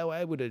 but they were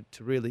able to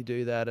really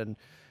do that, and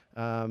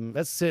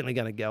that's certainly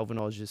going to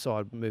galvanise your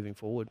side moving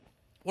forward.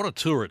 What a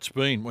tour it's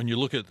been when you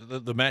look at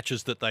the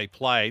matches that they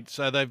played.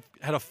 So they've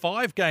had a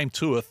 5-game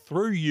tour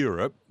through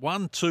Europe,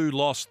 won 2,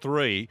 lost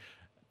 3.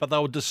 but they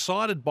were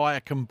decided by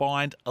a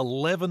combined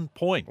 11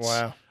 points.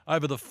 Wow.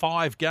 Over the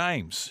 5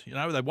 games. You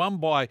know, they won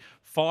by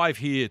 5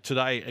 here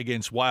today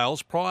against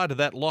Wales. Prior to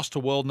that, lost to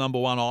world number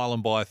 1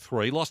 Ireland by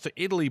 3, lost to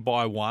Italy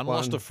by 1,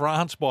 lost to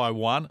France by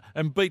 1,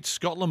 and beat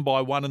Scotland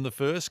by 1 in the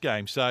first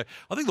game. So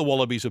I think the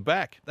Wallabies are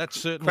back. That's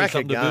certainly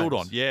something to build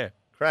on. Yeah.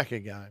 Cracker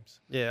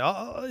games.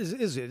 Yeah,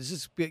 it's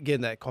just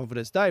getting that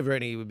confidence. Dave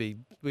Rennie would be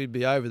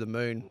over the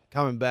moon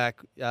coming back.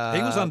 He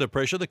was under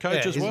pressure, the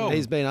coach as well.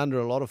 He's been under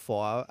a lot of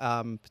fire,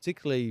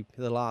 particularly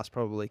the last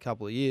probably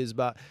couple of years,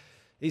 but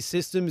his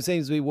system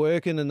seems to be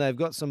working, and they've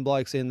got some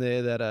blokes in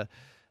there that are,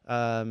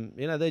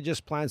 they're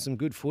just playing some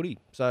good footy.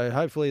 So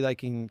hopefully they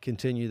can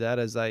continue that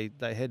as they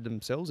head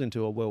themselves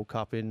into a World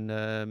Cup in,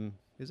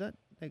 is that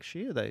next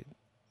year?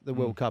 The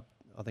World Cup,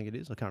 I think it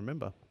is. I can't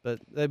remember. But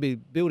they'll be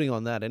building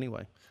on that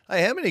anyway.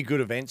 Hey, how many good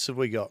events have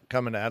we got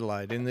coming to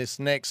Adelaide in this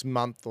next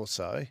month or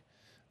so?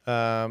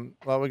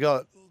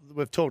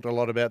 We've talked a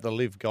lot about the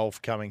Live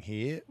Golf coming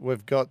here.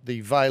 We've got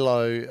the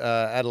Velo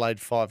Adelaide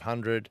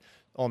 500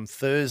 on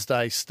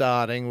Thursday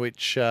starting,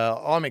 which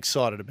I'm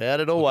excited about.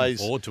 It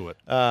always forward to it.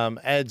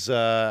 Adds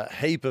a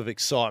heap of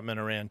excitement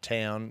around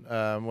town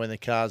when the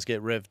cars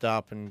get revved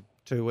up and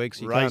 2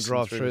 weeks. You can't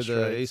drive through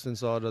the eastern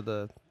side of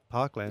the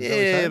parkland.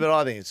 Yeah, but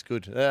I think it's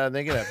good. They're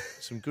going to have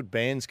some good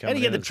bands coming. How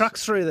do you get the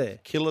trucks through there?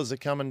 Killers are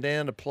coming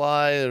down to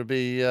play. It'll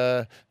be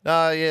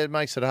it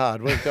makes it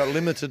hard. We've got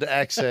limited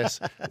access.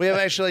 We have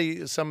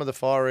actually some of the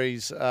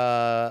fireys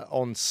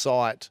on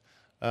site.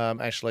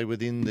 Actually,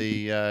 within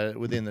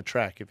the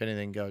track, if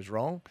anything goes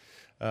wrong,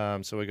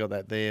 so we got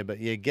that there. But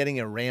yeah, getting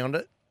around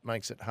it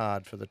makes it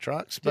hard for the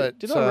trucks. But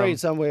did I read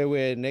somewhere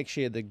where next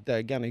year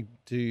they're going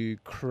to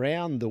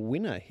crown the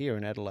winner here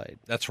in Adelaide?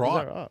 That's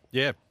right. Is that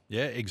right?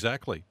 Yeah,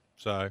 exactly.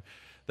 So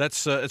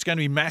that's it's going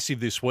to be massive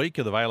this week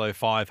of the Velo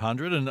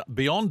 500. And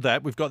beyond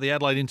that, we've got the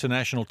Adelaide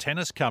International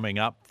Tennis coming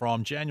up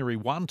from January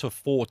 1 to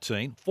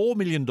 14. $4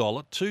 million,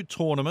 2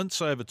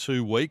 tournaments over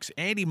 2 weeks.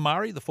 Andy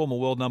Murray, the former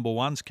world number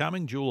 1's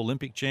coming, dual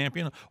Olympic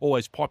champion,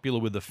 always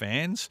popular with the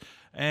fans.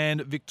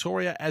 And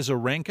Victoria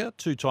Azarenka,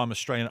 2-time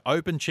Australian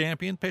Open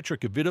champion. Petra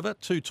Kvitova,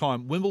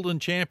 2-time Wimbledon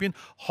champion.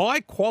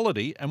 High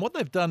quality. And what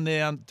they've done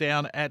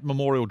down at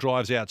Memorial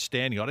Drive's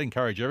outstanding. I'd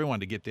encourage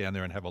everyone to get down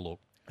there and have a look.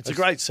 It's a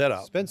great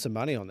setup. Spend some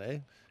money on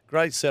there.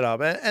 Great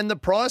setup. And the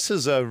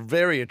prices are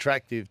very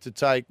attractive to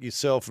take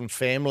yourself and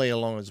family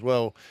along as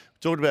well. We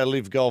talked about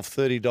Live Golf,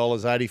 $30,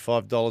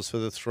 $85 for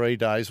the 3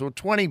 days. Well,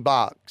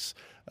 $20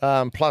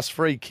 plus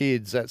free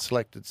kids at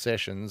selected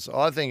sessions,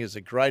 I think is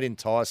a great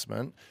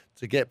enticement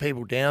to get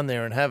people down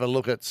there and have a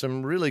look at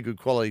some really good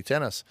quality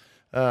tennis.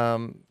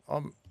 I'm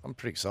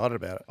pretty excited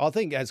about it. I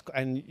think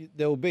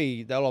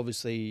they'll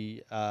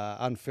obviously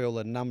unfurl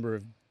a number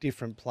of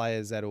different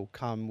players that'll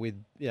come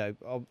with,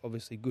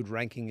 obviously good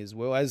ranking as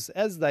well. As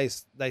they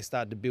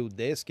start to build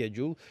their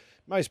schedule,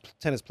 most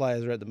tennis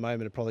players are at the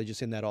moment are probably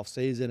just in that off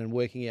season and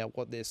working out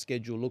what their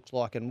schedule looks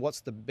like and what's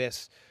the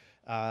best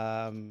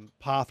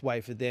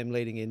pathway for them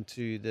leading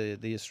into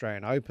the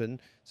Australian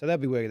Open. So they'll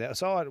be working that.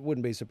 So I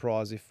wouldn't be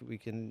surprised if we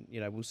can,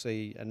 we'll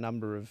see a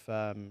number of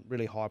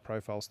really high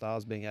profile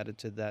stars being added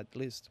to that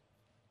list.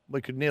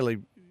 We could nearly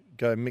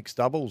go mixed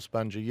doubles,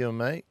 Bunji, you and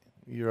me.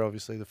 You're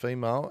obviously the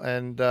female,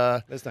 and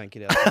let's don't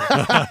kid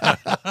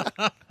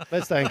ourselves.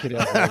 Let's don't kid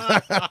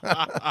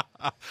ourselves.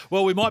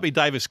 Well, we might be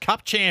Davis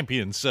Cup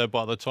champions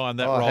by the time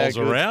that rolls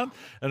around,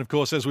 and of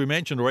course, as we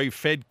mentioned, we're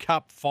Fed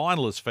Cup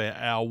finalists for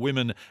our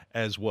women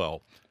as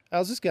well. I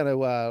was just going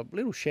to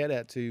little shout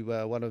out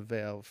to one of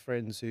our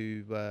friends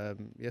who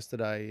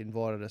yesterday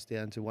invited us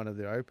down to one of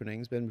their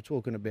openings. Ben, we're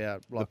talking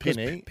about like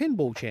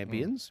pinball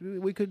champions.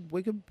 We could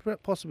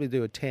possibly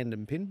do a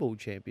tandem pinball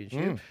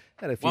championship.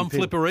 One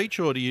flipper each,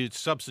 or do you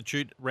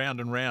substitute round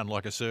and round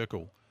like a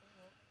circle?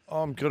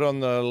 I'm good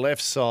on the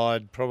left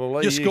side,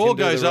 probably. Your score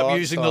goes up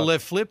using the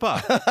left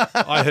flipper,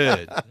 I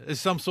heard. There's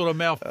some sort of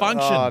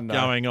malfunction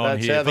going on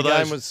here.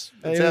 That's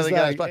how the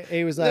game played.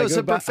 There was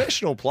a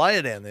professional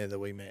player down there that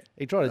we met.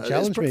 He tried to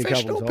challenge me a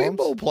couple of times.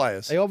 Professional pinball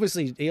players. He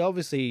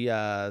obviously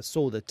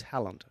saw the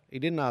talent. He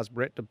didn't ask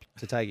Brett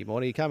to take him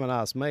on. He came and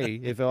asked me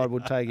if I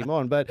would take him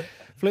on. But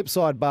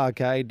Flipside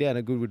Barcade down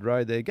at Goodwood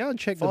Road there. Go and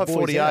check the boys out.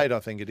 548, I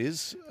think it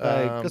is.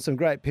 Got some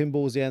great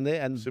pinballs down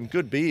there. And some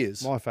good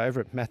beers. My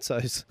favourite,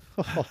 Mazzo's.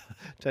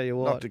 Tell you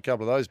what. Knocked a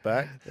couple of those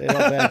back. They're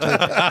not bad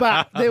too.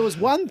 But there was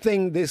one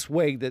thing this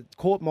week that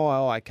caught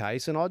my eye,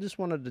 Case, and I just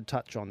wanted to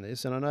touch on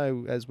this. And I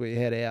know as we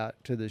head out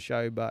to the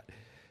show, but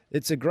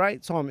it's a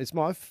great time. It's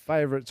my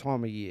favourite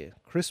time of year.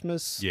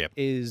 Christmas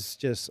is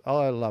just,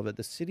 I love it.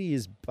 The city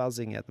is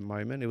buzzing at the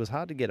moment. It was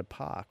hard to get a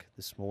park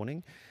this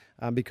morning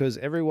because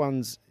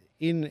everyone's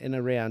in and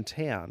around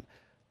town.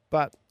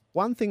 But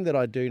one thing that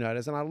I do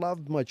notice, and I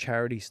love my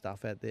charity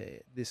stuff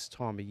this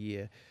time of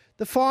year,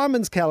 The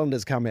fireman's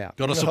calendar's come out.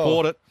 Got to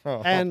support it.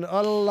 And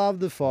I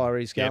love the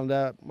fireys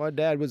calendar. My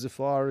dad was a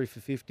fiery for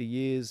 50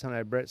 years. I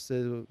know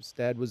BRETTSTER's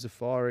dad was a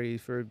fiery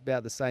for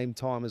about the same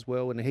time as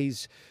well. And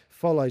he's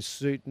followed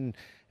suit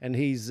and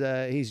he's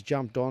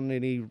jumped on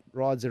and he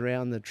rides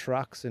around the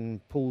trucks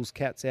and pulls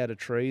cats out of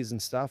trees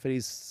and stuff. And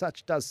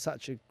does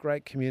such a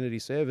great community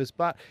service.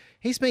 But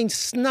he's been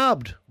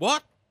snubbed.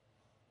 What?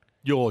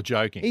 You're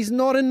joking. He's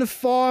not in the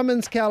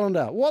fireman's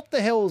calendar. What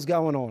the hell's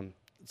going on?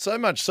 So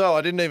much so,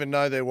 I didn't even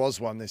know there was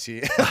one this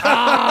year.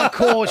 Of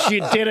course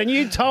you didn't.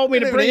 You told me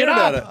to bring it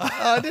up.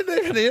 I didn't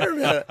even hear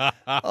about it.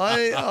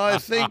 I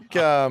think,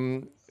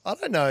 I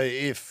don't know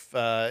if,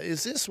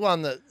 is this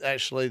one that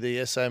actually the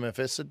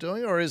SAMFS are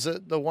doing, or is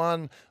it the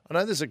one, I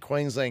know there's a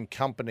Queensland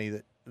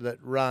company that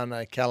run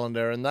a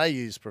calendar and they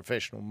use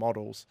professional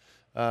models.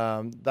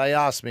 They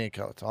asked me a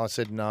couple of times. I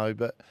said no,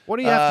 but... What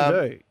do you have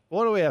to do?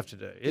 What do we have to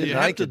do? You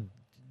have to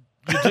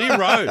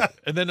de-road,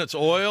 and then it's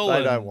oil.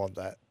 They don't want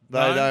that.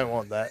 They don't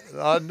want that.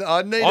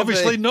 I need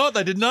obviously not.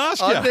 They didn't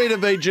ask you. I need to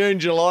be June,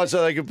 July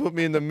so they can put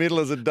me in the middle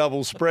as a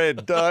double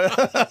spread.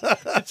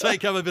 You'd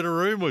take up a bit of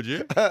room, would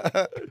you?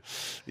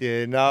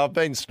 Yeah, no, I've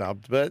been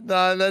snubbed, but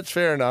no, that's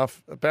fair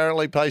enough.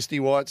 Apparently, pasty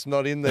white's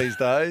not in these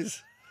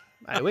days.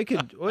 Mate, we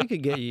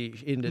could get you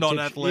into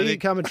non-athletic. You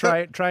come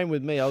and train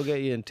with me. I'll get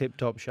you in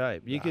tip-top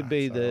shape. You could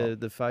be the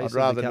face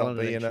of the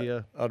calendar next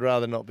year. I'd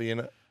rather not be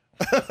in it.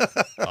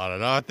 I don't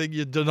know. I think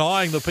you're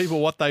denying the people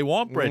what they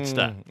want,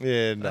 BRETTSTER.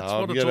 Yeah, no, that's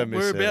what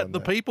we're about.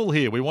 The people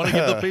here. We want to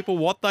give the people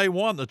what they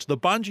want. It's the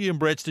Bunjie and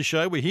BRETTSTER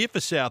show. We're here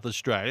for South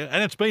Australia,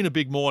 and it's been a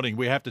big morning.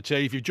 We have to tell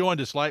you, if you've joined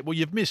us late, well,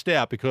 you've missed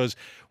out because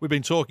we've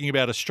been talking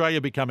about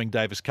Australia becoming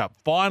Davis Cup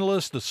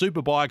finalists. The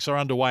Superbikes are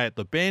underway at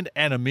the Bend.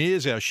 Anna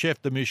Mears, our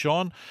chef de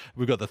mission.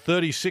 We've got the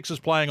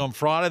 36ers playing on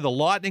Friday. The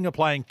Lightning are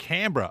playing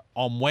Canberra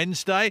on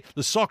Wednesday.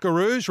 The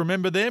Socceroos,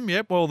 remember them?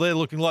 Yep. Well, they're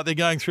looking like they're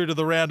going through to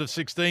the round of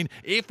 16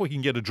 if we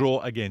can get a draw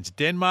against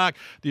Denmark.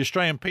 The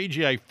Australian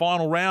PGA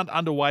final round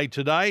underway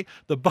today.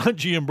 The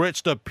Bunjie and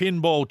BRETTSTER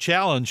Pinball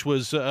Challenge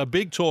was a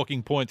big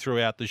talking point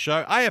throughout the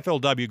show.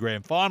 AFLW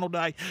Grand Final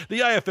Day.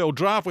 The AFL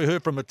Draft, we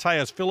heard from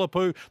Mateus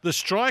Philippou. The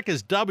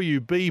Strikers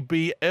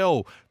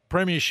WBBL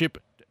Premiership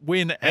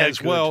win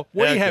as well.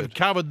 We have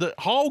covered the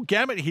whole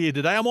gamut here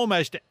today. I'm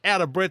almost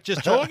out of breath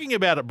just talking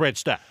about it,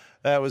 BRETTSTER.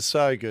 That was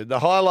so good. The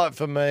highlight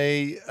for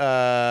me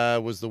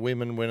was the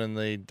women winning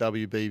the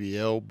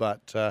WBBL,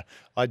 but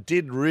I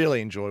did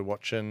really enjoy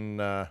watching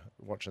the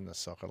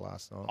soccer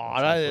last night.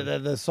 Oh, no,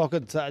 the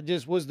soccer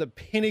just was the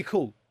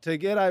pinnacle to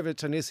get over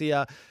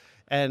Tunisia.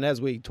 And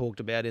as we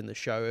talked about in the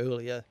show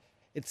earlier,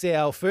 it's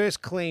our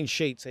first clean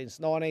sheet since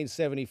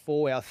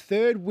 1974, our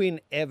third win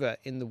ever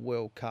in the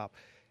World Cup.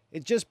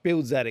 It just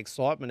builds that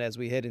excitement as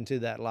we head into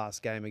that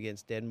last game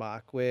against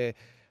Denmark, where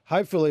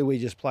hopefully we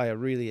just play a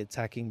really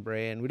attacking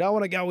brand. We don't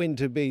want to go in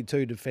to be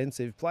too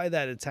defensive. Play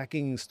that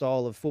attacking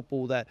style of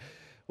football that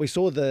we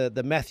saw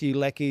the Matthew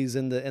Leckies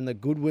and the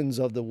Goodwins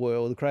of the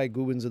world, the Craig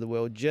Goodwins of the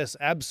world, just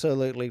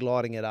absolutely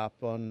lighting it up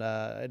on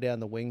down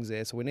the wings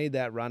there. So we need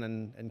that run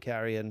and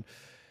carry and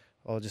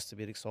just a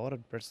bit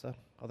excited, BRETTSTER.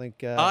 I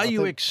think. Are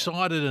you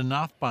excited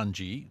enough,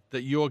 Bunjie,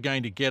 that you're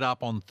going to get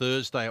up on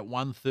Thursday at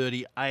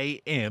 1:30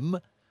 a.m.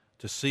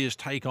 to see us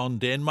take on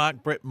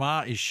Denmark? Brett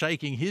Maher is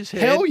shaking his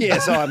head. Hell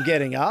yes, I'm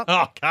getting up.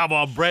 Oh, come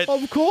on, Brett.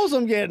 Of course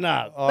I'm getting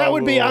up. That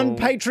would be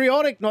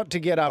unpatriotic not to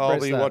get up, I'll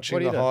be watching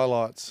the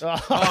highlights.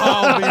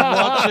 I'll be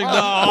watching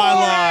the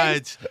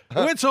highlights.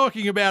 We're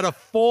talking about a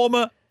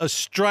former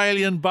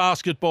Australian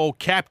basketball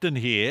captain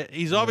here.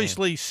 He's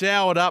obviously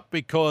soured up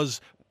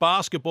because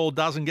basketball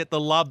doesn't get the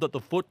love that the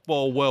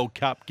Football World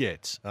Cup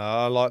gets.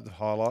 I like the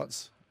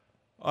highlights.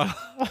 I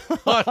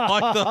like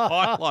the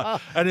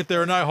highlight. And if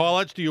there are no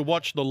highlights, do you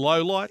watch the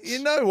lowlights?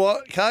 You know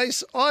what,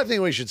 Case? I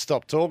think we should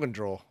stop talking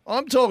draw.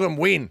 I'm talking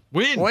win.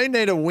 Win. We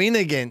need a win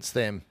against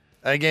them,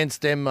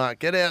 against Denmark.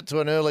 Get out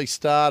to an early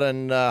start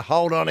and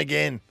hold on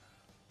again.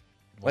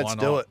 Let's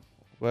do it.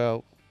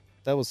 Well,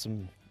 that was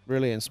some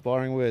really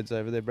inspiring words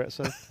over there, Brett.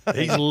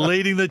 He's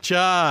leading the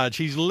charge.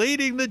 He's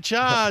leading the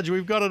charge.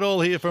 We've got it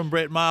all here from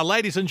Brett Maher.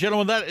 Ladies and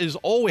gentlemen, that is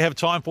all we have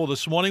time for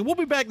this morning. We'll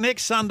be back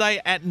next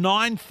Sunday at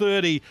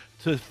 9:30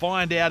 to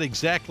find out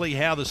exactly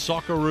how the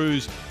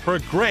Socceroos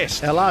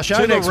progressed our last show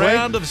to the next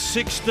round week. of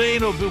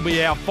 16. It will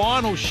be our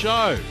final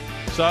show.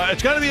 So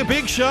it's going to be a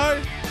big show.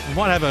 We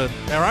might have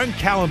our own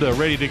calendar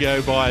ready to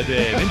go by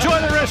then. Enjoy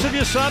the rest of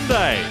your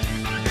Sunday.